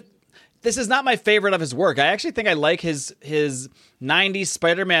 This is not my favorite of his work. I actually think I like his 90s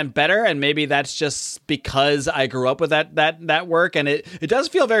Spider-Man better, and maybe that's just because I grew up with that work, and it does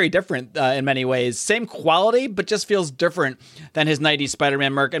feel very different in many ways. Same quality, but just feels different than his 90s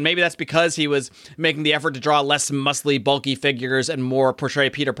Spider-Man work, and maybe that's because he was making the effort to draw less muscly, bulky figures and more portray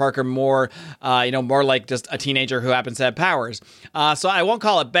Peter Parker more like just a teenager who happens to have powers. So I won't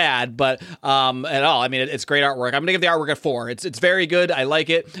call it bad, but at all. I mean, it's great artwork. I'm gonna give the artwork a 4. It's very good. I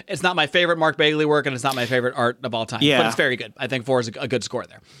like it. It's not my favorite Mark Bagley work, and it's not my favorite art of all time. Yeah. But it's very good. I think 4 is a good score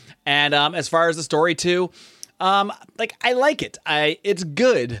there. And as far as the story too, I like it. It's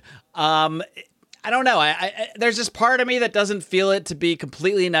good. I don't know. There's just part of me that doesn't feel it to be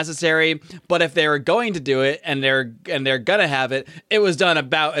completely necessary. But if they were going to do it and they're gonna have it, it was done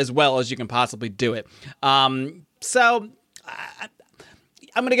about as well as you can possibly do it. So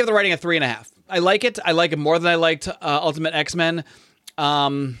I'm gonna give the writing a 3.5. I like it. I like it more than I liked Ultimate X-Men.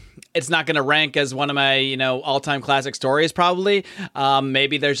 It's not going to rank as one of my, all-time classic stories, probably.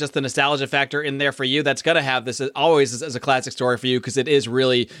 Maybe there's just the nostalgia factor in there for you that's going to have this always as a classic story for you, because it is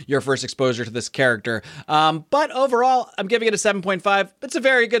really your first exposure to this character. But overall, I'm giving it a 7.5. It's a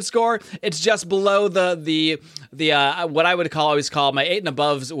very good score. It's just below the what I would always call my 8 and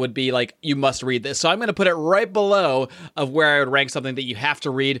aboves would be like, you must read this. So I'm going to put it right below of where I would rank something that you have to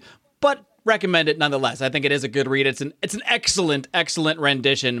read, but recommend it nonetheless. I think it is a good read. It's an excellent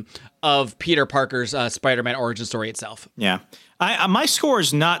rendition of Peter Parker's Spider-Man origin story itself. Yeah, my score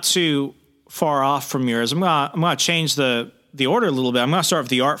is not too far off from yours. I'm gonna change the the order a little bit. I'm going to start with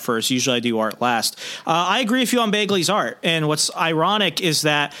the art first. Usually I do art last. I agree with you on Bagley's art. And what's ironic is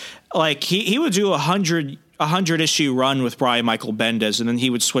that like he would do a 100 issue run with Brian Michael Bendis, and then he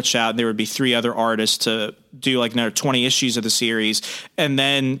would switch out and there would be 3 other artists to do like another 20 issues of the series. And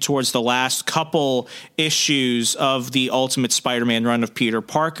then towards the last couple issues of the Ultimate Spider-Man run of Peter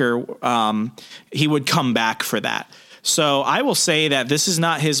Parker, he would come back for that. So I will say that this is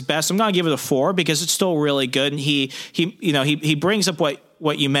not his best. I'm going to give it a 4 because it's still really good. And he brings up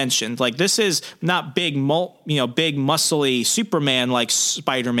what you mentioned. Like, this is not big muscly Superman like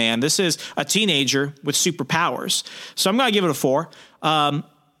Spider-Man. This is a teenager with superpowers. So I'm going to give it a 4.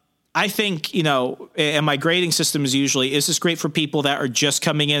 I think, and my grading system is usually, is this great for people that are just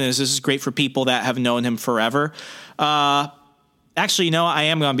coming in? Is this great for people that have known him forever? Actually, I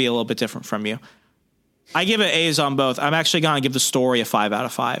am going to be a little bit different from you. I give it A's on both. I'm actually going to give the story a 5 out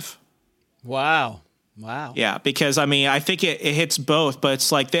of 5. Wow. Yeah, because I think it hits both, but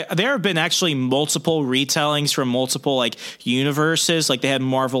it's like there have been actually multiple retellings from multiple like universes. Like they had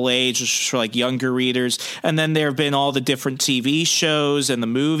Marvel Age, which was for like younger readers, and then there have been all the different TV shows and the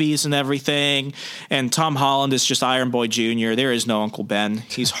movies and everything. And Tom Holland is just Iron Boy Jr. There is no Uncle Ben.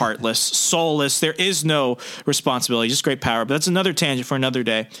 He's heartless, soulless. There is no responsibility, just great power. But that's another tangent for another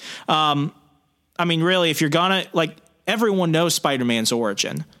day. Really, if you're gonna everyone knows Spider-Man's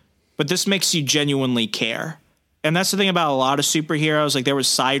origin. But this makes you genuinely care. And that's the thing about a lot of superheroes. Like there was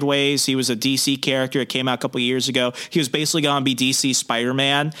Sideways. He was a DC character. It came out a couple of years ago. He was basically going to be DC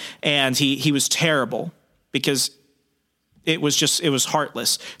Spider-Man. And he was terrible because it was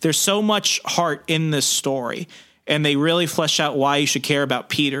heartless. There's so much heart in this story. And they really flesh out why you should care about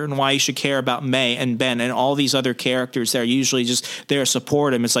Peter and why you should care about May and Ben and all these other characters that are usually just there to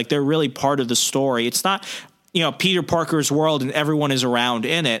support him. It's like they're really part of the story. It's not, Peter Parker's world and everyone is around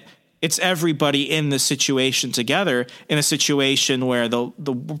in it. It's everybody in the situation together in a situation where the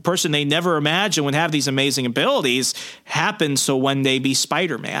person they never imagined would have these amazing abilities happens so when they be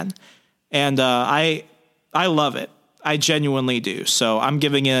Spider-Man. And I love it. I genuinely do. So I'm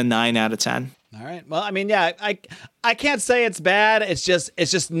giving it a 9 out of 10. All right. Well, I can't say it's bad. It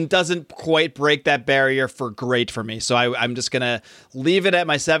just doesn't quite break that barrier for great for me. So I'm just going to leave it at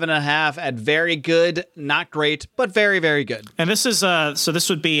my 7.5 at very good, not great, but very, very good. And this is this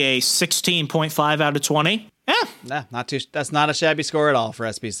would be a 16.5 out of 20. Yeah. Nah, that's not a shabby score at all for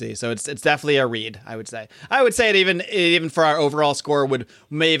SPC. So it's definitely a read, I would say. I would say it even for our overall score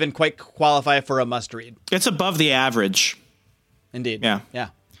may even quite qualify for a must read. It's above the average. Indeed. Yeah.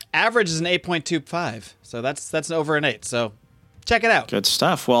 Average is an 8.25, so that's over an 8. So check it out. Good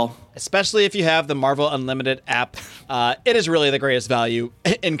stuff. Well, especially if you have the Marvel Unlimited app, it is really the greatest value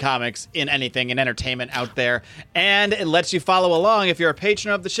in comics, in anything, in entertainment out there. And it lets you follow along, if you're a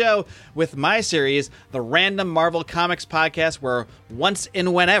patron of the show, with my series, the Random Marvel Comics Podcast, where once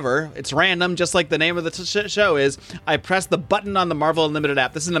in whenever, it's random, just like the name of the show is, I press the button on the Marvel Unlimited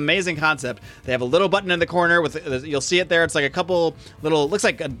app. This is an amazing concept. They have a little button in the corner, you'll see it there. It's like a couple little, looks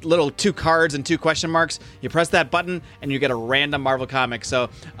like a little 2 cards and 2 question marks. You press that button, and you get a random Marvel comic.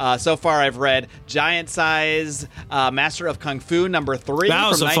 So far, I've read Giant Size Master of Kung Fu number 3 that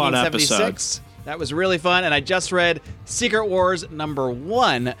was from a fun 1976. episode. That was really fun, and I just read Secret Wars number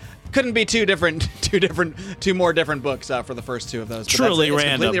 1. Couldn't be two more different books for the first 2 of those. But Truly random.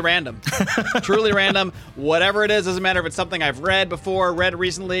 Completely random. Truly random. Whatever it is, doesn't matter if it's something I've read before, read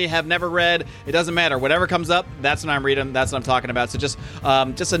recently, have never read. It doesn't matter. Whatever comes up, that's what I'm reading. That's what I'm talking about. So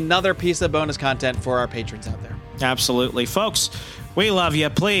just another piece of bonus content for our patrons out there. Absolutely, folks. We love you.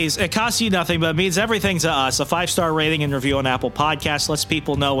 Please, it costs you nothing, but it means everything to us. A 5-star rating and review on Apple Podcasts lets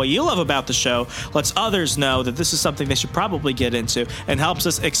people know what you love about the show, lets others know that this is something they should probably get into, and helps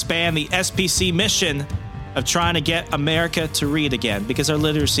us expand the SPC mission of trying to get America to read again, because our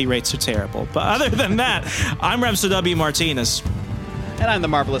literacy rates are terrible. But other than that, I'm Remso W. Martinez. And I'm the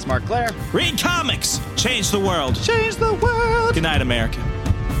marvelous Mark Claire. Read comics. Change the world. Change the world. Good night, America.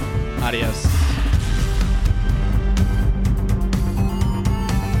 Adios.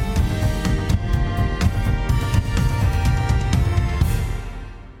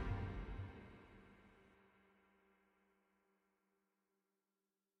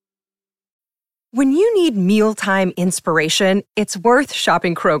 When you need mealtime inspiration, it's worth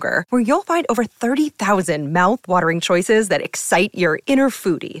shopping Kroger, where you'll find over 30,000 mouth-watering choices that excite your inner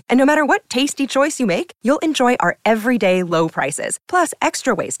foodie. And no matter what tasty choice you make, you'll enjoy our everyday low prices, plus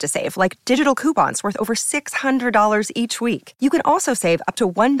extra ways to save, like digital coupons worth over $600 each week. You can also save up to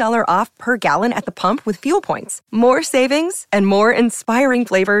 $1 off per gallon at the pump with fuel points. More savings and more inspiring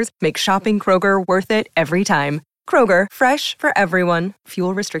flavors make shopping Kroger worth it every time. Kroger, fresh for everyone.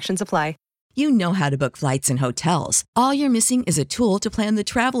 Fuel restrictions apply. You know how to book flights and hotels. All you're missing is a tool to plan the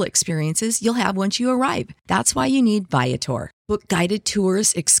travel experiences you'll have once you arrive. That's why you need Viator. Book guided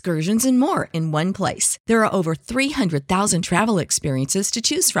tours, excursions, and more in one place. There are over 300,000 travel experiences to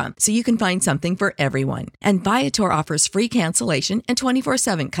choose from, so you can find something for everyone. And Viator offers free cancellation and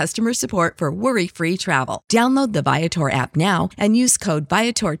 24/7 customer support for worry-free travel. Download the Viator app now and use code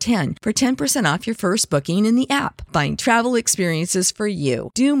Viator10 for 10% off your first booking in the app. Find travel experiences for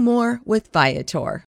you. Do more with Viator.